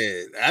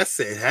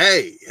said,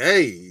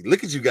 hey,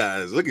 look at you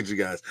guys.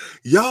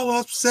 Y'all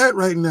upset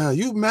right now.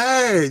 You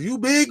mad. You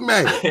big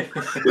mad.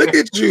 Look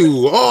at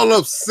you, all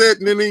upset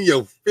and in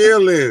your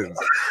feelings.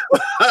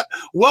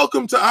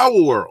 Welcome to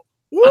our world.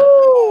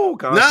 Woo!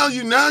 Now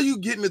you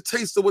getting a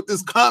taste of what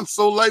this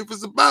console life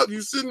is about.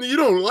 You sitting there, you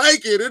don't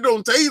like it. It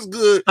don't taste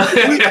good.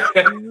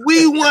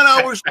 We want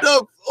our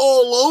stuff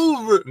all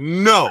over.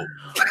 No,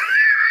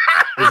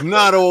 it's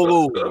not all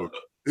over.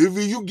 If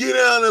you get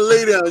down and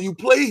lay down, you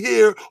play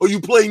here or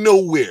you play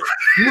nowhere.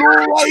 You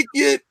don't like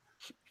it.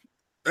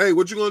 Hey,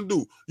 what you gonna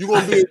do? You're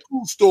gonna be in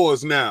 2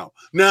 stores now.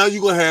 Now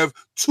you're gonna have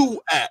 2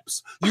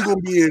 apps. You're gonna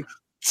be in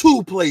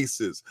 2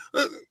 places.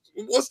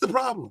 What's the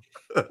problem?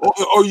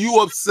 Or are you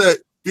upset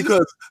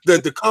because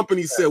that the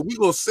company said we're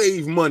gonna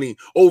save money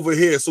over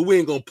here, so we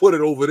ain't gonna put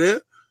it over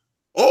there?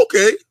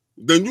 Okay,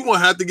 then you're gonna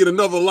have to get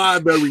another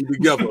library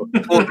together on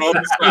the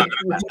other side.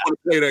 You want to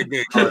play that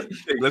game? Right.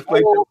 Let's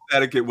play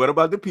etiquette. What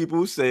about the people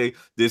who say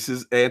this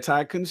is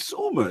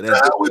anti-consumer? That's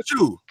not with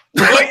you.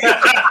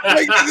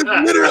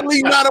 It's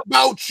literally not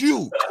about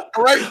you.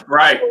 All right,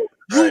 right.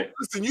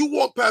 Listen. You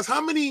walk past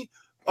how many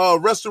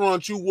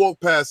restaurants you walk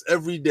past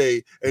every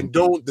day and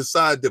don't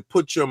decide to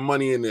put your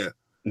money in there.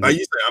 Like you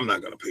say, I'm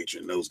not gonna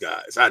patron those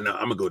guys. I know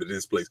I'm gonna go to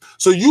this place.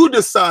 So you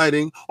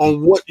deciding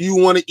on what you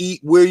want to eat,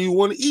 where you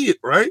want to eat it,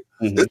 right?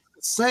 It's the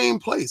same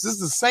place. It's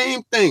the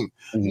same thing.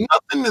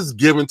 Nothing is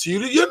given to you.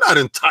 You're not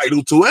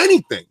entitled to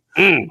anything.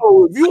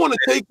 So if you want to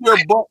take your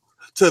bucks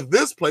to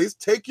this place,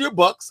 take your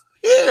bucks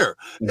here.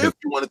 If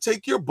you want to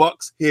take your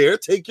bucks here,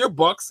 take your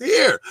bucks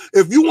here.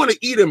 If you want to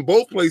eat in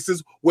both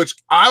places, which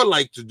I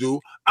like to do,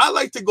 I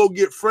like to go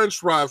get French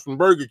fries from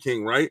Burger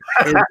King, right?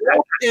 And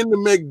walk into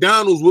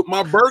McDonald's with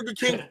my Burger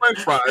King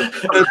French fries and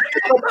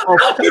pick up a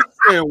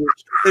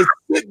sandwich and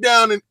sit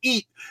down and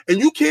eat. And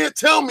you can't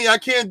tell me I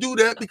can't do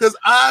that because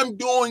I'm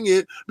doing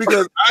it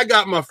because I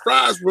got my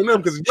fries from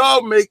them because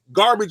y'all make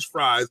garbage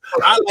fries.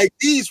 I like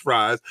these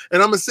fries,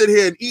 and I'm going to sit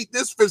here and eat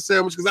this fish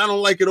sandwich because I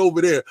don't like it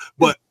over there.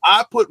 But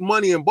I put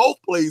money in both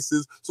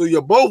places, so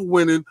you're both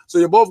winning, so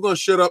you're both going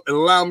to shut up and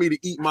allow me to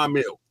eat my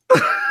meal.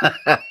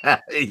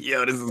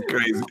 Yo, this is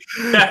crazy.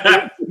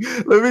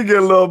 Let me get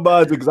a little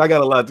Mods because I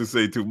got a lot to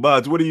say too.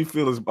 Mods, what do you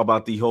feel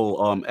about the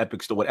whole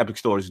Epic Store? What Epic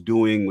Store is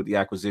doing with the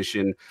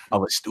acquisition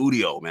of a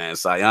studio, man,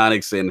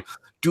 Psyonix, and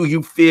do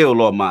you feel,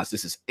 Lord Mods,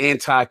 this is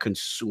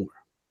anti-consumer?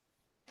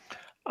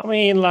 I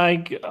mean,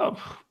 like,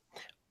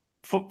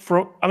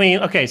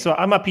 okay, so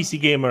I'm a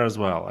PC gamer as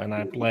well, and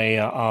I play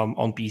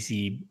on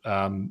PC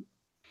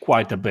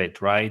quite a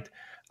bit, right?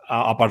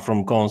 Apart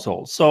from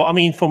consoles. So, I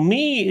mean, for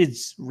me,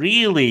 it's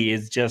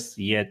just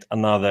yet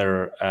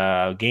another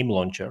game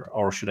launcher,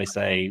 or should I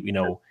say,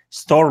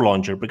 store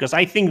launcher, because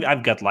I think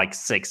I've got like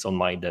 6 on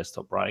my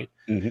desktop, right?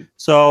 Mm-hmm.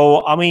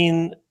 So, I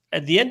mean,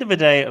 at the end of the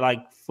day,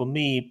 like for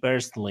me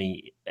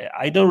personally,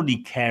 I don't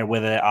really care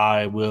whether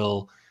I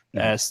will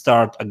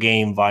start a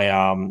game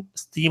via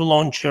Steam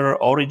launcher,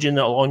 Origin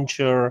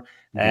launcher,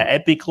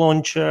 Epic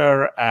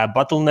launcher,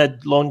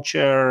 Battle.net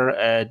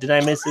launcher. Did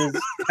I miss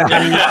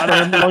any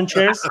other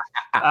launchers?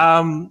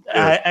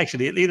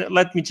 Actually,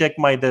 let me check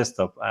my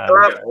desktop.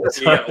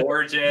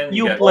 Origin.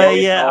 You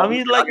play, I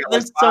mean, like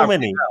there's so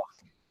many.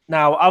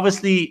 Now,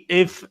 obviously,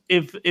 if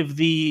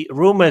the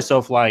rumors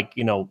of like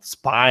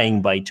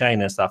spying by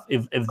China and stuff,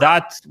 if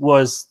that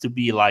was to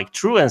be like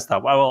true and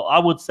stuff, I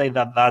would say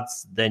that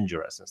that's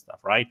dangerous and stuff,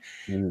 right?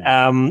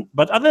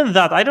 But other than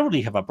that, I don't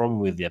really have a problem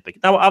with the Epic.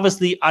 Now,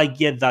 obviously, I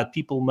get that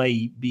people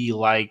may be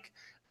like,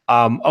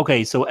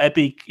 okay, so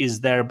Epic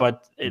is there,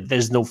 but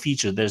there's no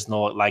feature, there's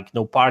no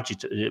party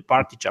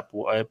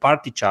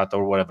chat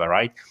or whatever,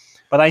 right?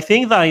 But I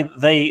think that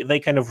they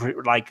kind of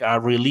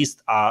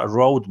released a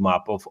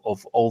roadmap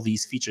of all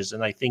these features,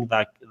 and I think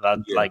that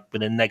like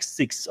within the next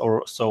 6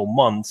 or so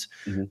months,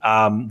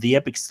 the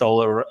Epic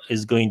Store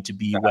is going to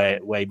be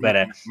way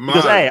better.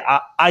 Because hey,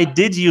 I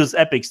did use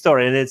Epic Store,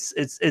 and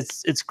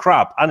it's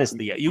crap.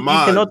 Honestly, you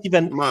cannot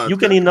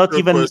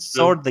even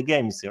sort the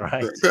games,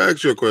 right? Can I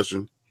ask you a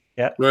question?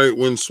 Yeah. Right.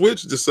 When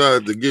Switch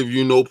decides to give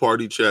you no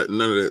party chat,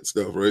 none of that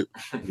stuff, right?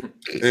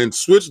 And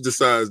Switch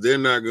decides they're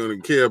not going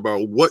to care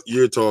about what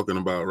you're talking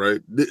about,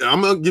 right?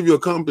 I'm going to give you a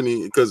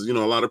company because, a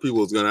lot of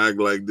people is going to act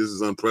like this is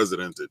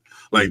unprecedented.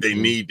 Like they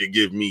need to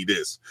give me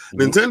this.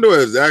 Nintendo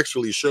has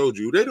actually showed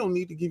you they don't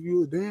need to give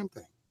you a damn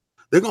thing.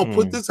 They're going to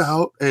put this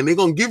out and they're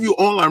going to give you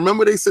online.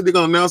 Remember they said they're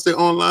going to announce their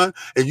online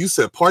and you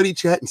said party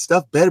chat and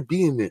stuff better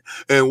be in there.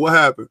 And what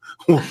happened?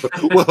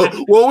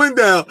 well, went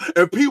down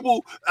and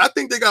people, I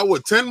think they got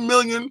 10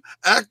 million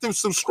active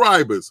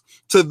subscribers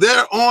to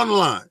their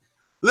online.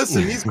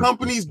 Listen, these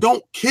companies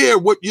don't care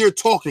what you're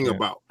talking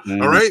about.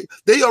 All right.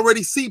 They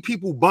already see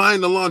people buying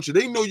the launcher.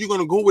 They know you're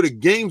going to go where the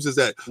games is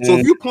at. So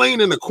if you're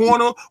playing in the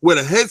corner with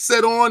a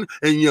headset on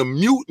and you're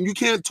mute and you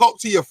can't talk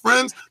to your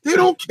friends, they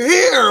don't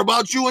care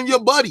about you and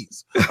your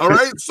buddies. All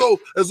right. So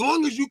as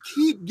long as you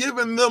keep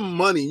giving them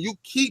money, you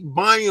keep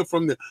buying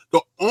from them,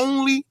 the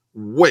only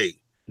way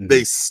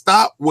they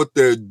stop what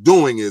they're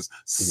doing is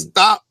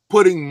stop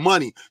putting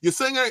money. You're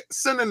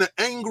sending an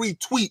angry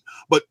tweet,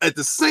 but at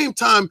the same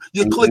time,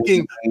 you're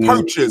clicking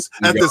purchase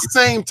at the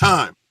same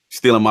time.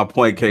 Stealing my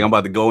point, K. I'm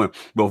about to go in.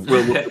 But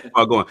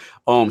we're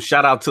going.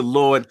 Shout out to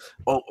Lord.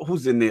 Oh,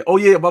 who's in there? Oh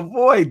yeah, my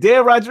boy,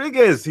 Dan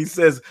Rodriguez. He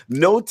says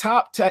no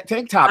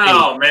tank top.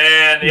 Oh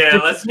man, yeah.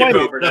 Let's skip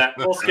over that.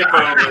 We'll skip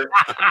over.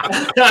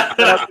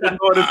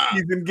 Lord of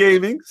Season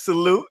Gaming.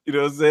 Salute. You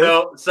know what I'm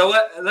saying? So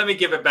let me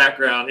give it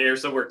background here,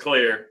 so we're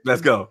clear.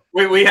 Let's go.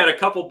 We had a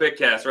couple big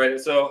casts, right?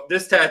 So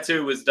this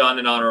tattoo was done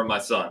in honor of my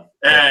son,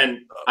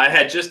 and I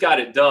had just got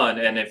it done.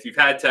 And if you've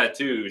had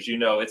tattoos,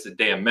 it's a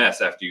damn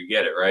mess after you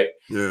get it, right?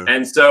 Yeah.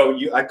 And so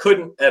I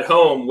couldn't at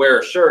home wear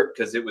a shirt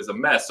because it was a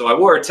mess. So I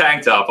wore a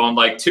tank top on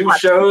like 2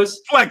 shows.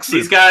 Flexes.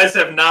 These guys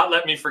have not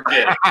let me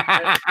forget.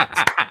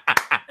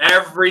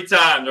 Every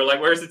time they're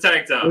like, "Where's the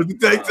tank top? Where's the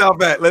tank top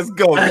at? Let's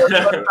go.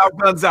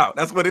 Guns out.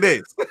 That's what it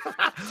is."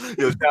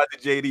 Yo, shout out to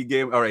JD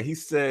Game. All right, he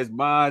says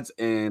Mods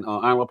and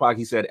Iron Park.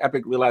 He said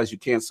Epic realized you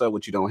can't sell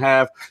what you don't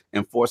have,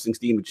 and forcing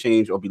Steam to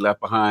change or be left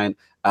behind,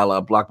 a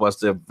la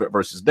Blockbuster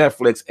versus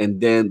Netflix.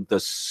 And then the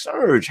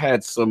Surge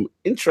had some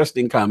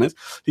interesting comments.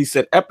 He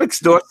said Epic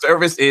Store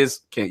service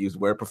is, can't use the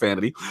word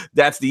profanity.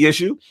 That's the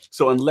issue.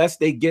 So unless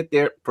they get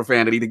their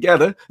profanity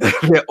together,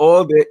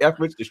 all their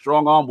efforts, the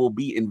strong arm will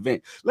be in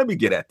vain. Let me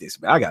get at this,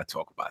 man. I got to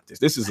talk about this.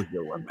 This is a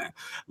good one, man.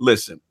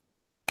 Listen.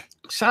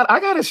 I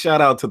got to shout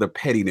out to the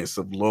pettiness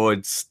of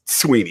Lord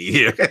Sweeney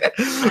here.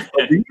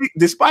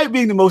 Despite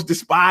being the most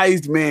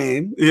despised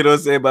man, by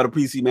the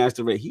PC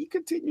Master Race, he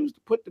continues to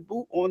put the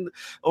boot on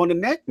the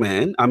neck,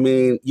 man. I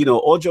mean,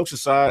 all jokes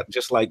aside,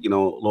 just like,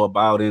 Lord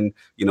Bowden,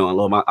 and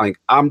Lord,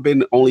 I've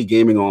been only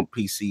gaming on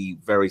PC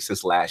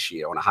since last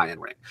year on a high-end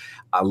rank.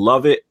 I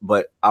love it,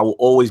 but I will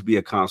always be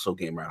a console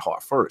gamer at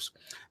heart first.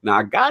 Now,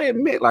 I got to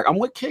admit, I'm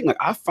with King.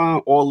 I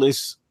found all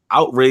this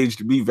outrage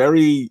to be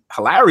very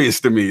hilarious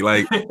to me.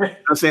 Like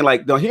I'm saying,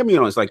 like, don't hear me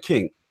on. It's like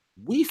King.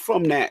 We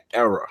from that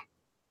era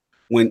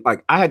when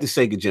like I had the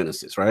Sega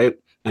Genesis, right?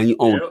 And you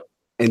own,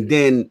 and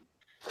then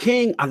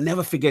King. I'll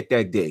never forget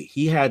that day.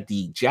 He had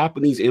the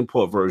Japanese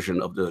import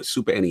version of the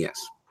Super NES.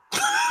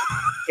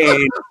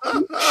 And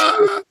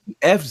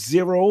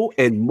F-Zero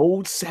and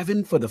Mode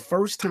 7 for the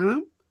first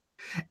time.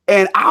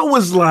 And I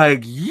was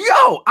like,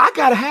 yo, I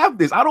gotta have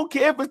this. I don't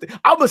care if it's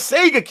I'm a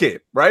Sega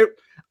kid, right?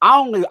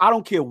 I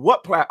don't care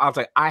what platform. I was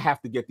like, I have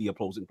to get the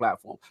opposing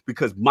platform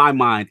because my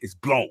mind is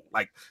blown.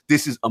 Like,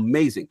 this is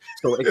amazing.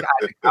 So it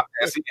got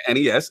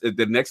NES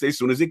the next day as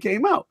soon as it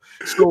came out.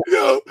 So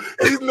yo,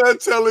 he's not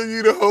telling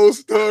you the whole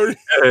story.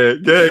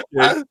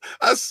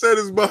 I set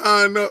his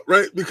behind up,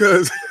 right?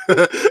 Because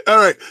all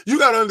right, you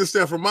gotta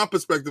understand from my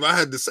perspective, I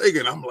had the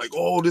Sega and I'm like,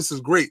 oh, this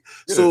is great.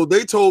 Yeah. So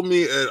they told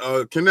me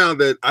at Canal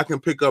that I can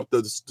pick up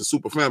the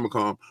Super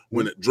Famicom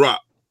when it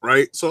dropped.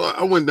 Right, so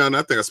I went down.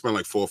 I think I spent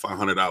like $400 or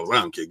 $500.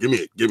 I don't care. Give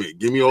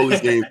me all these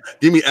games.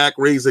 Give me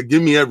ActRaiser.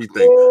 Give me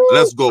everything.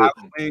 Let's go.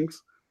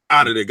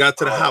 Out of there. Got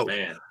to the house,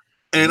 man.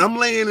 And I'm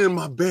laying in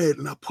my bed,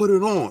 and I put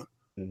it on.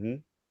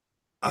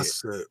 I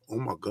said, "Oh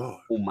my god!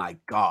 Oh my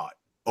god!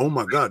 Oh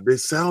my god! Their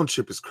sound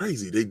chip is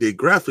crazy. Their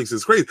graphics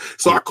is crazy."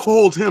 So I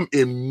called him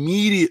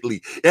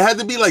immediately. It had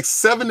to be like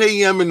 7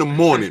 a.m. in the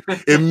morning.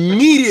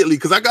 Immediately,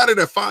 because I got it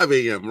at 5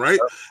 a.m. Right?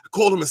 I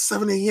called him at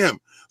 7 a.m.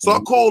 So I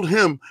called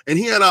him, and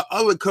he had our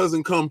other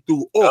cousin come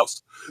through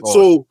us.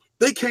 So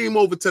they came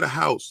over to the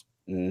house.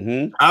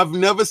 I've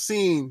never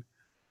seen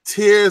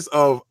tears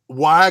of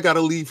why I got to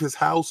leave his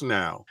house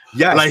now.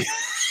 Yeah, like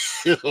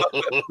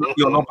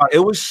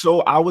it was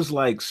so. I was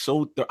like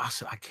so. I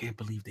said, I can't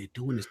believe they're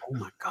doing this. Oh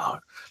my god,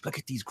 look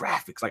at these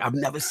graphics. Like I've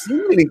never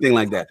seen anything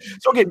like that.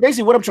 So okay,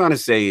 basically, what I'm trying to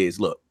say is,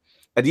 look,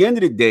 at the end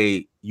of the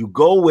day, you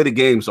go where the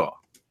games are.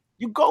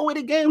 You go where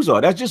the games are.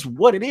 That's just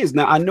what it is.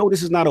 Now, I know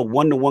this is not a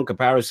one-to-one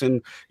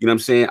comparison. You know what I'm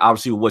saying?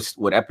 Obviously,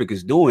 what Epic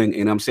is doing,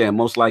 and I'm saying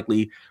most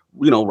likely,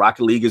 you know,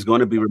 Rocket League is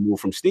going to be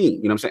removed from Steam.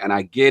 You know what I'm saying? And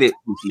I get it.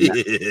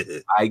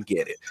 I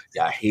get it.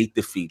 Y'all hate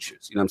the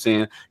features. You know what I'm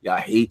saying? Y'all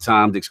hate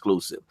timed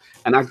exclusive.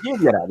 And I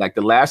give you that. Like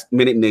the last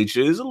minute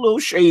nature is a little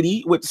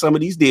shady with some of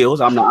these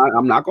deals. I'm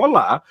not gonna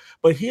lie.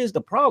 But here's the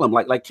problem.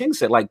 Like King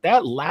said, like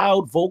that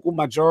loud vocal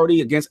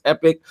majority against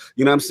Epic,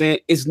 you know what I'm saying,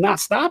 is not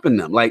stopping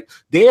them. Like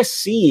they're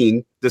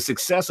seeing the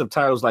success of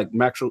titles like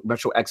Metro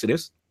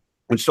Exodus,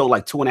 and so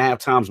like 2.5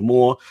 times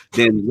more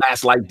than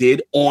Last Light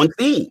did on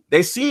Steam.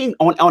 They're seeing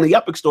on the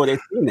Epic Store,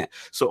 they're seeing that.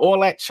 So all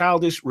that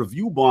childish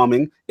review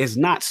bombing is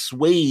not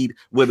swayed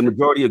where the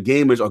majority of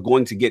gamers are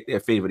going to get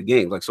their favorite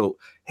games. Like, so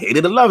hate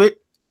it or love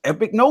it,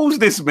 Epic knows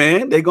this,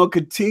 man. They're going to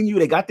continue.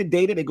 They got the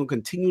data. They're going to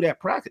continue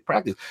that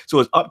practice. So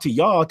it's up to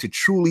y'all to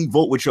truly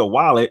vote with your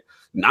wallet,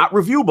 not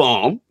review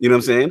bomb, you know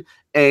what I'm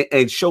saying?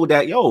 And show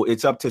that, yo,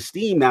 it's up to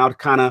Steam now to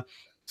kind of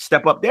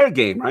step up their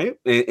game, right?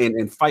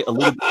 And fight a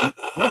little bit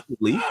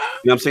aggressively, you know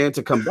what I'm saying,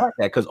 to combat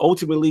that. Because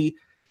ultimately,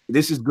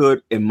 this is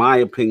good, in my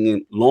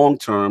opinion, long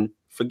term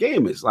for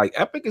gamers. Like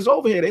Epic is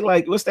over here. They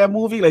like, what's that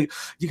movie? Like,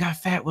 you got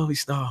fat while we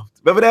starved.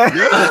 Remember that?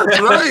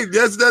 Yeah, right.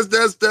 That's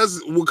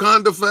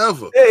Wakanda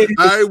forever. Hey.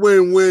 All right,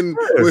 when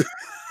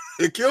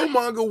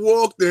Killmonger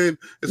walked in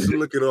and said,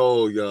 look at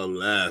all y'all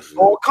laughing.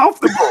 All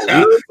comfortable.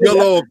 Y'all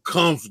all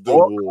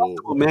comfortable.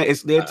 Man.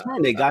 It's their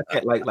turn. They got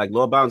that, like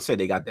Lord Bowden said,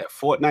 they got that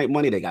Fortnite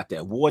money, they got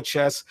that war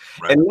chest.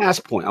 Right. And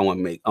last point I want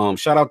to make,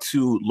 shout out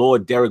to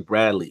Lord Derek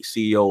Bradley,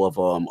 CEO of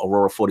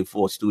Aurora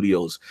 44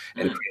 Studios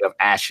and creator of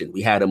Ashen.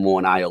 We had him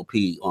on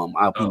ILP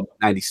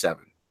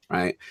 97.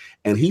 Right.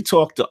 And he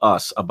talked to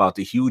us about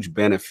the huge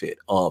benefit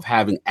of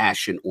having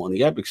Ashen on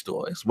the Epic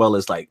Store, as well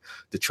as like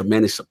the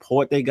tremendous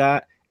support they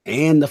got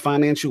and the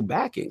financial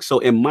backing. So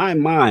in my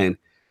mind,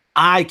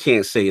 I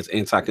can't say it's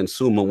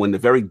anti-consumer when the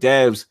very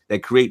devs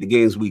that create the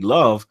games we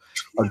love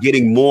are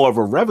getting more of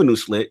a revenue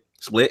split,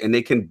 and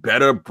they can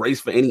better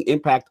brace for any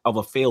impact of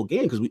a failed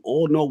game, because we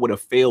all know what a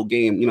failed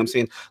game, you know what I'm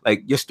saying?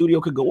 Like your studio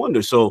could go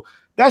under. So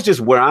that's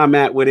just where I'm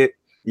at with it.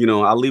 You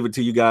know, I'll leave it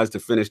to you guys to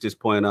finish this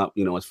point up,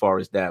 you know, as far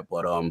as that.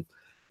 But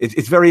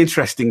it's very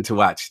interesting to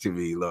watch to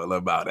me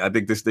about it. I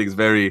think this thing's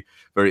very,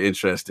 very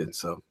interesting.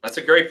 So that's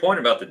a great point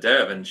about the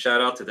dev, and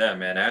shout out to them,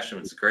 man. Ashen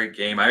was a great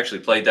game. I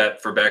actually played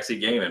that for Backseat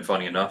Gaming,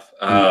 funny enough.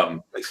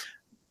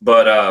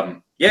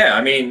 Yeah,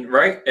 I mean,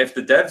 right? If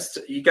the devs,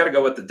 you got to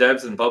go what the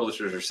devs and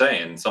publishers are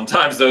saying.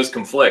 Sometimes those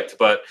conflict,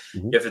 but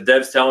if the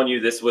devs telling you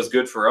this was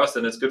good for us,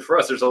 then it's good for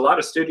us. There's a lot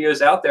of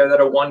studios out there that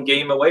are one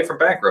game away from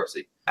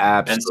bankruptcy.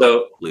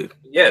 Absolutely. And so,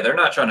 yeah, they're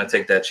not trying to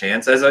take that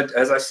chance. As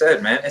I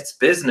said, man, it's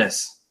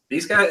business.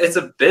 These guys, it's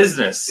a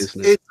business.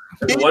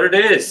 It's what it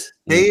is.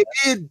 They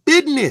did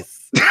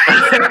business.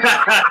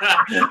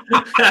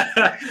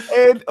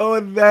 And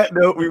on that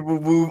note, we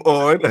will move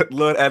on.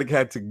 Lord Attic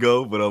had to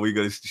go, but we're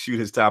going to shoot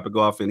his topic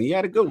off, and he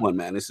had a good one,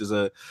 man. This is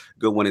a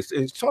good one.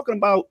 It's talking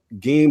about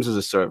games as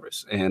a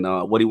service, and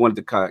what he wanted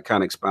to kind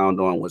of expound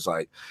on was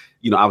like,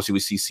 obviously we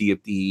see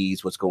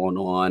CFDs, what's going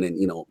on,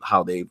 and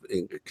how they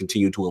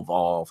continue to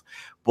evolve,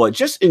 but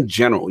just in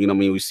general,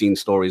 we've seen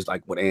stories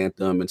like with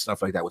Anthem and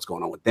stuff like that, what's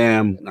going on with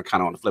them,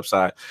 kind of on the flip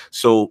side.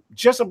 So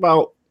just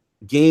about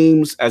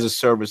games as a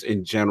service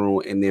in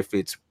general, and if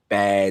it's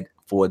bad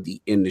for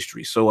the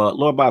industry. So,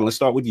 Lord Bowden, let's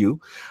start with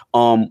you.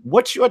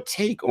 What's your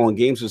take on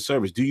games as a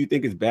service? Do you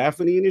think it's bad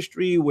for the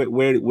industry?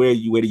 Where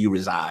do you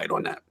reside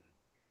on that?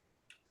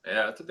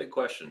 Yeah, that's a big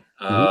question.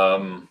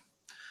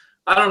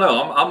 I don't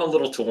know. I'm a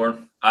little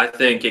torn. I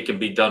think it can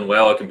be done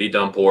well. It can be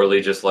done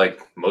poorly, just like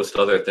most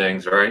other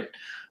things, right?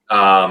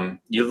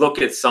 You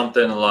look at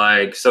something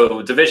like,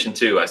 so Division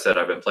 2, I said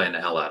I've been playing the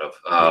hell out of.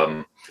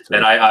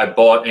 And I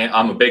bought,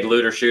 I'm a big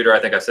looter shooter. I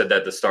think I said that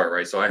at the start,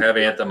 right? So I have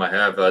Anthem, I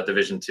have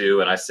Division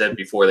 2, and I said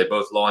before they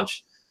both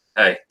launched,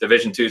 hey,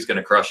 Division 2 is going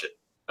to crush it.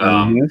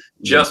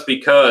 Just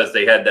because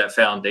they had that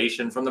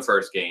foundation from the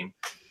first game,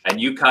 and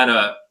you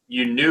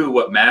knew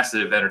what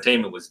Massive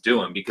Entertainment was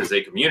doing because they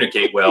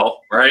communicate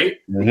well, right?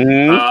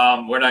 We're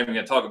not even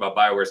going to talk about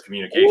BioWare's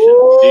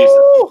communication.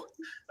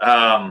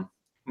 Jesus.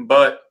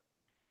 But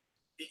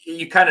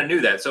you kind of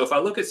knew that. So if I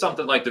look at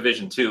something like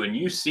Division 2 and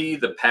you see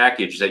the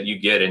package that you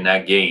get in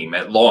that game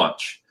at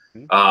launch,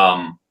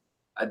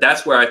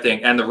 that's where I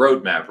think, and the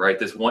roadmap, right?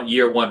 This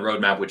year one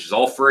roadmap, which is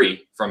all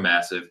free from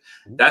Massive,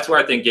 that's where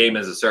I think game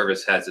as a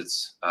service has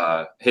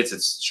hits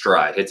its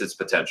stride, hits its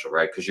potential,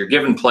 right? Because you're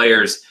giving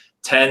players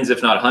tens,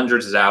 if not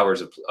hundreds of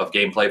hours of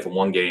gameplay from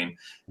one game,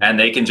 and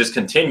they can just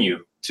continue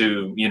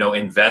to,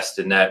 invest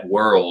in that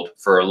world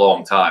for a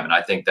long time. And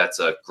I think that's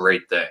a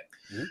great thing.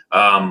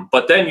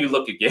 But then you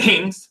look at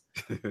games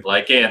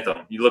like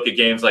Anthem, you look at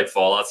games like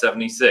Fallout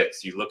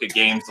 76, you look at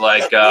games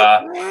like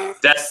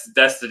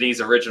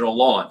Destiny's original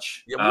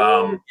launch.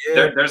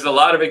 There's a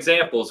lot of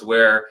examples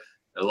where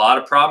a lot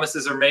of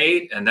promises are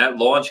made and that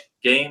launch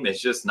game is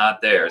just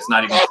not there. It's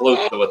not even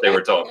close to what they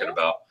were talking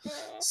about.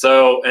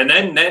 So, and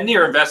then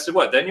you're invested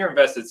what? Then you're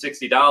invested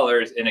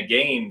 $60 in a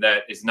game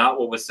that is not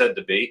what was said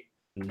to be.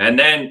 And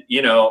then,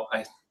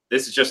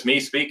 this is just me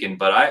speaking,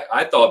 but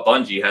I thought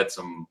Bungie had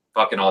some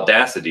fucking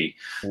audacity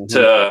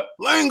to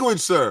language,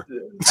 sir.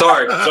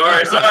 Sorry.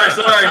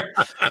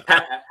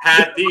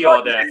 Had the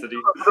audacity.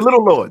 For the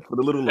little Lord.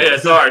 Yeah,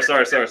 sorry. It's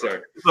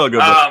all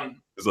good.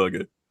 It's all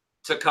good.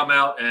 To come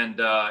out and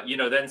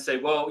then say,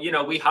 well,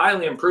 we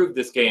highly improved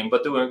this game,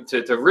 but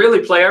to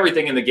really play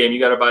everything in the game, you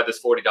got to buy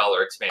this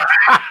 $40 expansion.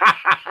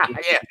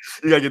 Yeah,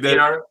 you got to get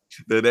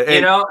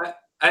that.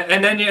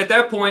 And then at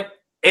that point,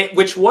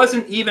 which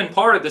wasn't even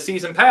part of the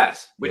season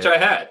pass, which I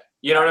had.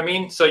 You know what I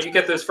mean? So you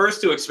get those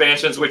first two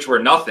expansions, which were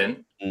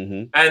nothing,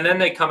 and then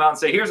they come out and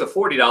say, "Here's a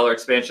 $40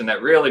 expansion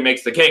that really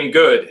makes the game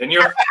good," and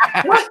you're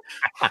what?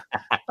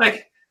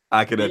 Like,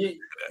 I could.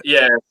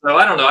 Yeah. So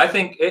I don't know. I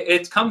think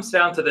it comes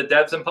down to the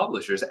devs and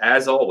publishers,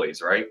 as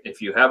always, right?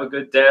 If you have a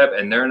good dev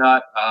and they're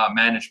not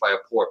managed by a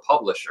poor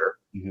publisher,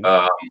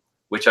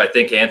 which I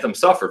think Anthem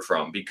suffered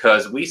from,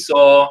 because we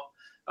saw,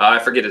 I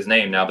forget his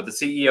name now, but the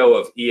CEO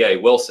of EA,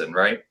 Wilson,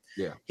 right?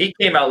 Yeah. He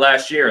came out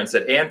last year and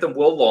said Anthem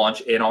will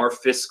launch in our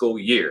fiscal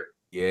year.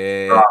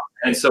 Yeah.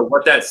 And so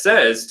what that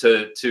says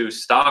to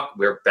stock,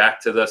 we're back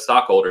to the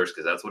stockholders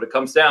because that's what it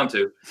comes down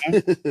to,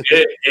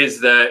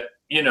 is that,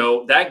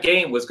 that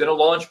game was going to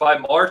launch by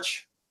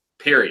March,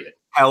 period.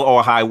 Hell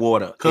or high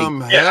water.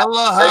 Come hell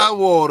or high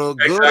water,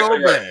 good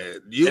or bad.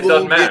 You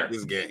doesn't matter. Get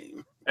this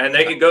game. And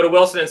they could go to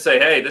Wilson and say,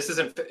 hey,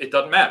 it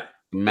doesn't matter.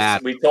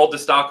 We told the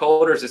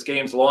stockholders this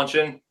game's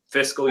launching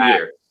fiscal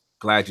year.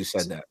 Glad you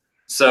said that.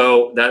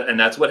 So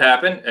that's what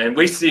happened, and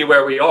we see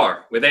where we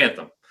are with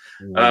Anthem.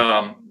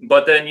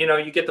 But then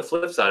you get the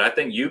flip side. I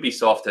think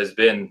Ubisoft has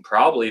been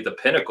probably the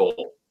pinnacle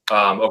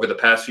over the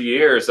past few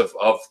years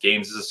of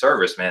games as a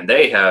service. Man,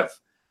 they have.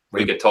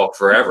 We could talk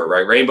forever,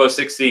 right? Rainbow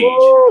Six Siege.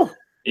 Woo!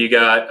 You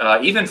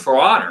got even For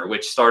Honor,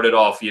 which started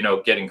off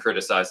getting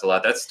criticized a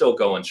lot. That's still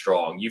going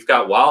strong. You've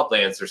got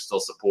Wildlands they're still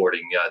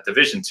supporting.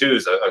 Division 2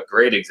 is a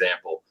great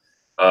example.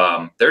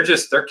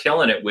 They're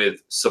killing it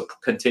with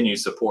continued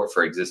support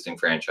for existing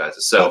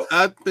franchises. So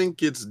I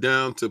think it's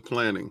down to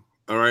planning.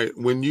 All right.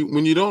 When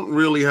you don't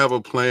really have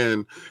a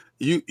plan,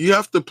 you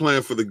have to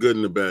plan for the good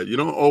and the bad. You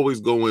don't always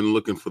go in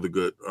looking for the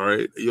good. All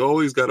right. You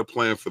always got to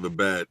plan for the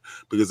bad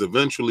because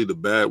eventually the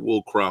bad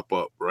will crop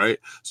up. Right.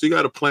 So you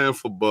got to plan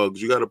for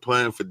bugs. You got to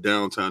plan for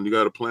downtime. You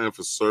got to plan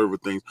for server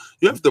things.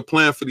 You have to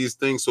plan for these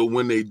things. So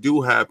when they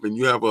do happen,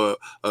 you have a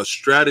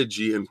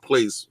strategy in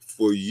place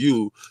for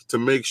you to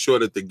make sure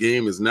that the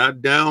game is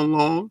not down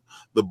long,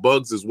 the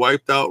bugs is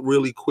wiped out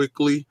really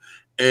quickly,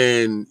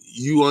 and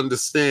you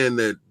understand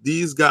that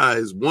these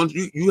guys, once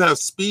you have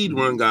speed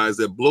run guys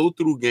that blow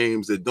through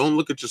games that don't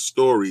look at your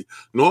story.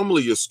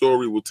 Normally your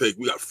story will take,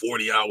 we got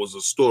 40 hours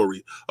of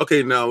story.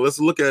 Okay, now let's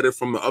look at it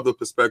from the other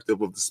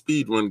perspective of the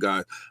speed run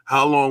guy.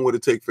 How long would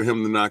it take for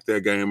him to knock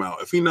that game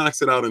out? If he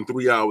knocks it out in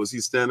 3 hours,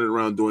 he's standing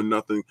around doing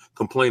nothing,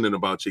 complaining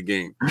about your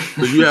game.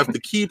 So you have to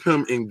keep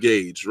him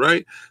engaged,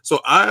 right? So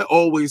I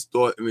always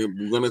thought, and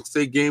we're going to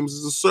say games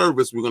as a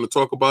service, we're going to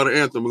talk about an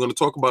Anthem, we're going to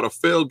talk about a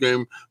failed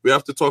game, we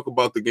have to talk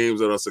about the games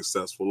that are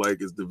successful, like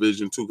it's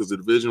Division 2, because the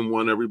Division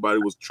 1, everybody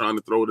was trying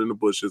to throw it in the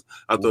bushes.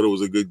 I thought it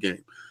was a good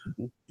game.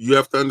 You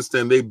have to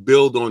understand they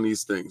build on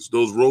these things.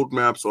 Those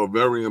roadmaps are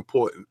very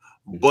important,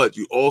 but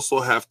you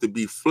also have to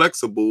be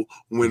flexible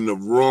when the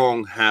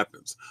wrong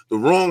happens. The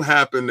wrong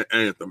happened to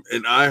Anthem,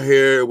 and I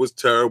hear it was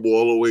terrible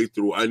all the way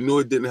through. I knew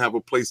it didn't have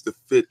a place to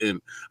fit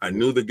in. I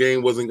knew the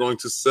game wasn't going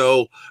to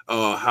sell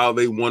how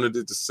they wanted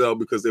it to sell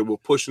because they were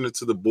pushing it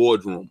to the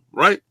boardroom,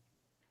 right?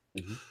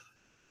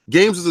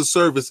 Games as a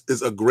service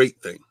is a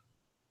great thing.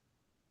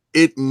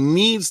 It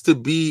needs to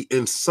be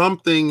in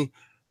something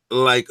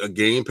like a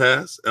Game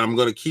Pass. And I'm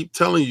going to keep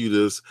telling you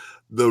this.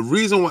 The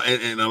reason why,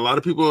 and a lot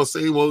of people are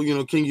saying, well, you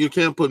know, King, you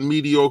can't put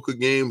mediocre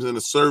games in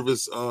a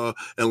service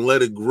and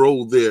let it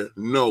grow there.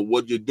 No,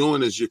 what you're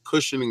doing is you're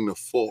cushioning the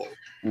fall.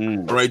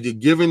 All right, you're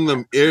giving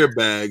them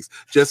airbags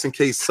just in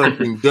case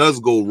something does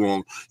go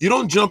wrong. You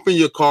don't jump in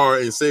your car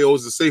and say, oh,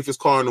 it's the safest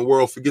car in the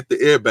world, forget the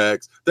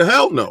airbags. The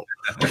hell no,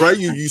 right?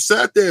 You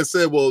sat there and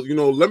said, well, you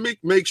know, let me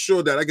make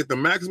sure that I get the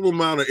maximum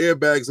amount of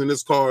airbags in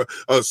this car,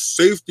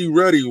 safety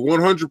ready,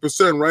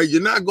 100%, right?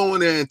 You're not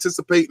going there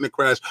anticipating a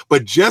crash,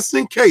 but just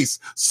in case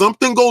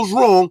something goes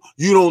wrong,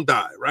 you don't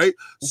die, right?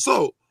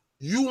 So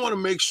you want to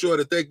make sure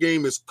that that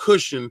game is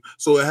cushioned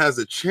so it has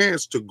a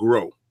chance to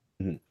grow.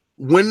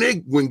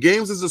 When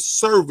games as a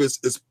service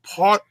is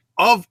part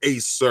of a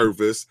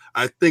service,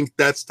 I think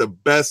that's the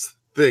best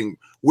thing.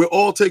 We're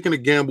all taking a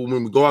gamble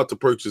when we go out to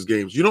purchase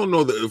games. You don't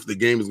know that if the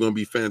game is going to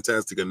be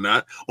fantastic or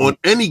not on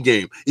any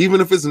game, even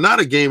if it's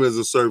not a game as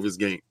a service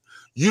game.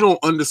 You don't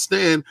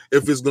understand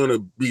if it's going to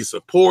be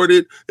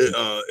supported,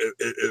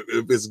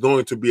 if it's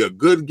going to be a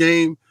good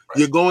game.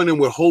 You're going in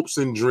with hopes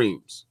and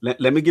dreams. Let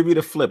me give you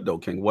the flip, though,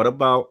 King. What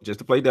about, just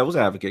to play devil's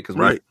advocate, because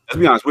let's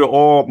be honest,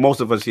 most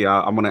of us here,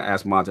 I'm going to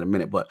ask Mods in a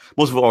minute, but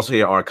most of us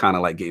here are kind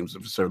of like games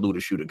of looter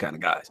shooter kind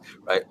of guys,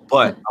 right?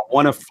 But I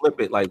want to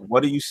flip it. Like,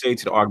 what do you say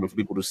to the argument for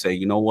people to say,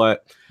 you know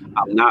what,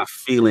 I'm not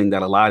feeling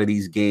that a lot of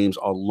these games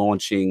are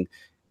launching,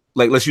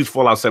 like, let's use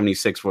Fallout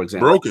 76, for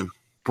example.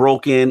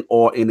 Broken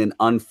or in an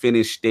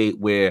unfinished state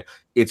where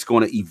it's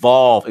going to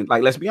evolve. And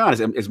like, let's be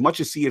honest, as much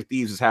as Sea of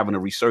Thieves is having a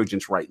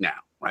resurgence right now,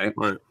 right?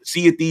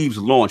 Sea of Thieves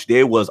launch,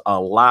 there was a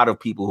lot of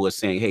people who are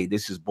saying, hey,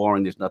 this is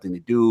boring, there's nothing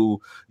to do,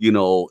 you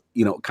know,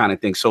 kind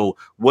of thing. So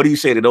what do you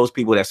say to those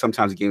people that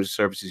sometimes the games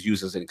services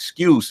use as an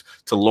excuse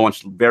to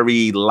launch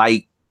very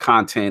light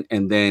content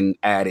and then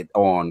add it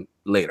on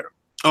later?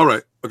 All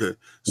right. Okay.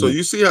 So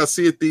you see how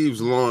Sea of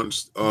Thieves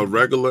launched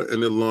regular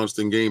and it launched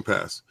in Game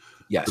Pass.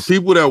 Yes. The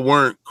people that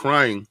weren't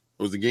crying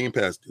was the Game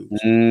Pass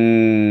dudes.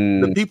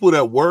 The people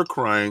that were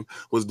crying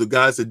was the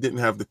guys that didn't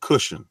have the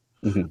cushion.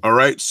 All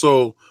right.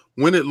 So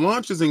when it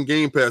launches in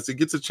Game Pass, it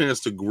gets a chance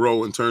to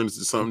grow and turns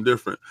into something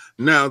different.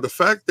 Now, the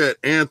fact that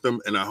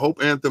Anthem, and I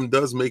hope Anthem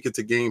does make it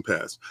to Game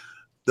Pass,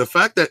 the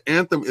fact that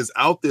Anthem is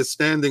out there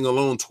standing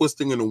alone,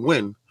 twisting in the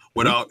wind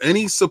without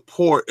any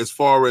support, as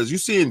far as you're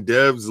seeing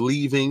devs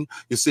leaving,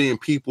 you're seeing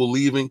people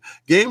leaving,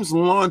 games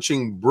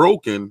launching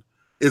broken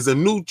is a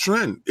new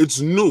trend. It's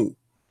new.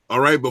 All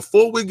right.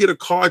 Before we get a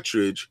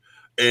cartridge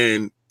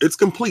and it's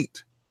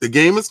complete, the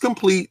game is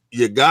complete.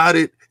 You got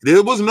it.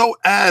 There was no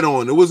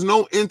add-on. There was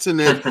no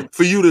internet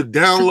for you to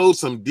download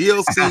some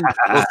DLC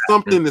or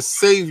something to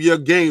save your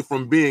game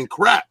from being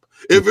crap.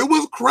 If it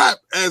was crap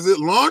as it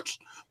launched,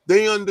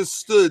 they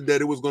understood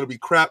that it was going to be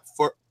crap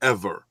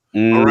forever.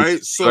 All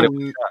right.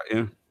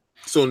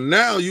 So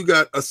now you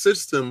got a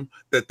system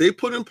that they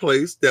put in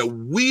place that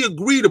we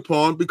agreed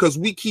upon because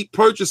we keep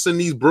purchasing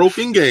these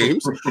broken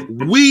games.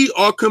 We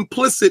are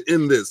complicit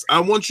in this.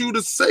 I want you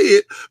to say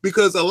it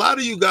because a lot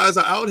of you guys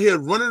are out here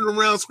running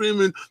around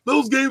screaming,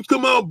 those games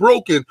come out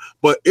broken.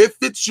 But if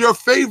it's your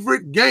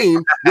favorite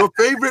game, your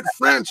favorite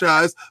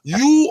franchise,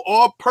 you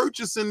are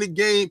purchasing the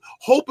game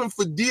hoping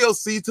for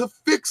DLC to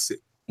fix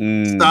it.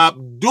 Stop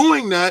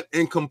doing that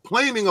and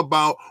complaining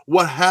about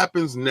what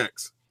happens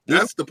next.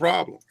 That's the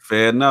problem.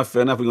 Fair enough.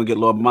 Fair enough. We're going to get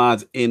Lord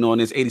Mods in on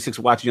this. 86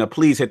 watching.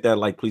 Please hit that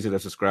like. Please hit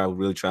that subscribe. We're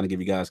really trying to give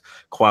you guys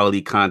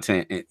quality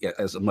content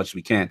as much as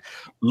we can.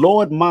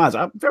 Lord Mods,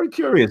 I'm very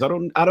curious.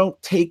 I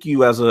don't take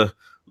you as a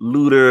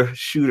looter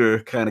shooter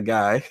kind of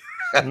guy.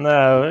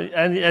 No,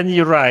 and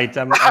you're right.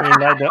 I mean,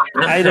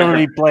 I don't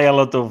really play a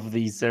lot of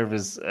the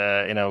service,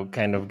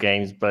 kind of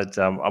games, but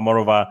I'm more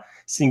of a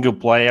single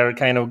player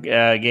kind of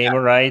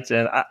gamer, right?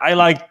 And I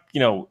like,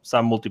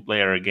 some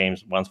multiplayer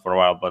games once for a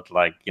while, but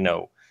like,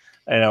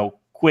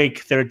 quick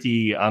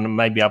 30 and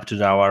maybe up to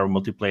an hour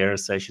multiplayer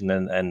session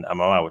and I'm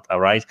out. All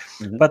right.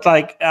 But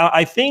like,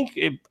 I think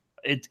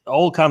it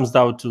all comes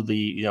down to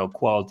the,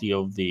 quality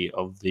of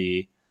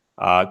the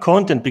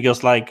content,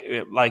 because like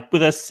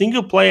with a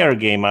single player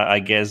game, I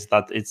guess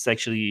that it's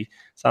actually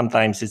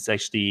sometimes it's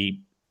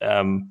actually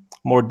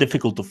more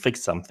difficult to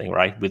fix something,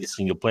 right, with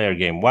single player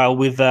game. While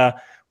with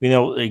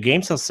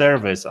games as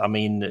service, I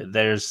mean,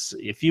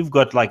 if you've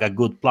got like a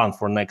good plan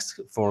for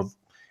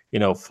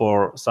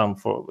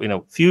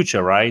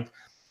future, right?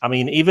 I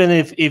mean, even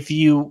if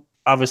you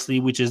obviously,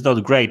 which is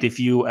not great, if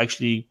you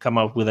actually come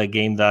up with a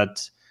game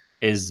that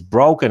is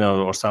broken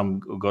or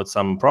got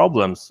some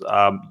problems,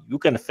 you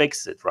can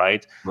fix it,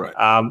 right? Right.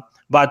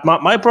 But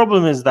my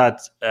problem is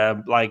that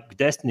like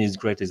Destiny is a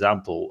great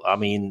example. I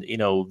mean,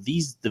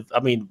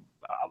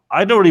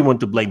 I don't really want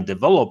to blame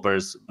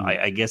developers.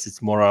 I guess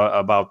it's more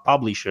about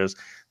publishers.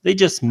 They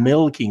just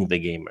milking the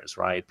gamers,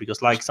 right?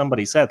 Because like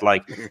somebody said,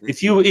 like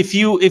if you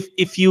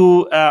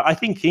I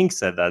think King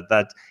said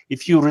that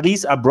if you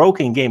release a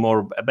broken game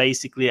or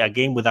basically a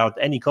game without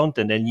any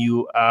content, and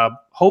you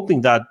hoping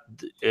that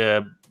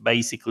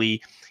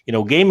basically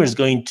gamers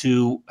going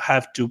to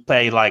have to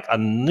pay like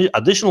an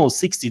additional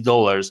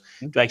 $60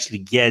 to actually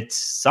get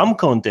some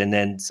content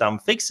and some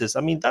fixes.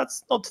 I mean,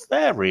 that's not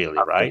fair, really,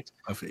 right?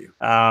 I feel you.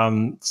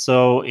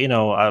 So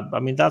I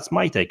mean, that's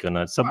my take on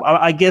it. So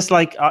I guess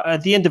like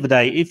at the end of the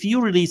day, if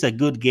you release a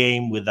good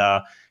game with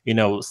a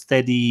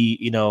steady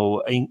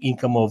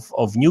income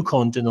of new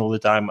content all the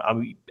time,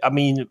 I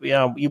mean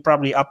you're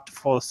probably up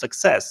for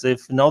success.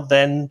 If not,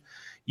 then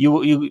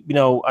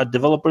a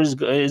developer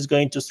is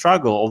going to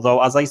struggle.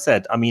 Although, as I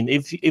said, I mean,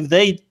 if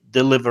they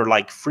deliver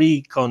like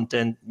free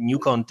content, new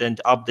content,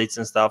 updates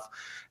and stuff,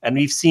 and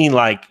we've seen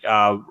like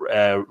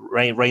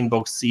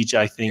Rainbow Siege,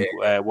 I think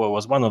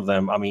was one of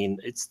them. I mean,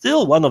 it's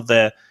still one of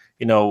the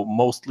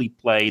mostly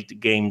played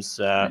games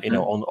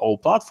on all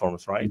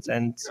platforms, right?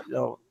 And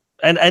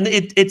and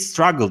it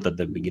struggled at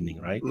the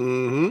beginning, right?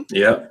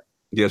 Yeah.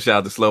 Yeah, shout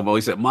out to Slow Mo.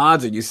 He said,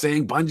 "Mods, are you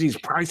saying Bungie's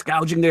price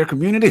gouging their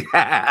community?"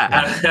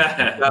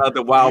 Shout out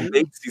to Wild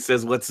Bakes. He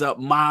says, "What's up,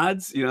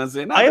 mods?" You know what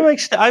I'm saying?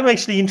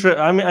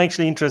 I'm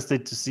actually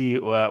interested to see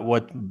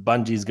what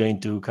Bungie is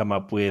going to come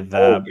up with.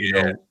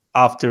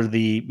 After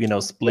the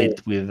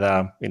split with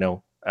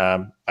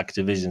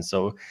Activision.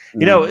 So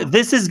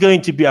this is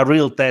going to be a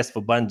real test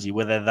for Bungie,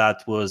 whether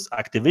that was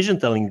Activision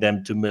telling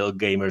them to milk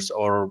gamers,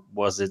 or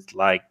was it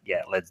like,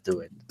 yeah, let's do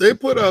it. They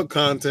put out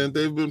content.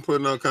 They've been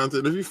putting out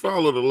content. If you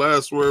follow the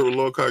last word with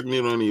Lord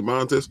Cognito and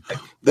Imantis,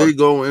 they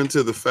go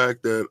into the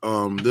fact that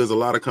there's a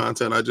lot of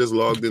content. I just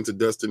logged into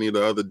Destiny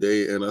the other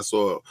day and I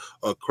saw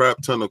a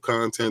crap ton of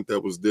content that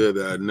was there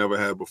that I'd never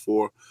had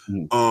before.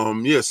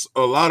 Yes,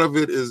 a lot of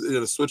it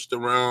is switched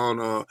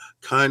around,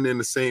 kind of in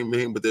the same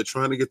vein, but they're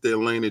trying to get their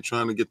lane. They're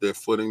trying to get their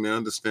footing. They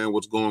understand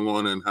what's going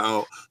on and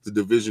how the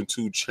Division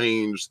 2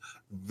 changed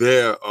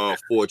their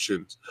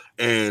fortunes,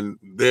 and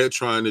they're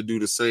trying to do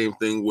the same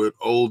thing with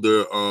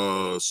older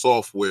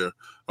software.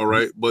 All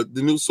right, but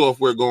the new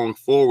software going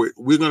forward,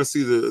 we're going to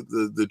see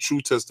the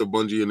true test of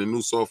Bungie and the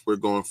new software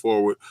going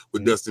forward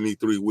with Destiny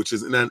 3, which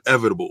is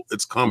inevitable.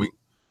 It's coming.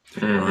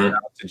 To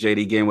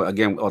JD Game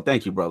again. Oh,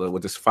 thank you, brother,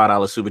 with this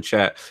 $5 super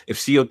chat. If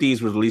COTs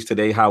was released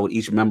today, how would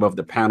each member of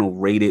the panel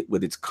rate it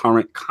with its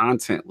current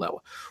content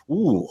level?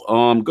 Ooh,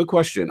 good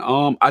question.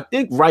 I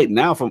think right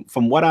now,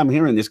 from what I'm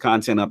hearing, this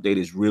content update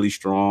is really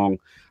strong.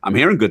 I'm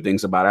hearing good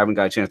things about it. I haven't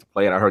got a chance to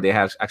play it. I heard they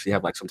actually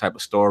have like some type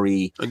of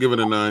story. I give it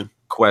a 9.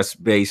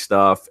 Quest-based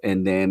stuff,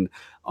 and then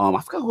I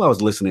forgot who I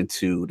was listening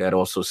to that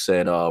also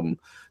said I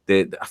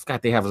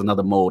forgot they have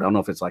another mode. I don't know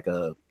if it's like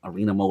a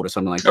arena mode or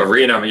something like that.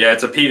 Arena, yeah,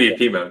 it's a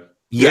PvP mode.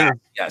 Yes,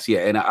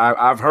 and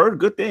I've heard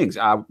good things.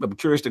 I'm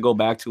curious to go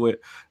back to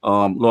it.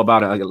 Know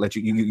about it. I'll let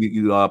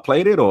you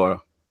played it or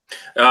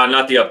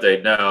not the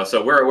update? No.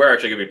 So we're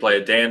actually gonna be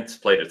playing. Dan's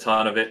played a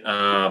ton of it,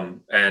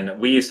 and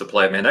we used to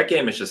play. Man, that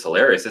game is just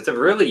hilarious. It's a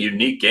really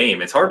unique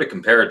game. It's hard to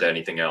compare it to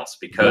anything else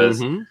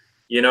because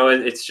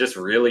it's just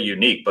really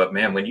unique. But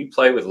man, when you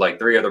play with like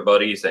 3 other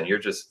buddies and you're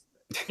just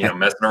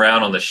messing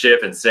around on the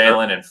ship and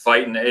sailing and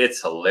fighting,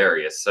 it's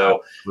hilarious.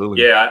 So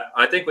yeah,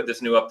 I think with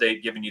this new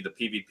update giving you the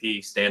PvP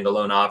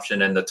standalone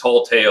option and the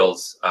Tall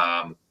Tales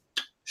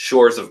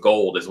Shores of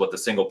Gold is what the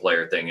single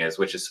player thing is,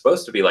 which is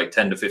supposed to be like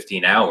 10 to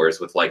 15 hours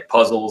with like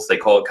puzzles. They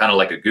call it kind of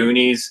like a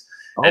Goonies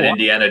and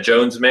Indiana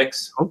Jones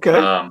mix.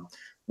 Okay.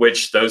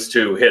 Which those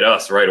two hit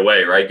us right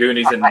away, right?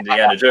 Goonies and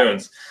Indiana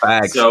Jones.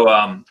 So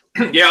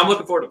yeah, I'm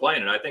looking forward to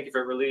playing it. I think if it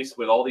released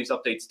with all these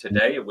updates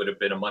today, it would have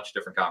been a much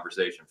different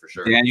conversation for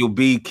sure. Daniel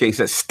B. King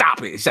says,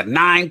 "Stop it." He said,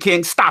 9,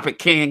 King. Stop it,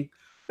 King.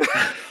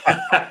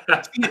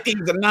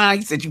 Things are 9.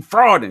 He said, "You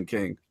frauding,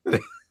 King."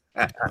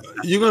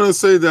 You're gonna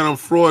say that I'm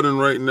frauding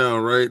right now,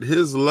 right?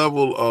 His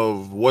level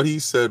of what he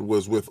said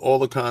was with all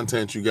the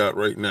content you got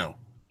right now.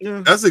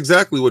 Yeah. That's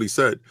exactly what he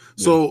said.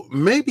 So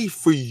maybe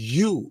for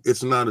you,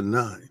 it's not a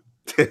 9.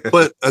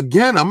 But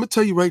again, I'm gonna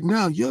tell you right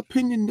now, your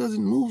opinion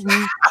doesn't move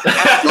me.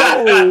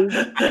 So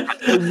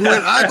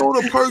when I go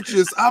to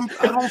purchase, I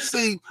don't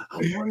say,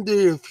 I wonder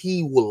if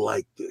he will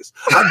like this.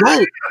 I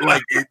don't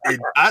like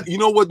it. You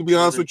know what? To be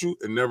honest with you,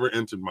 it never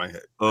entered my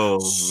head. Oh,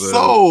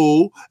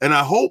 so, and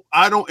I hope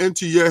I don't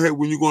enter your head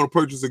when you're going to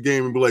purchase a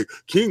game and be like,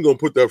 King gonna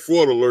put that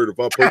fraud alert if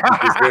I purchase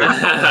this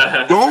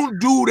game. Don't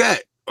do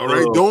that. All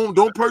right.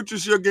 Don't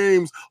purchase your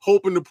games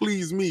hoping to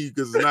please me,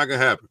 because it's not gonna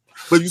happen.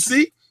 But you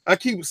see, I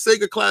keep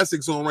Sega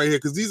Classics on right here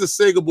because these are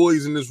Sega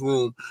boys in this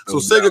room. So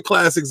Sega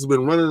Classics has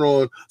been running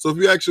on. So if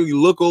you actually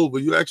look over,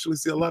 you actually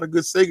see a lot of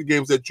good Sega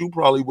games that you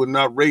probably would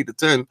not rate a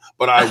 10,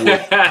 but I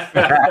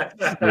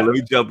would. Well, let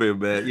me jump in,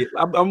 man. Yeah,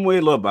 I'm way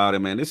low about it,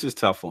 man. This is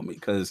tough for me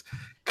because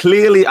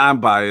clearly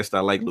I'm biased. I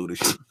like looter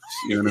shooters.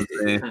 You know what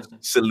I'm saying?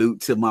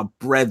 Salute to my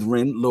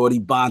brethren, Lordy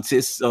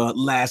Bontis.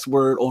 Last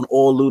word on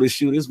all looter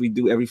shooters. We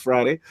do every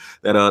Friday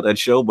that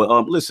show. But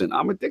listen,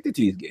 I'm addicted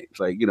to these games,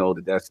 like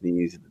the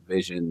Destinies, the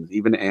Divisions,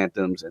 even the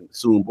Anthems, and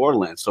soon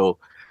Borderlands. So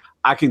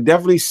I can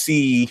definitely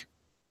see.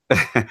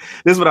 This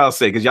is what I'll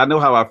say, because y'all know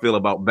how I feel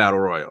about Battle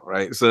Royale,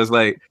 right? So it's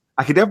like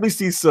I can definitely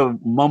see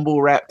some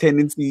mumble rap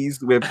tendencies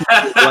where people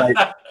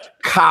like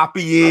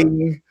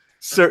copying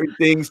certain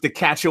things to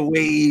catch a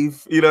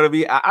wave. You know what I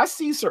mean? I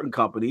see certain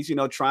companies,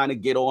 trying to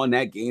get on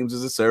that games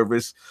as a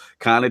service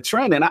kind of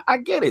trend. And I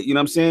get it. You know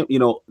what I'm saying?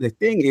 The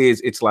thing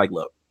is, it's like,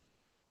 look,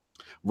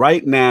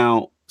 right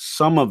now,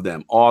 some of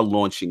them are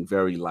launching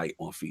very light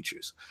on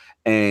features.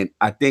 And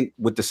I think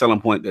with the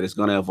selling point that it's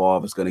going to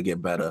evolve, it's going to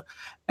get better.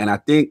 And I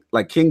think,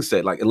 like King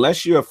said, like,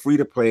 unless you're free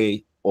to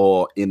play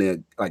or in a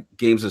like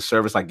games as a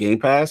service like Game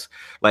Pass,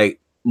 like,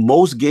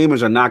 most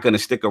gamers are not going to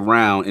stick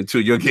around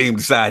until your game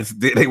decides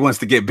they wants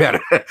to get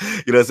better. You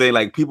know what I'm saying?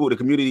 Like, people, the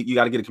community, you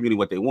got to get the community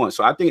what they want.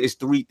 So I think it's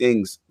three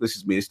things. This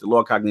is me. It's the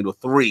Lord Cognito.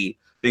 3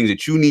 things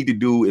that you need to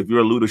do if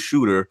you're a looter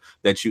shooter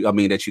that you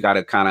got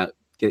to kind of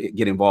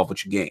get involved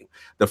with your game.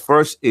 The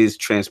first is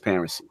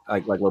transparency.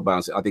 Like what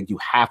Bowden said, I think you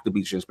have to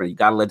be transparent. You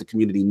got to let the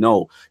community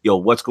know,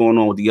 what's going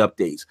on with the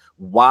updates,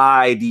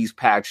 why these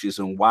patches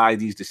and why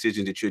these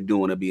decisions that you're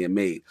doing are being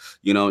made.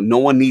 No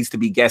one needs to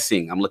be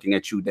guessing. I'm looking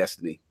at you,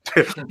 Destiny.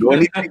 No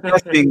one needs to be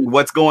guessing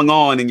what's going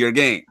on in your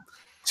game.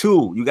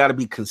 2, you got to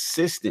be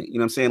consistent. You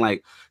know what I'm saying?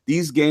 Like,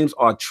 these games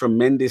are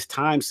tremendous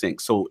time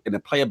sinks. So, and the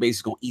player base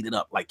is going to eat it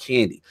up like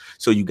candy.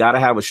 So you got to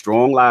have a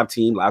strong live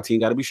team. Live team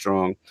got to be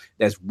strong.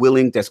 That's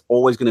willing. That's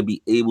always going to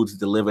be able to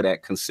deliver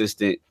that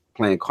consistent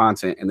playing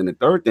content. And then the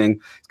third thing,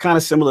 it's kind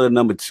of similar to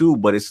number 2,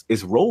 but it's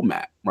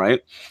roadmap,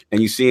 right?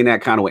 And you're seeing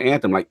that kind of with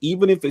Anthem. Like,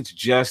 even if it's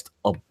just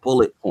a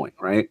bullet point,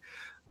 right?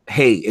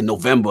 Hey, in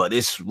November,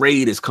 this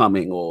raid is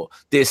coming, or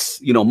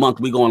this, month,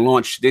 we're going to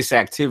launch this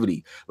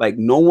activity. Like,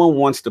 no one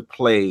wants to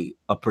play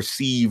a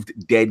perceived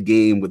dead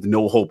game with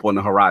no hope on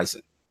the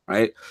horizon,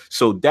 right?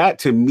 So that,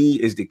 to me,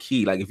 is the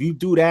key. Like, if you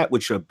do that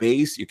with your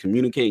base, you're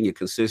communicating, you're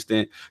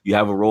consistent, you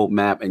have a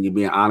roadmap, and you're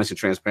being honest and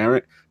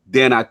transparent,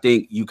 then I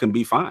think you can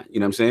be fine. You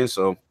know what I'm saying?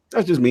 So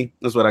that's just me.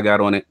 That's what I got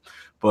on it.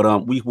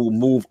 But we will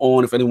move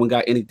on. If anyone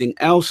got anything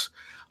else,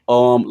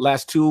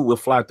 last 2, we'll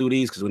fly through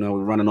these because we know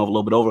we're running over a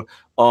little bit over.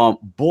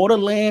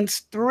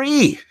 Borderlands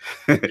 3.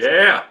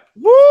 Yeah.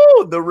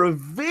 Woo! The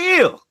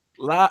reveal.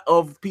 A lot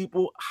of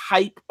people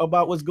hype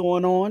about what's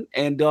going on.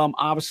 And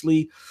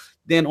obviously,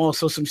 then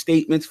also some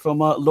statements from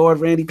Lord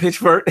Randy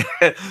Pitchford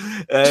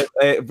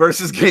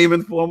versus Game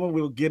Informer.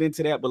 We'll get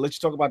into that. But let's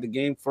talk about the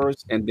game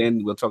first, and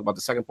then we'll talk about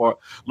the second part.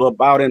 Lord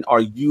Bowden,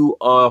 are you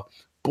a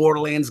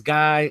Borderlands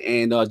guy?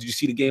 And did you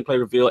see the gameplay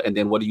reveal? And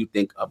then what do you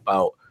think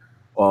about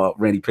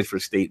Randy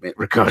Pitchford's statement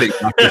regarding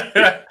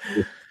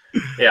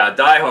Yeah,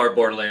 diehard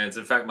Borderlands.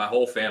 In fact, my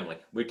whole family,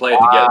 we play it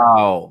together.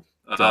 Wow.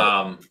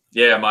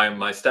 Yeah,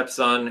 my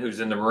stepson who's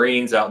in the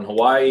Marines out in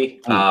Hawaii,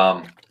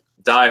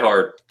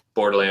 diehard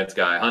Borderlands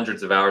guy,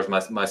 hundreds of hours.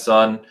 My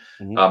son,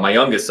 my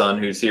youngest son,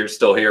 who's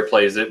still here,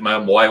 plays it. My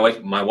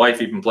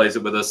wife even plays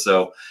it with us.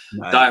 So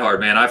nice. Diehard,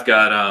 man. I've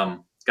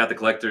got the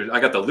collector. I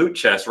got the loot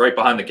chest right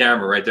behind the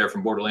camera, right there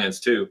from Borderlands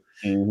 2.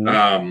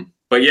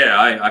 But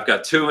yeah, I've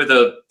got 2 of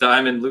the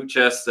Diamond Loot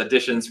Chest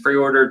editions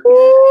pre-ordered.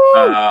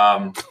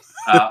 I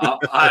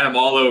am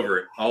all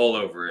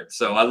over it.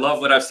 So I love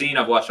what I've seen.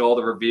 I've watched all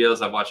the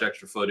reveals. I've watched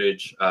extra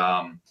footage.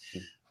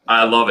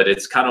 I love it.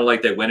 It's kind of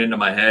like they went into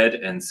my head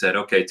and said,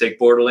 okay, take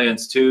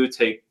Borderlands 2,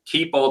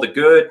 keep all the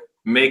good,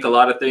 make a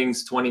lot of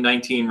things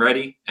 2019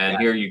 ready, and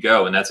here you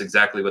go. And that's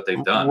exactly what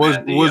they've done. Was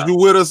you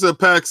with us at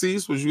PAX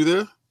East? Was you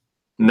there?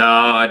 No,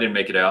 I didn't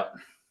make it out.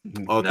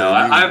 Okay, no,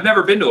 I've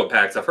never been to a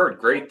PAX. I've heard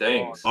great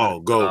things. Oh,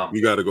 go!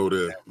 You got to go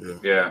there.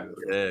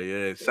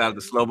 Yeah. Shout out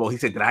to Slow-Mo. He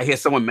said, "Did I hear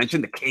someone mention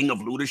the king of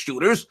looter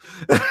shooters?"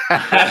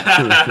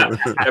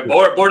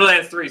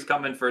 Borderlands 3 is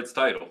coming for its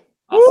title.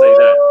 I'll say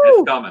that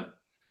it's coming.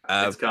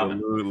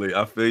 Absolutely,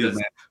 I feel you,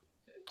 man.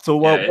 So,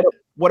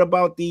 what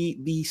about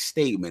the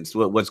statements?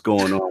 What's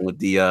going on with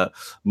the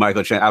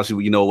microtransaction?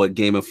 Obviously, what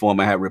Game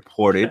Informer had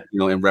reported,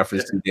 in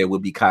reference to there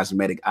would be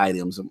cosmetic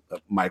items of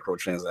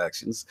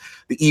microtransactions,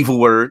 the evil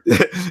word.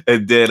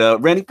 And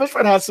then Randy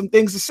Pitchford had some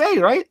things to say,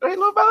 right? Right,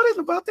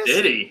 about this?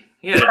 Did he?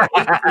 He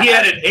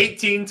had an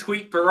 18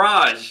 tweet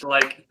barrage.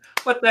 Like,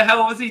 what the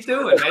hell was he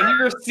doing, man?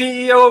 You're a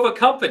CEO of a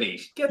company.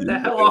 Get the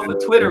hell off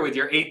of Twitter with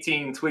your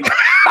 18 tweet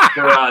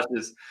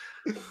garages.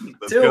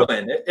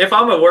 Doing it. If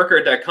I'm a worker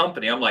at that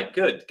company, I'm like,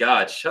 good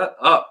God, shut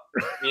up.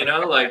 You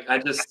know, like I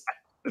just.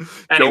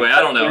 Anyway,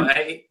 I don't know.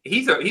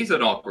 He's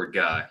an awkward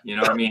guy. You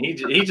know what I mean?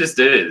 He just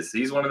is.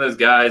 He's one of those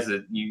guys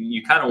that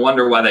you kind of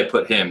wonder why they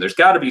put him. There's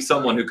got to be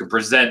someone who could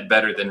present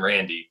better than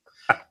Randy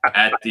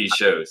at these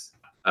shows.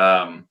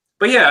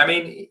 But yeah, I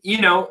mean, you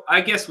know,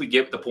 I guess we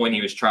get the point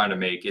he was trying to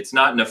make. It's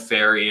not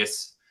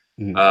nefarious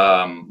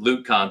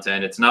loot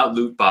content. It's not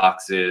loot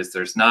boxes.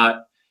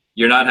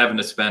 You're not having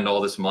to spend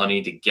all this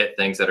money to get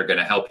things that are going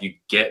to help you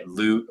get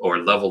loot or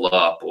level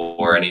up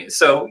or any.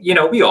 So, you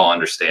know, we all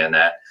understand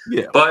that.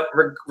 Yeah. But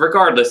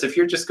regardless, if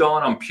you're just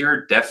going on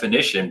pure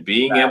definition,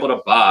 being able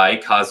to buy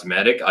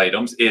cosmetic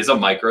items is a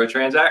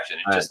microtransaction.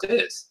 It just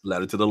is.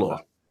 Letter to the law.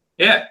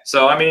 Yeah.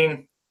 So, I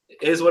mean,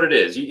 it is what it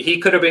is. He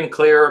could have been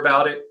clearer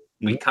about it.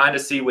 We kind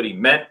of see what he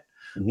meant,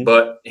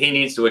 but he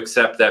needs to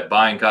accept that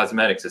buying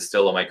cosmetics is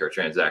still a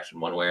microtransaction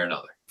one way or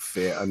another.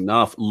 Fair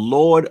enough.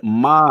 Lord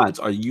Mods,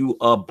 are you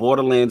a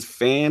Borderlands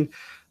fan?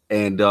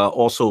 And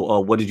also,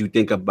 what did you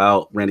think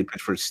about Randy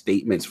Pitchford's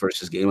statements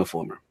versus Game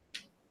Informer?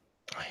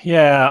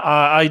 Yeah,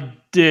 I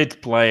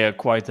did play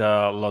quite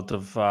a lot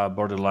of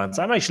Borderlands.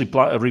 I'm actually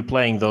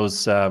replaying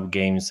those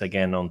games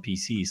again on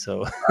PC.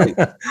 So,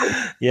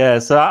 yeah,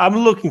 so I'm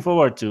looking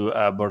forward to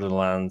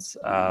Borderlands.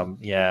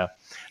 Yeah.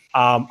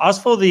 As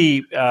for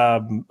the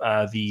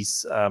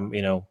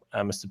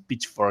Mr.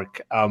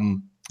 Pitchfork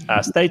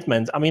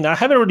statement, I mean, I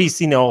haven't really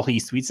seen all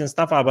his tweets and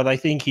stuff, but I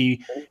think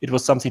it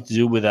was something to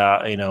do with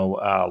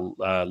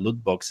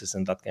loot boxes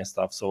and that kind of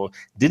stuff. So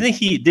did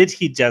he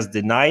just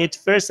deny it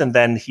first and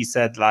then he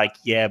said like,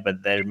 yeah,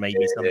 but there may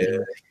be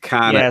something,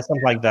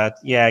 something like that.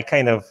 Yeah,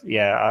 kind of.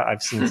 Yeah,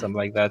 I've seen something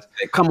like that.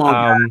 Come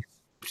on.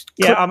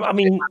 Yeah, I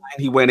mean,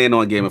 he went in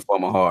on Game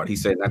Informer hard. He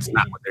said that's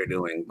not what they're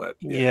doing, but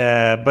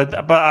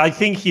but I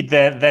think he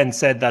then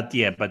said that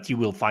but you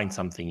will find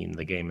something in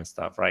the game and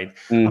stuff, right?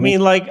 I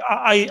mean, like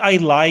I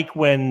like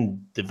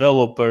when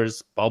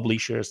developers,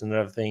 publishers, and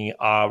everything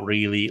are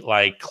really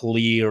like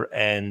clear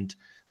and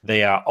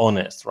they are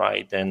honest,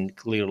 right? And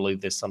clearly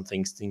there's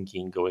something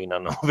stinking going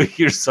on over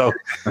here. So,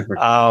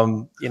 I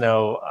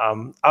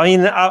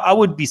mean, I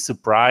would be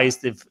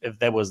surprised if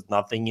there was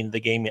nothing in the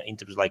game in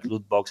terms of like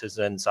loot boxes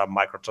and some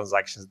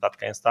microtransactions, that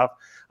kind of stuff.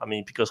 I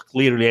mean, because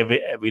clearly a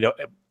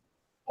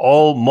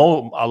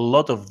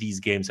lot of these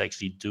games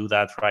actually do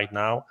that right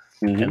now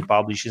and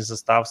publishers and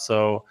stuff.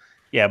 So,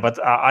 yeah,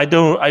 but I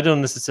don't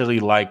necessarily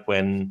like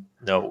when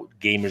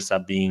gamers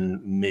are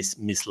being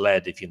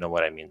misled, if you know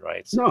what I mean,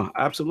 right? So, no,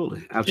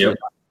 absolutely. Yep.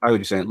 I heard what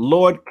you're saying.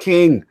 Lord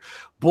King,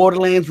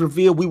 Borderlands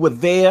reveal. We were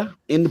there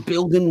in the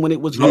building when it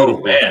was.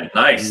 Oh man,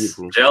 nice.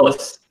 Beautiful.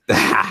 Jealous.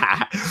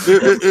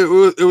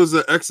 it was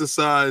an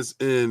exercise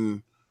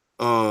in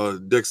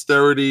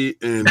dexterity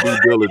and due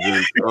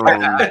diligence.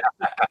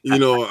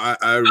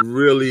 I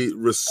really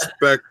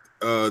respect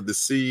the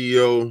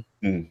CEO.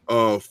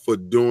 For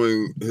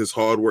doing his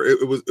hard work.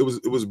 It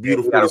was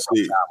beautiful to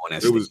see.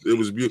 It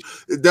was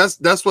beautiful.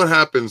 That's what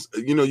happens.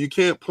 You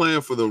can't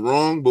plan for the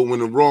wrong, but when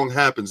the wrong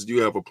happens,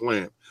 you have a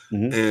plan.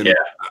 And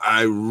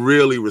I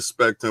really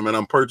respect him, and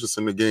I'm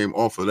purchasing the game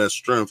off of that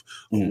strength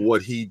of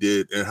what he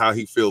did and how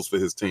he feels for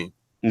his team.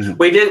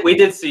 We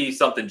did see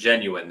something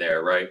genuine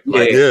there, right?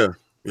 Like, yeah,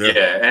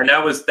 and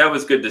that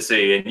was good to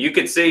see. And you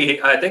could see,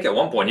 I think at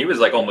one point he was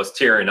like almost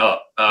tearing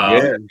up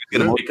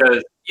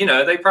because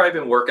they've probably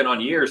been working on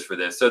years for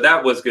this. So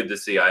that was good to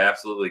see. I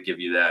absolutely give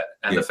you that.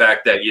 And the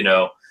fact that,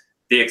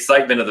 the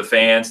excitement of the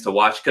fans to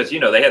watch, because,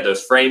 they had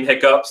those frame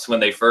hiccups when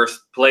they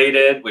first played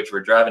it, which were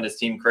driving his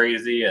team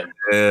crazy. And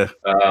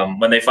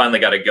when they finally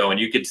got it going,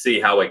 you could see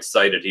how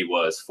excited he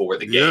was for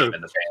the game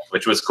and the fans,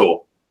 which was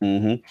cool.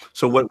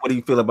 So what do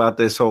you feel about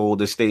this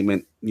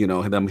statement,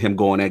 him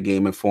going at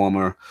Game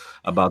Informer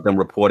about them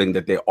reporting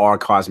that there are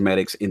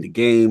cosmetics in the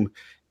game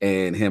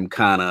and him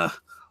kind of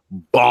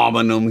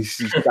bombing them?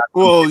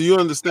 Well, you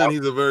understand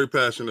he's a very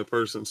passionate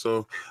person,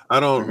 so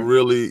I don't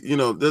really,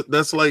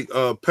 that's like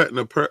petting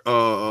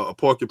a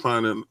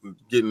porcupine and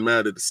getting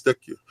mad at the stick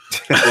you.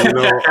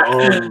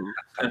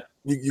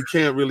 You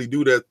can't really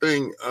do that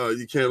thing.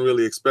 You can't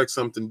really expect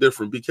something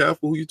different. Be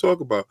careful who you talk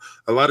about.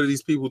 A lot of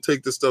these people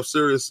take this stuff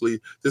seriously.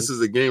 This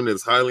is a game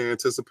that's highly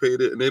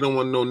anticipated, and they don't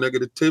want no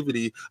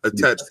negativity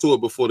attached to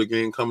it before the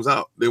game comes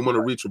out. They want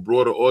to reach a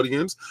broader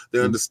audience. They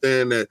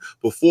understand that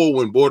before,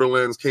 when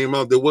Borderlands came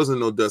out, there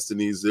wasn't no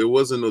Destinies. There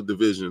wasn't no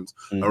Divisions.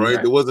 All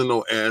right? There wasn't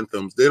no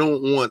Anthems. They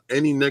don't want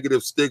any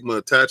negative stigma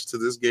attached to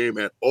this game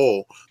at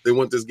all. They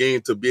want this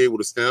game to be able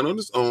to stand on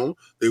its own.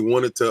 They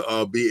want it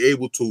to be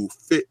able to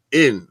fit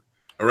in.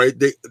 All right.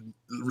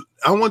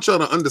 I want y'all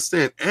to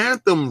understand,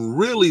 Anthem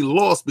really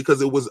lost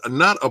because it was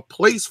not a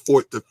place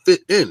for it to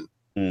fit in.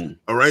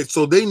 All right.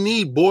 So they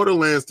need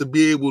Borderlands to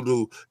be able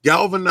to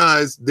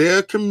galvanize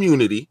their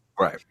community.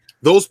 Right.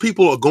 those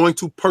people are going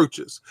to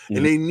purchase,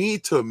 and they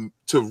need to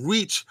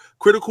reach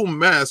critical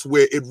mass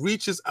where it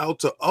reaches out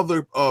to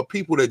other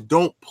people that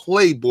don't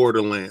play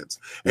Borderlands,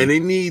 and they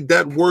need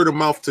that word of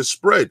mouth to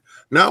spread.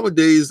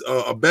 Nowadays,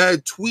 a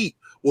bad tweet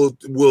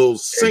will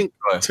sink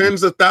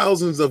tens of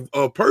thousands of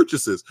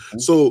purchases.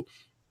 So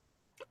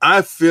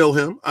I feel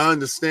him. I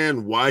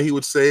understand why he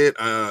would say it.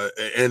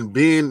 And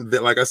being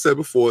that, like I said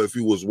before, if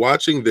you was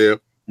watching there,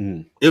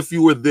 if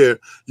you were there,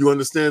 you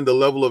understand the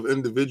level of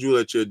individual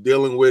that you're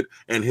dealing with,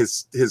 and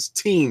his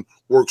team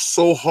works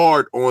so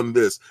hard on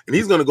this, and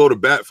he's going to go to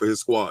bat for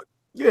his squad.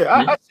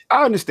 Yeah,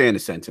 I understand the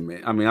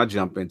sentiment. I mean, I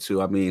jump into,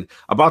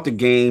 about the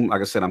game,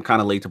 like I said, I'm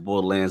kind of late to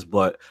Borderlands,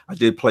 but I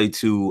did play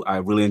 2. I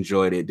really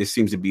enjoyed it. This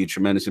seems to be a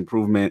tremendous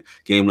improvement.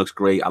 Game looks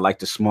great. I like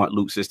the smart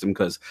loot system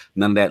because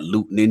none of that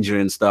loot ninja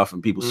and stuff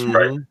and people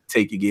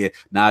take your gear.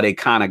 Now they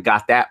kind of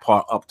got that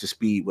part up to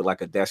speed with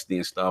like a Destiny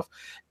and stuff.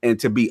 And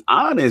to be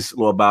honest,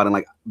 Lord Bowden,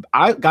 like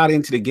I got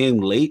into the game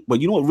late, but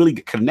you know what really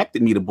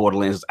connected me to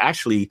Borderlands is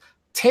actually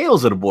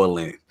Tales of the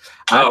Borderlands.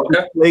 I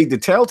played the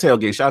Telltale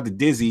game. Shout out to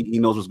Dizzy. He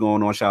knows what's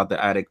going on. Shout out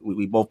to Attic.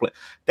 We both play.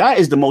 That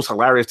is the most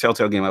hilarious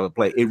Telltale game I ever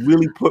played. It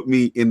really put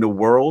me in the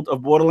world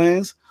of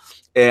Borderlands.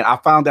 And I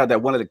found out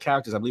that one of the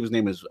characters, I believe his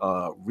name is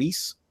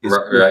Reese.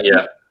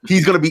 Yeah.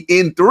 He's going to be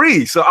in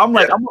 3. So I'm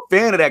like, I'm a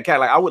fan of that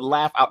cat. Like I would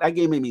laugh out. That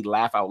game made me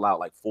laugh out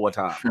loud like 4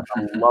 times.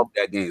 I love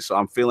that game. So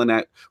I'm feeling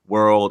that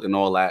world and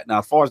all that. Now,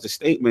 as far as the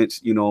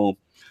statements, I'm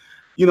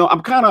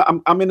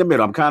in the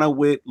middle. I'm kind of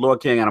with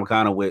Lord King and I'm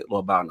kind of with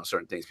Lord Bowden on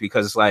certain things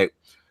because it's like,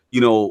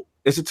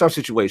 it's a tough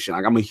situation.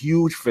 Like I'm a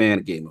huge fan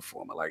of Game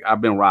Informer. Like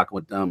I've been rocking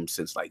with them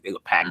since like they were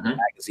packing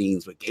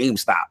magazines with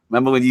GameStop.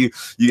 Remember when you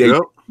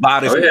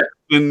buy this?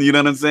 You know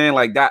what I'm saying?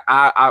 Like that.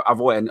 I've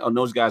always, and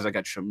those guys, I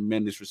got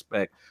tremendous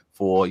respect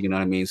for. You know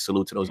what I mean?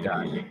 Salute to those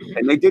guys.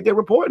 And they did their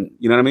reporting.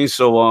 You know what I mean?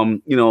 So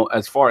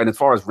as far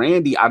as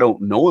Randy, I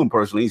don't know him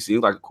personally. He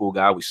seems like a cool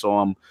guy. We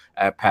saw him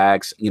at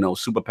PAX.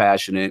 Super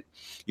passionate.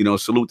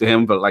 Salute to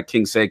him. But like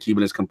King said,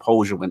 keeping his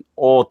composure when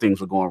all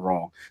things were going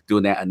wrong,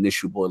 doing that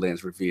initial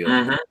Borderlands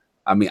reveal.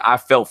 I mean, I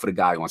felt for the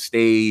guy on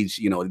stage.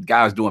 The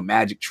guy was doing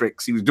magic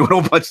tricks. He was doing a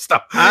whole bunch of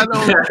stuff.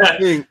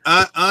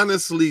 I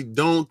honestly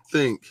don't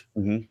think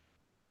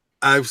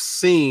I've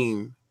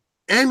seen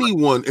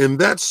anyone in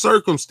that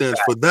circumstance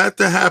for that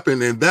to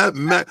happen. And that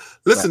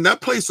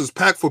that place was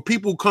packed for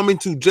people coming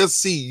to just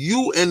see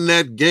you in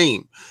that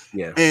game.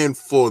 Yeah. And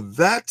for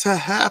that to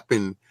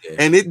happen,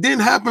 and it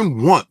didn't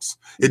happen once.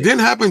 It didn't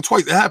happen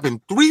twice. It happened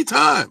 3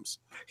 times.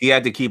 He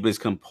had to keep his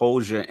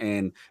composure,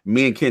 and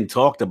me and Ken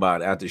talked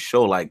about it at the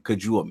show. Like,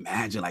 could you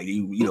imagine, like,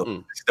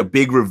 the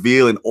big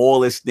reveal and all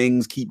these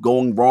things keep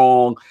going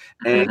wrong?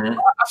 And I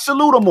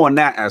salute him on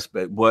that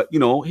aspect. But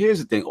here's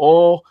the thing: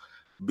 all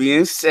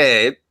being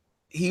said,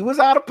 he was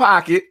out of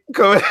pocket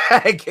coming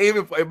at Game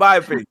Informer. In my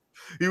opinion,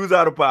 he was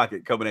out of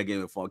pocket coming at Game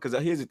Informer. Because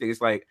here's the thing: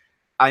 it's like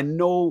I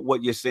know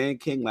what you're saying,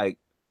 King. Like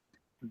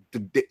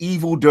the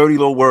evil, dirty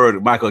little word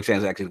of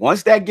microtransactions.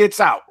 Once that gets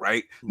out,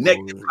 right,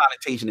 negative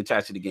connotation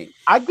attached to the game.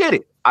 I get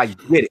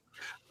it.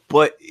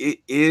 But it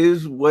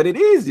is what it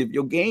is. If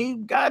your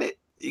game got it,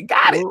 you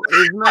got it.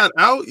 It's not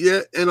out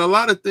yet, and a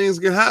lot of things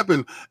can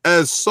happen.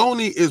 As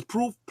Sony is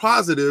proof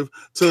positive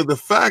to the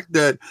fact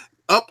that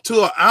up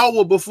to an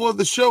hour before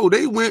the show,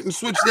 they went and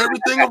switched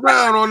everything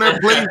around on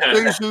that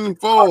PlayStation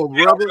 4,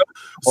 brother.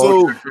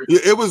 So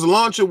it was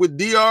launching with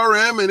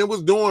DRM, and it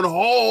was doing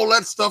all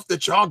that stuff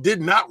that y'all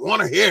did not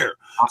want to hear.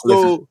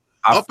 So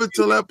up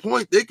until that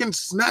point, they can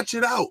snatch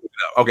it out.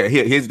 Okay,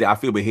 here's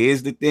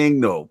the thing,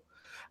 though.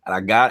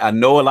 And I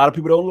know a lot of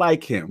people don't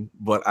like him,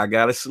 but I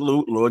gotta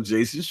salute Lord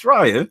Jason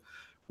Schreier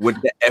with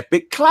the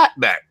epic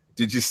clapback.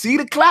 Did you see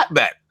the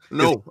clapback?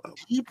 No.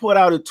 He put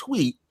out a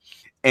tweet.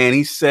 And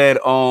he said,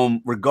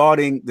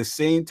 regarding the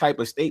same type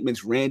of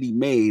statements Randy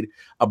made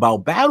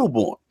about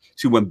Battleborn.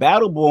 See, when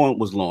Battleborn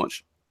was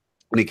launched,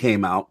 when it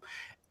came out,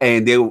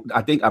 and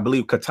I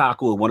believe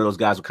Kotaku or one of those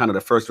guys were kind of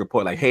the first to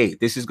report, like, hey,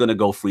 this is going to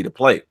go free to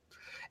play.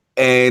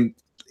 And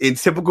in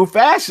typical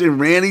fashion,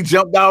 Randy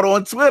jumped out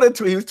on Twitter,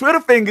 his Twitter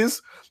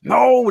fingers.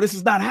 No, this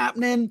is not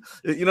happening.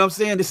 You know what I'm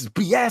saying? This is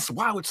BS.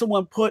 Why would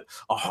someone put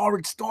a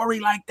horrid story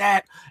like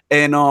that?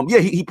 And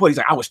he's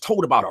like, I was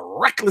told about a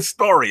reckless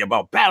story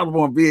about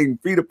Battleborn being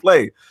free to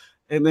play.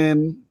 And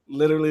then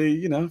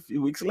literally, a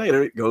few weeks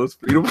later, it goes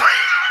free to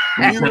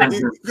play.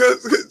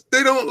 Because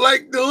they don't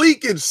like the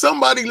leakage.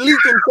 Somebody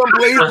leaking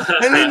someplace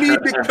and they need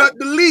to cut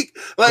the leak.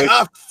 Like,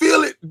 I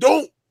feel it.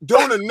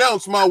 Don't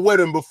announce my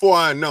wedding before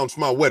I announce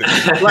my wedding.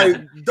 Like,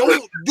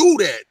 don't do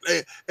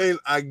that. And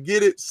I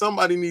get it.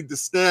 Somebody need to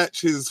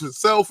snatch his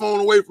cell phone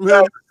away from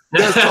him.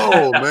 That's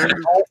all, man.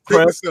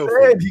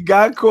 He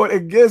got caught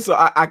again. So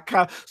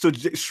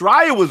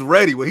Schreier was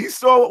ready when he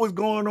saw what was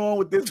going on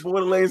with this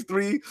Borderlands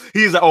 3.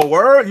 He's like, "Oh,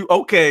 word? You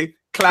okay?"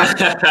 Clap.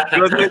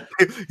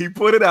 He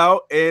put it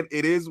out, and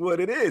it is what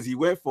it is. He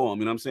went for him.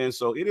 You know what I'm saying?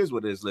 So it is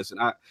what it is. Listen,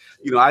 I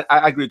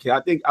agree with you.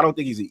 I don't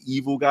think he's an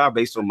evil guy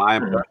based on my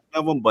impression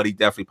of him, but he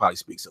definitely probably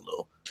speaks a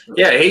little.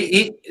 Yeah,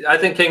 I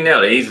think King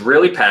nailed it. He's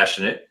really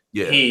passionate.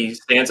 Yeah, he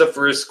stands up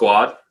for his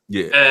squad.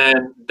 Yeah.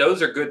 And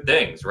those are good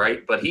things,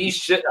 right? But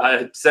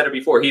I said it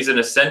before, he's an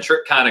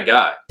eccentric kind of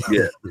guy.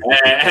 Yeah.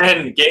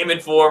 And Game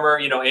Informer,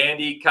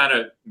 Andy kind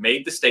of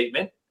made the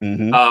statement,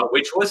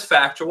 which was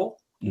factual.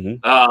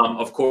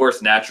 Of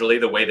course, naturally,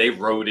 the way they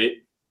wrote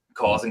it,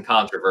 causing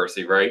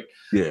controversy, right?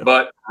 Yeah.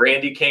 But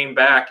Randy came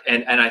back,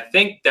 and I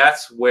think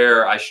that's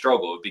where I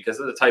struggled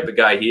because of the type of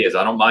guy he is.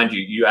 I don't mind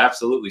you. You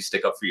absolutely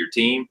stick up for your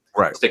team,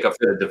 right? Stick up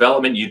for the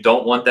development. You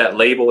don't want that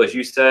label, as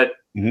you said.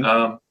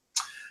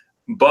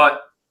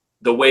 But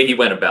the way he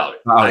went about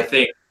it,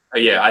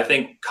 I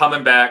think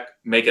coming back,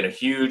 making a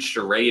huge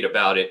charade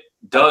about it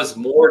does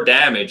more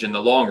damage in the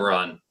long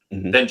run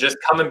than just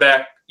coming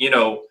back,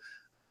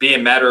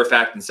 being matter of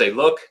fact and say,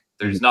 look,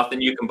 there's nothing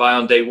you can buy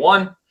on day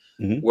one.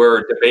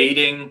 We're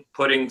debating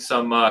putting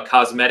some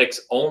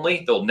cosmetics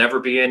only. There'll never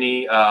be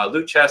any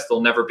loot chests.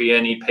 There'll never be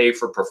any pay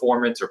for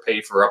performance or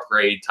pay for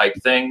upgrade type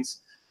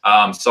things.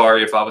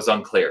 Sorry if I was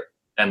unclear,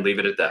 and leave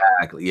it at that.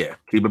 Exactly. Yeah.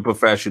 Keep it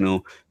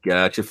professional. Get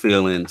out your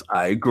feelings.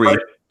 I agree.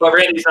 But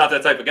Randy's not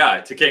that type of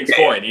guy. To King's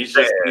point, he's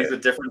a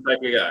different type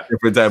of guy.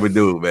 Different type of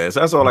dude, man.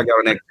 So that's all I got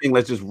on that. King,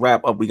 let's just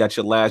wrap up. We got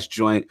your last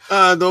joint.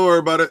 Don't worry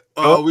about it.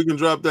 We can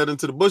drop that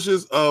into the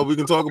bushes. We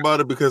can talk about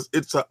it because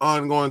it's an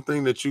ongoing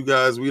thing that you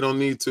guys, we don't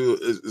need to.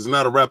 It's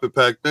not a rapid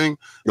pack thing.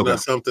 It's not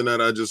something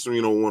that I just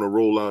want to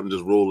roll out and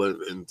just roll it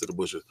into the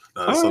bushes.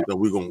 It's something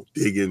we're gonna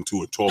dig into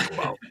and talk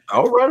about.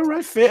 All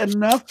right, fair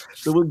enough.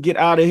 So we'll get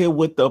out of here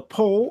with the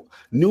poll.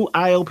 New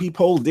ILP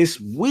poll this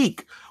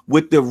week.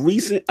 With the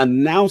recent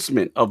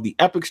announcement of the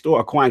Epic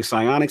Store acquiring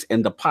Psyonix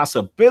and the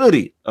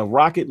possibility of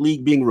Rocket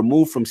League being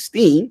removed from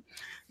Steam,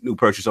 new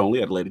purchase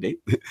only at a later date,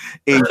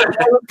 in your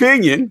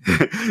opinion,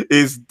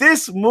 is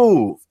this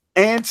move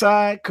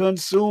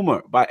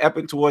anti-consumer by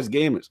Epic towards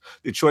gamers?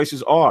 The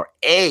choices are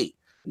A,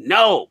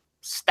 no,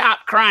 stop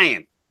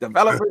crying.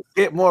 Developers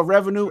get more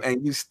revenue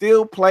and you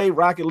still play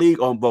Rocket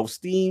League on both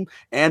Steam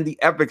and the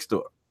Epic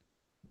Store.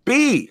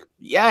 B,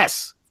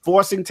 yes,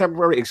 forcing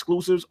temporary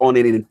exclusives on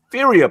an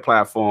inferior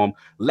platform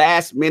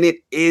last minute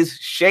is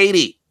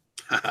shady.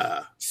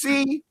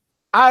 See,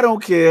 I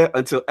don't care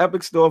until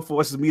Epic Store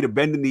forces me to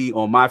bend the knee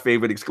on my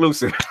favorite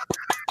exclusive.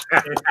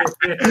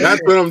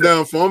 That's what I'm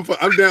down for.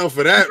 I'm down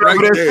for that right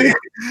there.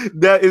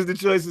 That is the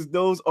choices.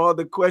 Those are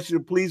the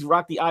questions. Please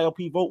rock the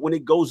ILP vote when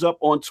it goes up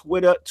on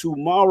Twitter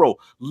tomorrow.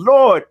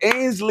 Lord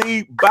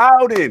Ainsley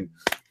Bowden,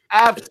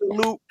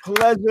 absolute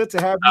pleasure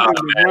to have you in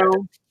the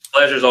room.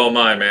 Pleasure's all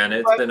mine, man.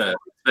 It's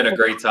been a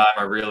great time.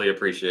 I really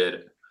appreciate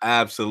it.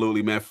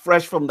 Absolutely, man.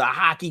 Fresh from the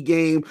hockey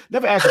game.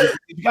 Never asked you,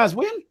 did you guys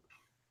win?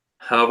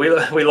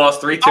 We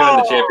lost 3-2 in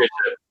the championship.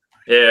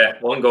 Yeah,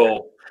 1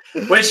 goal.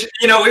 Which,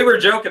 we were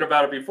joking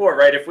about it before,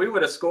 right? If we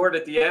would have scored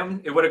at the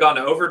end, it would have gone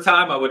to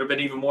overtime. I would have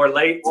been even more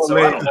late. So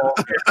I don't know.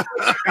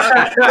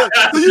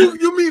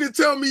 you mean to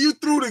tell me you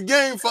threw the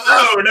game for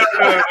us?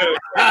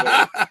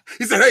 No.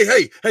 He said,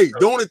 hey,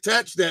 don't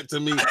attach that to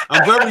me.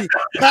 I'm very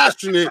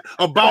passionate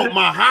about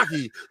my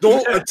hockey.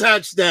 Don't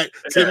attach that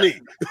to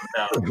me.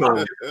 No,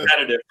 I'm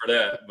competitive for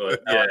that,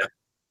 but yeah.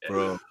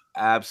 Bro,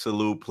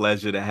 absolute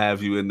pleasure to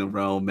have you in the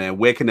room, man.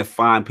 Where can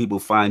people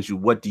find you?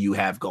 What do you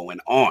have going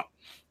on?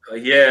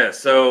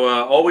 So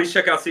always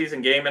check out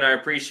Season Gaming. I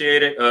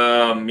appreciate it.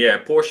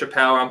 Porsche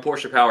Power. I'm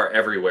Porsche Power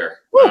everywhere.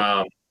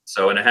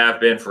 And I have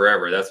been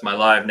forever. That's my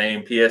live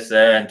name,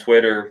 PSN,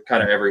 Twitter,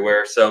 kind of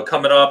everywhere. So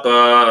coming up,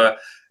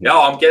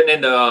 I'm getting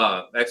into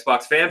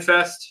Xbox Fan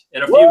Fest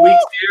in a few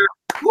weeks here.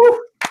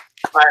 Woo!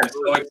 I am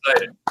so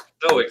excited.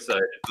 So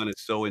excited. I'm going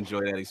to so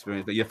enjoy that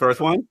experience. But your first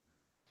one?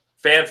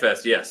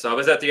 FanFest, yes. I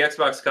was at the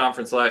Xbox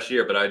conference last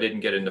year, but I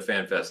didn't get into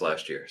FanFest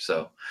last year.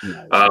 So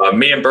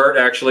me and Bert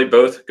actually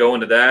both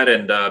going to that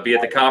and be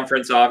at the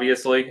conference,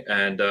 obviously,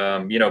 and,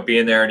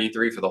 being there at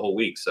E3 for the whole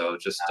week. So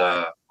just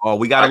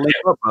we got to link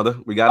up, brother.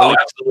 We got to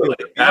link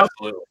up.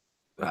 Absolutely.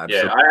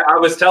 Yeah, I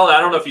was telling,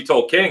 I don't know if you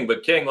told King,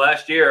 but King,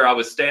 last year I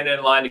was standing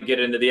in line to get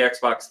into the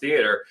Xbox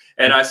theater,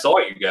 and I saw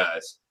you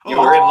guys.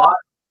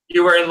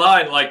 You were in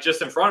line, like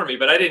just in front of me,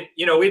 but I didn't,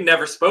 we'd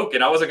never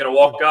spoken. I wasn't going to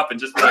walk up and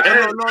just be like,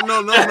 hey.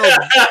 No.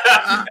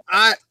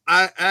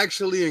 I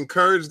actually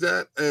encourage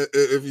that.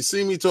 If you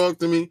see me, talk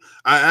to me.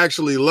 I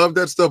actually love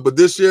that stuff. But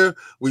this year,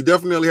 we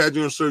definitely had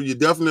you on show. You're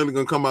definitely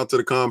going to come out to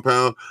the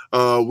compound.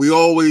 We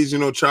always,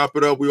 chop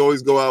it up. We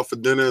always go out for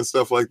dinner and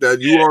stuff like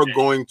that. You are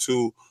going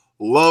to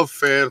love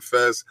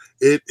FanFest.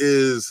 It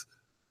is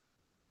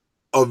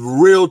a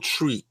real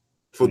treat.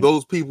 For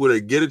those people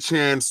that get a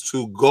chance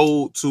to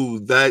go to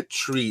that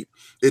treat,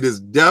 it is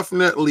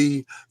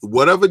definitely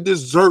whatever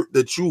dessert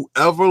that you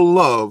ever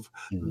love,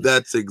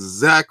 that's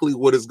exactly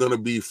what it's going to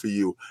be for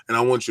you. And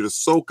I want you to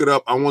soak it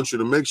up. I want you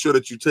to make sure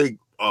that you take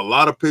a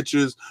lot of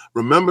pictures,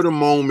 remember the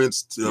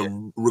moments,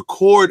 to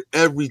record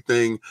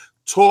everything,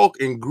 talk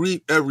and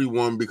greet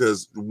everyone,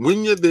 because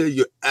when you're there,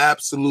 you're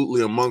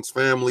absolutely amongst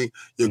family.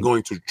 You're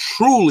going to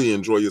truly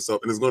enjoy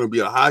yourself, and it's going to be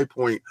a high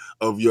point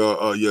of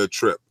your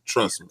trip.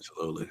 Trust me.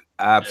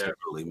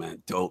 Absolutely,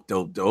 man.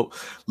 Dope.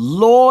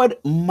 Lord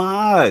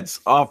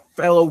Mods, our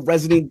fellow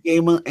resident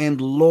gamer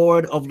and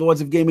Lord of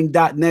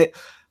lordsofgaming.net.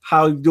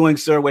 How are you doing,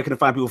 sir? Where can I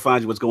find people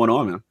find you? What's going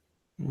on, man?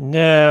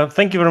 Yeah,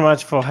 thank you very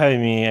much for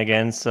having me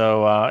again.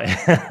 So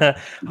I'm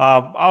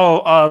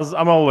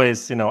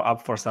always,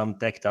 up for some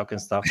tech talk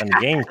and stuff and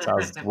games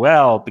as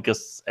well,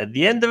 because at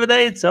the end of the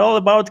day, it's all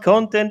about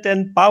content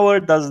and power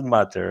doesn't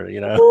matter,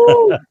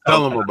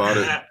 Tell them about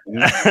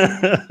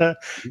it.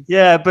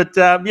 Yeah, but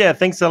yeah,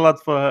 thanks a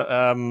lot for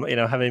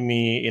having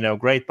me.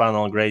 Great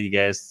panel, great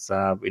guests.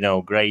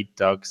 Great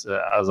talks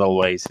as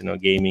always.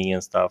 Gaming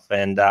and stuff.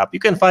 And you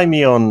can find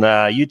me on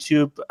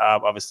YouTube,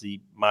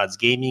 obviously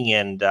MadzGaming,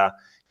 and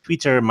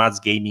Twitter,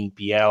 MadzGaming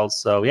PL.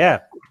 So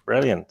yeah,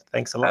 brilliant.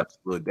 Thanks a lot.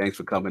 Absolutely. Thanks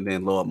for coming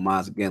in, Lord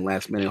Madz, again,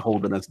 last minute,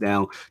 holding us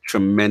down.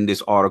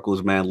 Tremendous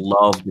articles, man.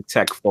 Love the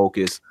tech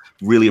focus.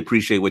 Really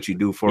appreciate what you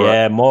do for us.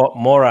 Yeah,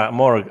 more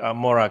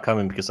are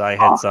coming, because I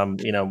had some,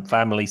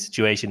 family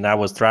situation. I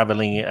was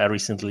traveling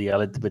recently a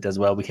little bit as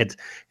well. We had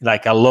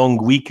like a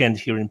long weekend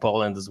here in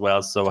Poland as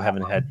well, so I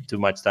haven't had too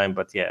much time.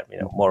 But yeah,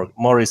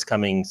 more is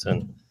coming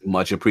soon.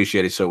 Much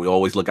appreciated, sir. We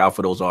always look out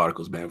for those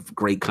articles, man.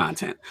 Great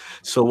content.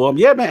 So,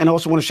 yeah, man. And I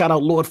also want to shout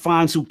out Lord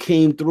Fonz, who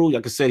came through.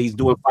 Like I said, he's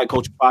doing Fight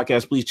Culture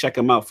Podcast. Please check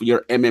him out for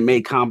your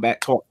MMA combat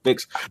talk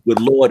fix with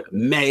Lord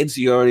Meds.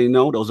 You already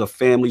know those are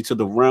family to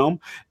the realm.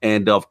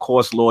 And of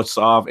course, Lord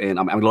Sav. And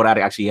Lord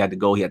Addy actually had to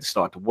go. He had to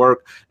start to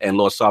work. And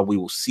Lord Sav, we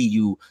will see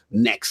you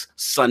next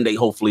Sunday.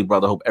 Hopefully,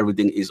 brother. Hope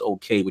everything is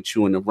okay with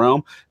you in the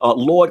realm.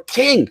 Lord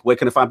King, where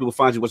can the fine people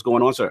find you? What's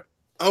going on, sir?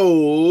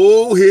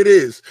 Oh, here it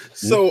is.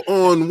 So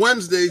on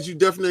Wednesdays, you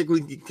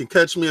definitely can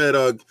catch me at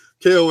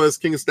KOS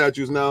King of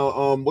Statues.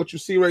 Now, what you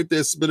see right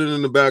there spinning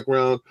in the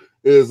background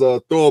is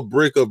Thor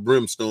Break of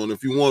Brimstone.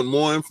 If you want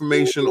more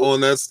information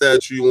on that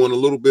statue, you want a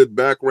little bit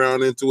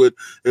background into it.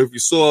 If you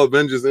saw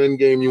Avengers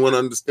Endgame, you want to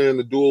understand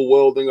the dual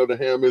welding of the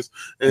hammers,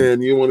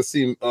 and you want to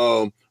see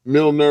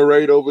Milner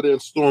right over there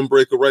and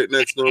Stormbreaker right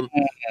next to him.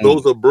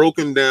 Those are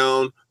broken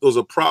down. Those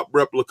are prop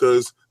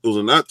replicas. Those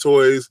are not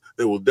toys.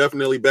 They will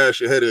definitely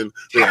bash your head in.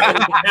 They're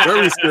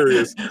very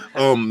serious.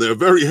 They're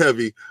very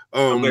heavy.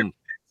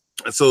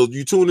 So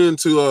you tune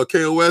into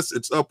KOS.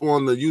 It's up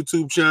on the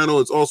YouTube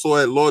channel. It's also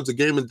at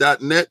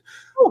lordsofgaming.net.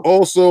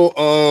 Also,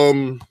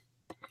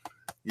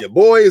 your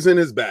boy is in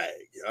his bag.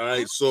 All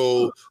right,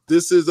 so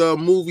this is a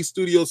movie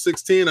Studio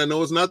 16. I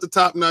know it's not the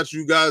top notch.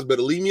 You guys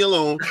better leave me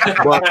alone.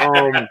 But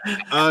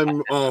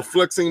I'm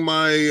flexing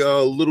my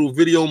little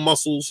video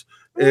muscles,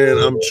 and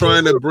I'm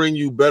trying to bring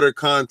you better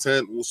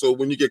content. So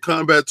when you get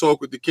Combat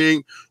Talk with the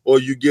King, or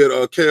you get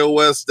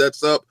KOS,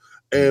 that's up.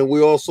 And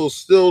we're also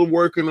still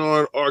working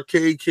on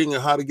Arcade King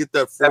and how to get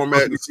that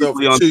format and stuff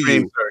to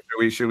you.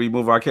 Should we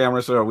move our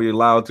camera, sir? Are we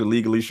allowed to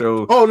legally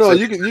show? Oh no,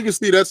 you can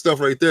see that stuff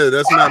right there.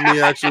 That's not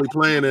me actually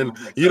playing, and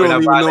you don't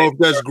even know if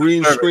that's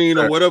green screen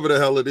or whatever the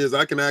hell it is.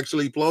 I can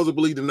actually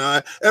plausibly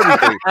deny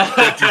everything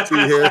that you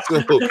see here.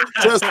 So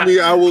trust me,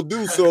 I will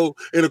do so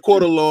in a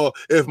court of law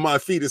if my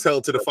feet is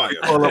held to the fire.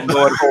 Call up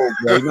Lord Hope,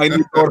 man. You might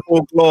need Lord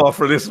Hope law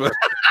for this one.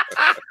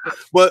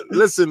 But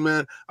listen,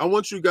 man, I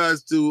want you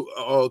guys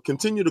to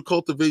continue to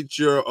cultivate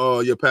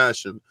your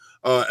passion.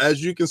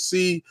 As you can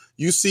see,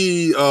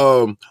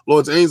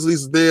 Lord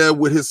Ainsley's there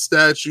with his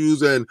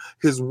statues and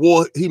his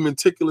wall. He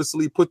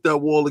meticulously put that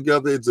wall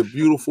together. It's a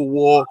beautiful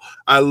wall.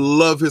 I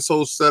love his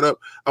whole setup.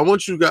 I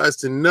want you guys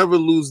to never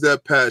lose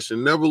that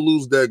passion, never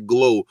lose that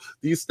glow.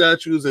 These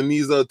statues and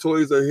these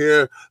toys are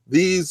here.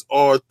 These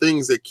are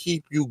things that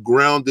keep you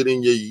grounded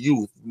in your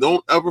youth.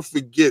 Don't ever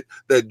forget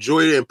that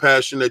joy and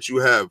passion that you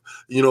have.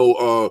 We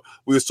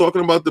were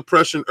talking about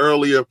depression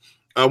earlier.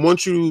 I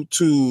want you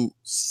to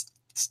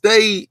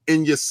stay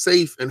in your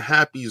safe and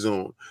happy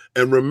zone.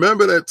 And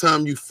remember that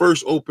time you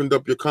first opened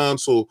up your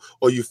console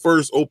or you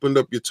first opened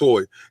up your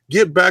toy.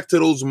 Get back to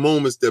those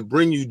moments that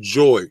bring you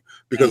joy.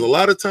 Because a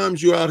lot of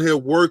times you're out here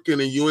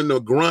working and you're in the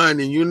grind,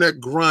 and you're in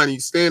that grind, you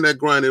stay in that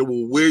grind, it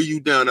will wear you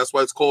down. That's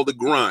why it's called the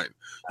grind.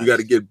 You got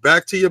to get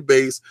back to your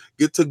base,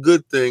 get to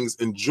good things,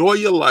 enjoy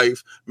your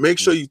life. Make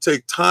sure you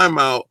take time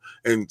out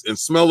and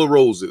smell the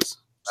roses.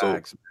 So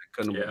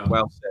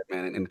well said,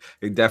 man, and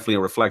it's definitely a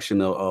reflection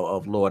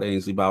of Lord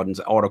Ainsley Bowden's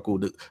article,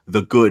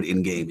 the good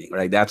in gaming,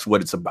 right? That's what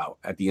it's about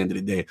at the end of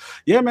the day.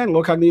 Yeah, man,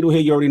 Lord Cognito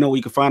here. You already know where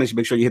you can find us.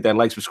 Make sure you hit that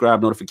like,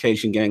 subscribe,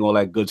 notification, gang, all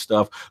that good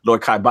stuff.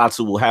 Lord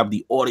Kaibatsu will have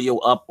the audio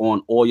up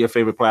on all your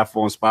favorite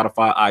platforms,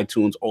 Spotify,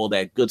 iTunes, all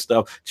that good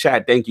stuff.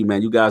 Chat, thank you,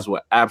 man. You guys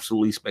were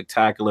absolutely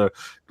spectacular.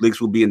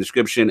 Links will be in the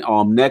description.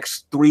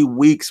 Next 3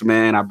 weeks,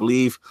 man, I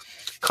believe.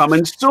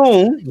 Coming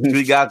soon,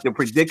 we got the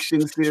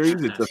prediction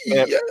series. It's a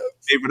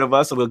favorite of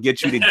us, so we'll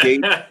get you the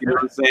date. You know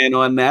what I'm saying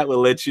on that. We'll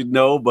let you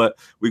know, but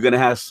we're gonna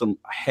have some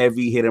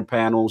heavy hitter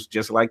panels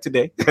just like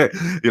today. You know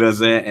what I'm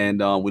saying? And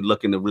we're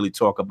looking to really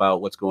talk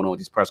about what's going on with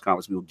these press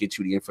conferences. We will get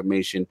you the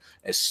information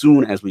as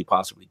soon as we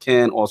possibly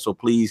can. Also,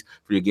 please,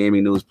 for your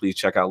gaming news, please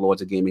check out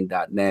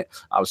lordsofgaming.net.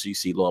 Obviously, you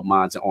see Lord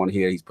Mods on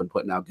here. He's been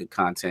putting out good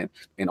content.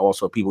 And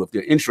also, people, if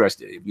they're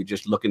interested, if you're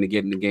just looking to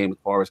get in the game as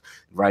far as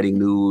writing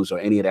news or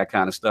any of that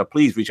kind of stuff,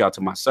 please reach out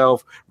to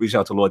myself, reach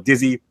out to Lord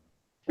Dizzy,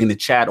 in the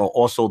chat, or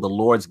also the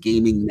Lord's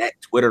Gaming Net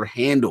Twitter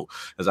handle,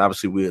 because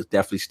obviously we're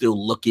definitely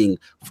still looking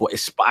for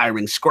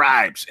aspiring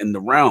scribes in the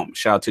realm.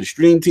 Shout out to the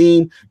stream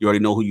team. You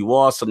already know who you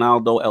are.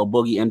 Sonaldo, El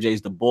Boogie,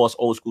 MJ's the boss,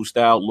 old school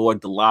style.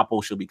 Lord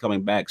Delapo should be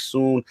coming back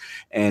soon.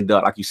 And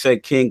like you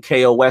said, King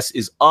KOS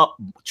is up.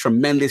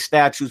 Tremendous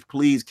statues,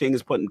 please. King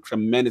is putting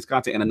tremendous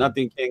content. And another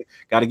thing, King,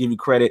 got to give you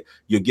credit.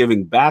 You're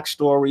giving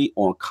backstory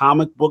on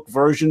comic book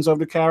versions of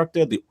the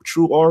character, the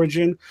true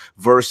origin,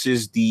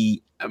 versus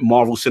the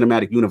Marvel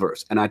Cinematic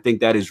Universe. And I think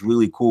that is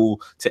really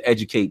cool to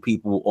educate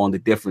people on the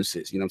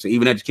differences. You know what I'm saying?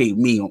 Even educate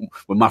me on,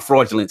 with my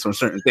fraudulence on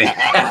certain things.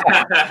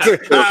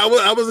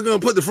 I wasn't going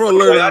to put the fraud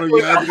alert on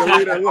you. I was going to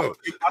leave that alone.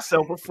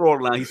 Myself a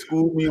fraud line. He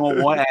schooled me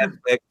on one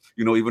aspect.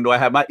 You know, even though I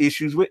have my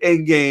issues with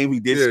Endgame, he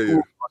did school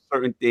me on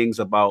certain things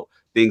about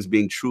things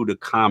being true to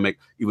comic,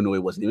 even though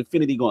it wasn't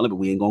Infinity Gauntlet, but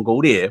we ain't going to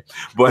go there.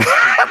 But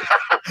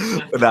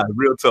but nah,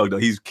 real talk though,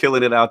 he's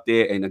killing it out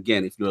there. And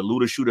again, if you're a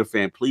Looter Shooter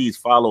fan, please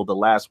follow The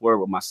Last Word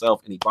with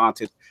myself and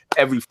Ebontis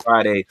every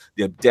Friday.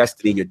 Your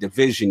Destiny, your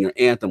Division, your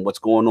Anthem, what's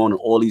going on in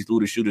all these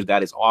Looter Shooters.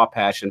 That is our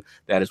passion.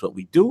 That is what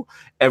we do.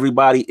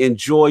 Everybody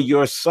enjoy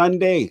your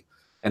Sunday.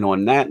 And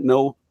on that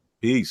note,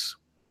 peace.